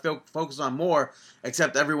was trying to focus on more.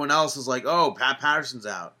 Except everyone else is like, oh, Pat Patterson's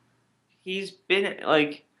out. He's been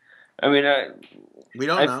like, I mean, we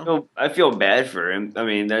don't know. I feel bad for him. I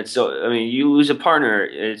mean, you lose a partner.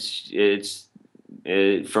 It's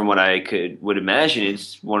from what I would imagine,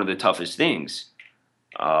 it's one of the toughest things.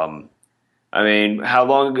 I mean, how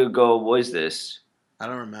long ago was this? I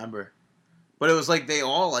don't remember. But it was like they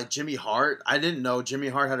all, like Jimmy Hart. I didn't know Jimmy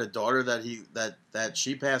Hart had a daughter that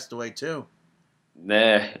she passed away too.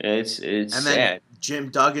 Nah, it's and sad. Then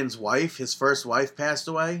Jim Duggan's wife, his first wife, passed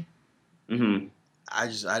away. Mm-hmm.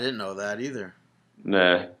 I didn't know that either.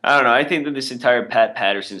 Nah, I don't know. I think that this entire Pat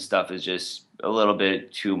Patterson stuff is just a little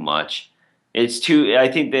bit too much. I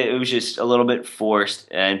think that it was just a little bit forced,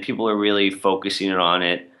 and people are really focusing on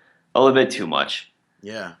it a little bit too much.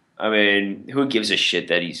 Yeah. I mean, who gives a shit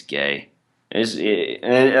that he's gay?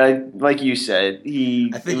 Like you said,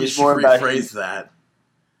 I think you should rephrase that.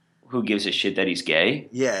 Who gives a shit that he's gay?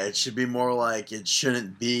 Yeah, it should be more like it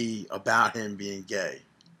shouldn't be about him being gay.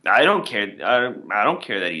 I don't care. I don't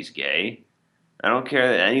care that he's gay. I don't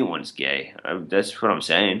care that anyone's gay. That's what I'm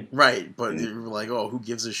saying. Right, but you're like, oh, who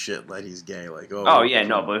gives a shit that he's gay? Like, oh. Oh yeah,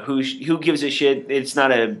 no, but who gives a shit? It's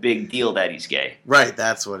not a big deal that he's gay. Right,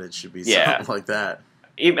 that's what it should be. Yeah. Something like that.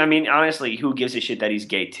 I mean, honestly, who gives a shit that he's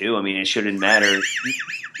gay too? I mean, it shouldn't matter.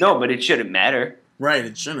 No, but it shouldn't matter. Right,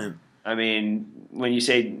 it shouldn't. I mean, when you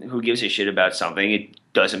say who gives a shit about something, it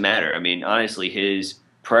doesn't matter. I mean, honestly, his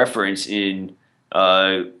preference in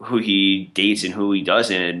who he dates and who he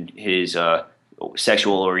doesn't, and his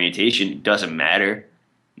sexual orientation doesn't matter.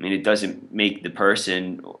 I mean, it doesn't make the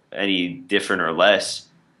person any different or less,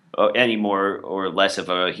 any more or less of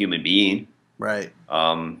a human being. Right.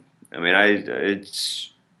 I mean, it's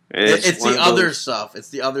the other stuff. It's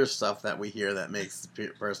the other stuff that we hear that makes the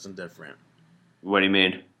person different. What do you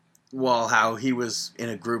mean? Well, how he was in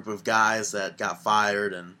a group of guys that got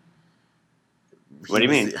fired, and what do you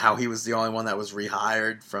mean? How he was the only one that was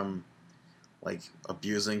rehired from, like,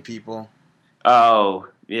 abusing people. Oh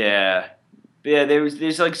yeah.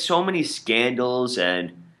 There's like so many scandals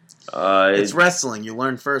and it's wrestling. You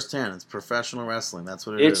learn firsthand. It's professional wrestling. That's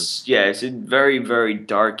what it is. Yeah, it's a very, very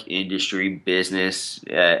dark industry business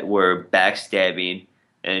where backstabbing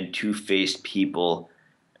and two-faced people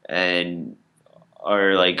and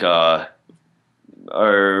are like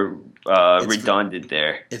redundant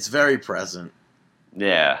there. It's very present.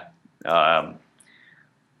 Yeah.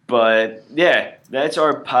 But yeah, that's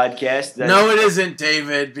our podcast. No, it isn't,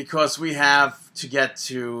 David, because we have to get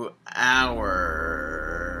to our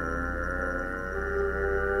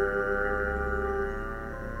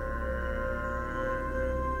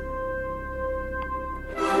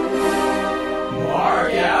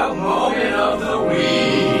Mark Out Moment of the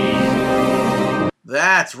Week.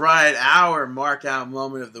 That's right, our Mark Out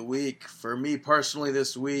Moment of the Week. For me personally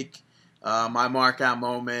this week, my Mark Out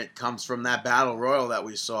moment comes from that Battle Royal that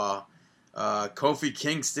we saw. Kofi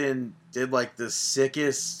Kingston did like the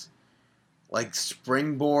sickest like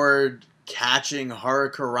springboard catching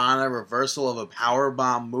Hurricanrana reversal of a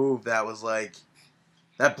powerbomb move that was like,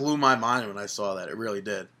 that blew my mind when I saw that. It really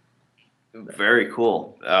did. Very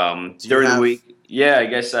cool. During the week, yeah, I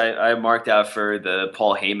guess I marked out for the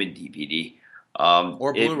Paul Heyman DVD.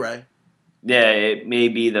 Or Blu-ray. It may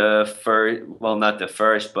be the first, well, not the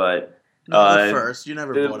first, but... No, the first. You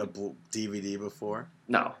never bought a DVD before.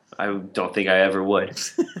 No, I don't think I ever would.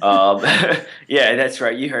 Yeah, that's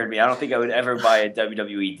right. You heard me. I don't think I would ever buy a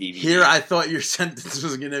WWE DVD. Here, I thought your sentence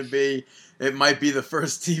was going to be, it might be the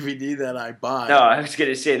first DVD that I buy. No, I was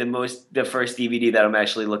going to say the first DVD that I'm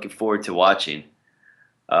actually looking forward to watching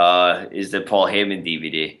is the Paul Heyman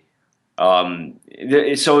DVD.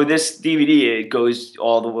 So this DVD, it goes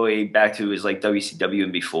all the way back to his like WCW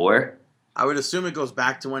and before. I would assume it goes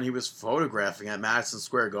back to when he was photographing at Madison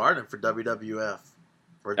Square Garden for WWF.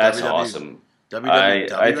 That's awesome.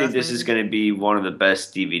 I think this is going to be one of the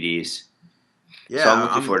best DVDs. Yeah, so I'm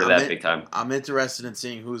looking forward to that big time. I'm interested in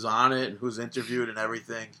seeing who's on it and who's interviewed and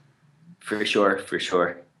everything. For sure.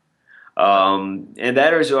 And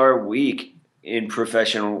that is our week in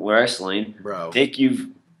professional wrestling. Bro. Thank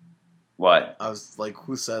you. What? I was like,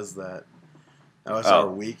 who says that? That was our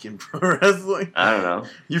week in pro wrestling. I don't know.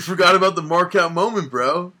 You forgot about the mark out moment,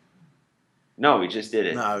 bro. No, we just did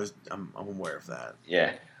it. No, I'm aware of that.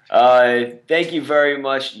 Yeah. Thank you very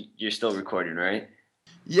much. You're still recording, right?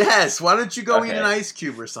 Yes. Why don't you go eat an ice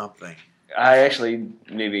cube or something?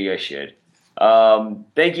 Maybe I should.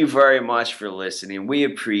 Thank you very much for listening. We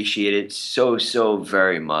appreciate it so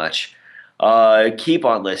very much. Keep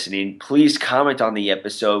on listening. Please comment on the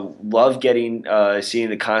episode. Love seeing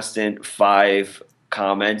the constant 5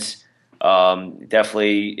 comments.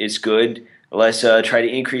 Definitely, it's good. Let's try to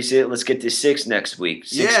increase it. Let's get to 6 next week.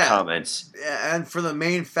 6 comments. And for the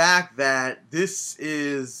main fact that this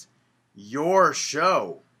is your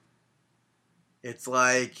show. It's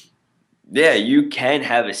like... Yeah, you can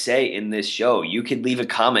have a say in this show. You can leave a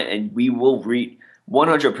comment and we will read...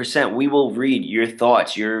 100%, we will read your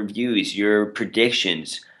thoughts, your views, your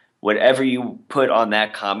predictions. Whatever you put on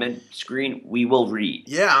that comment screen, we will read.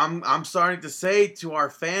 Yeah, I'm starting to say to our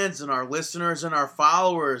fans and our listeners and our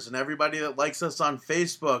followers and everybody that likes us on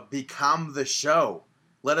Facebook, become the show.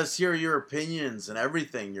 Let us hear your opinions and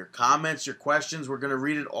everything, your comments, your questions. We're going to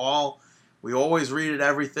read it all. We always read it,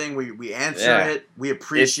 everything. We answer it. We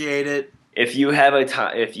appreciate it. If you have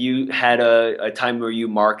if you had a time where you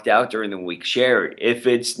marked out during the week, share it. If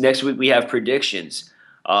it's next week, we have predictions.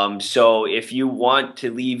 So if you want to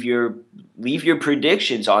leave your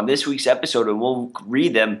predictions on this week's episode, and we'll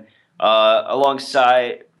read them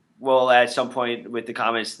alongside. Well, at some point with the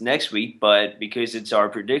comments next week, but because it's our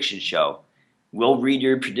prediction show, we'll read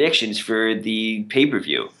your predictions for the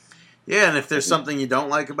pay-per-view. Yeah, and if there's something you don't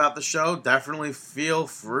like about the show, definitely feel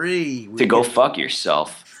free to go fuck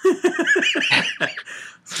yourself.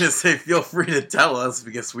 Just say feel free to tell us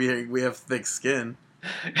because we have thick skin.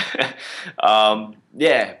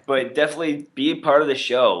 Yeah, but definitely be a part of the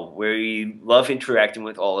show. We love interacting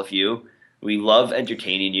with all of you. We love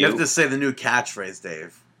entertaining you. You have to say the new catchphrase,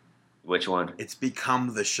 Dave. Which one? It's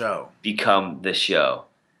become the show. Become the show.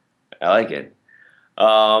 I like it.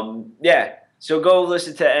 Yeah. So go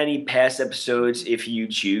listen to any past episodes if you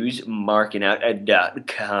choose.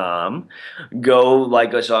 markinout.com. Go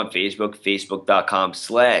like us on Facebook,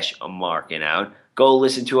 facebook.com/markinout. Go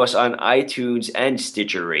listen to us on iTunes and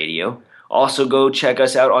Stitcher Radio. Also go check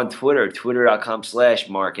us out on Twitter,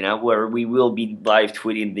 twitter.com/markinout, where we will be live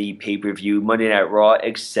tweeting the pay-per-view, Monday Night Raw,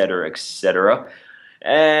 etc., etc.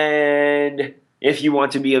 And if you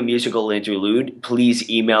want to be a musical interlude, please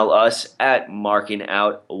email us at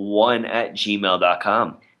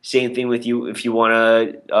markinout1@gmail.com. Same thing with you if you want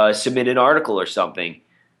to submit an article or something.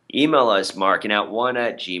 Email us,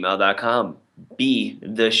 markinout1@gmail.com. Be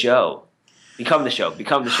the show. Become the show.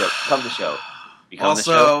 Become the show. Become the show. Become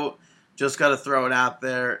also, the show. Just got to throw it out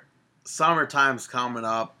there. Summertime's coming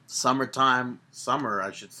up. Summer,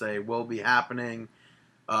 I should say, will be happening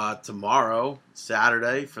tomorrow,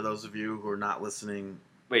 Saturday, for those of you who are not listening.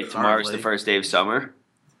 Wait, tomorrow's the first day of summer?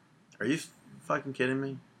 Are you fucking kidding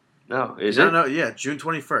me? No, is it? No, yeah, June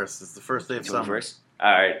 21st. It's the first day of summer.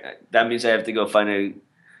 All right, that means I have to go find a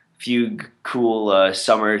few cool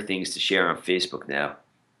summer things to share on Facebook now.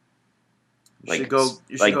 You should go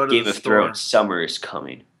to Game the of store. Thrones, summer is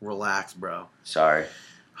coming. Relax, bro. Sorry.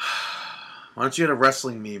 Why don't you get a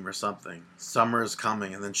wrestling meme or something? Summer is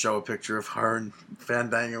coming, and then show a picture of her and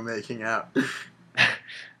Fandango making out.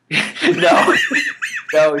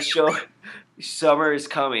 No, show summer is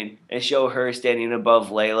coming and show her standing above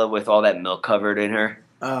Layla with all that milk covered in her.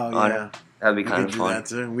 Oh, yeah. That'd be kind of fun. That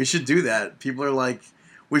too. We should do that. People are like,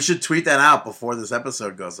 we should tweet that out before this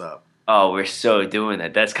episode goes up. Oh, we're so doing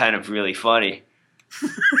that. That's kind of really funny.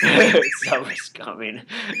 Summer's coming.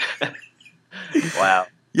 Wow.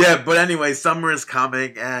 Yeah, but anyway, summer is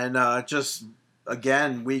coming, and just,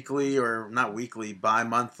 again, weekly, or not weekly,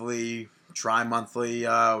 bi-monthly, tri-monthly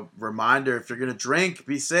reminder, if you're going to drink,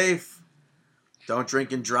 be safe. Don't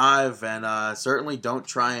drink and drive, and certainly don't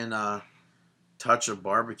try and touch a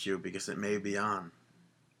barbecue because it may be on.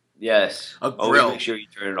 Yes. A grill. Always make sure you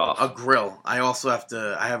turn it off. A grill. I also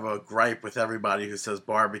I have a gripe with everybody who says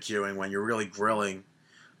barbecuing when you're really grilling,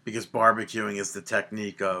 because barbecuing is the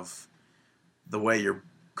technique of the way you're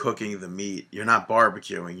cooking the meat. You're not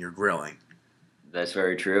barbecuing, you're grilling. That's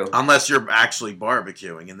very true. Unless you're actually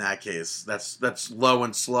barbecuing. In that case, that's low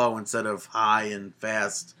and slow instead of high and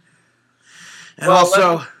fast. And well,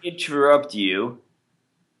 also, let me interrupt you.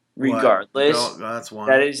 Regardless, that's one.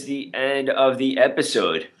 That is the end of the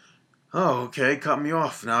episode. Oh, okay. Cut me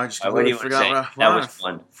off. Now I just completely forgot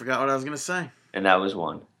forgot what I was going to say. And that was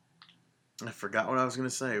one. I forgot what I was going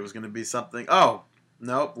to say. It was going to be something. Oh,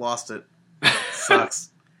 nope. Lost it. Sucks.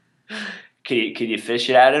 Can you fish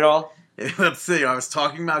it out at all? Let's see. I was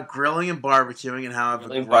talking about grilling and barbecuing and how I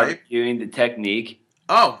have a gripe. Barbecuing, the technique.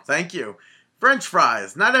 Oh, thank you. French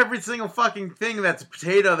fries. Not every single fucking thing that's a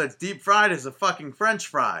potato that's deep fried is a fucking French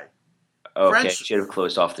fry. Okay, should have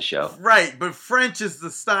closed off the show. Right, but French is the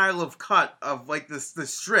style of cut of like the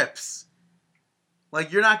strips.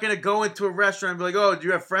 Like, you're not going to go into a restaurant and be like, oh, do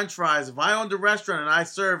you have French fries? If I owned a restaurant and I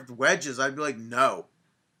served wedges, I'd be like, no,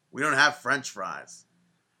 we don't have French fries.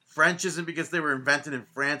 French isn't because they were invented in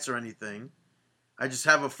France or anything. I just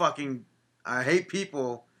have I hate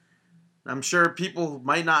people. I'm sure people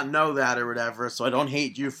might not know that or whatever, so I don't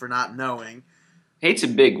hate you for not knowing. Hate's a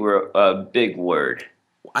big word.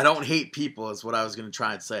 I don't hate people is what I was going to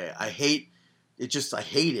try and say. I hate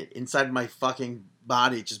it. Inside my fucking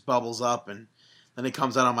body, it just bubbles up, and then it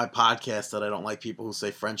comes out on my podcast that I don't like people who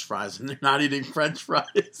say French fries, and they're not eating French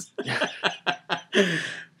fries.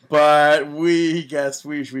 But we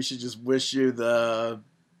should just wish you the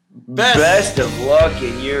best of luck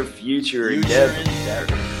in your future endeavors.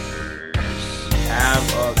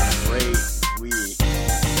 Have a great week.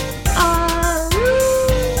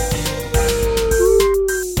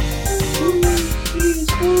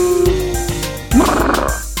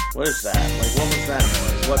 What is that? Like, what was that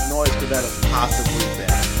noise? What noise could that have possibly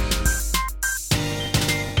been?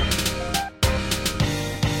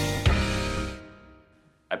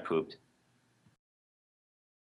 I pooped.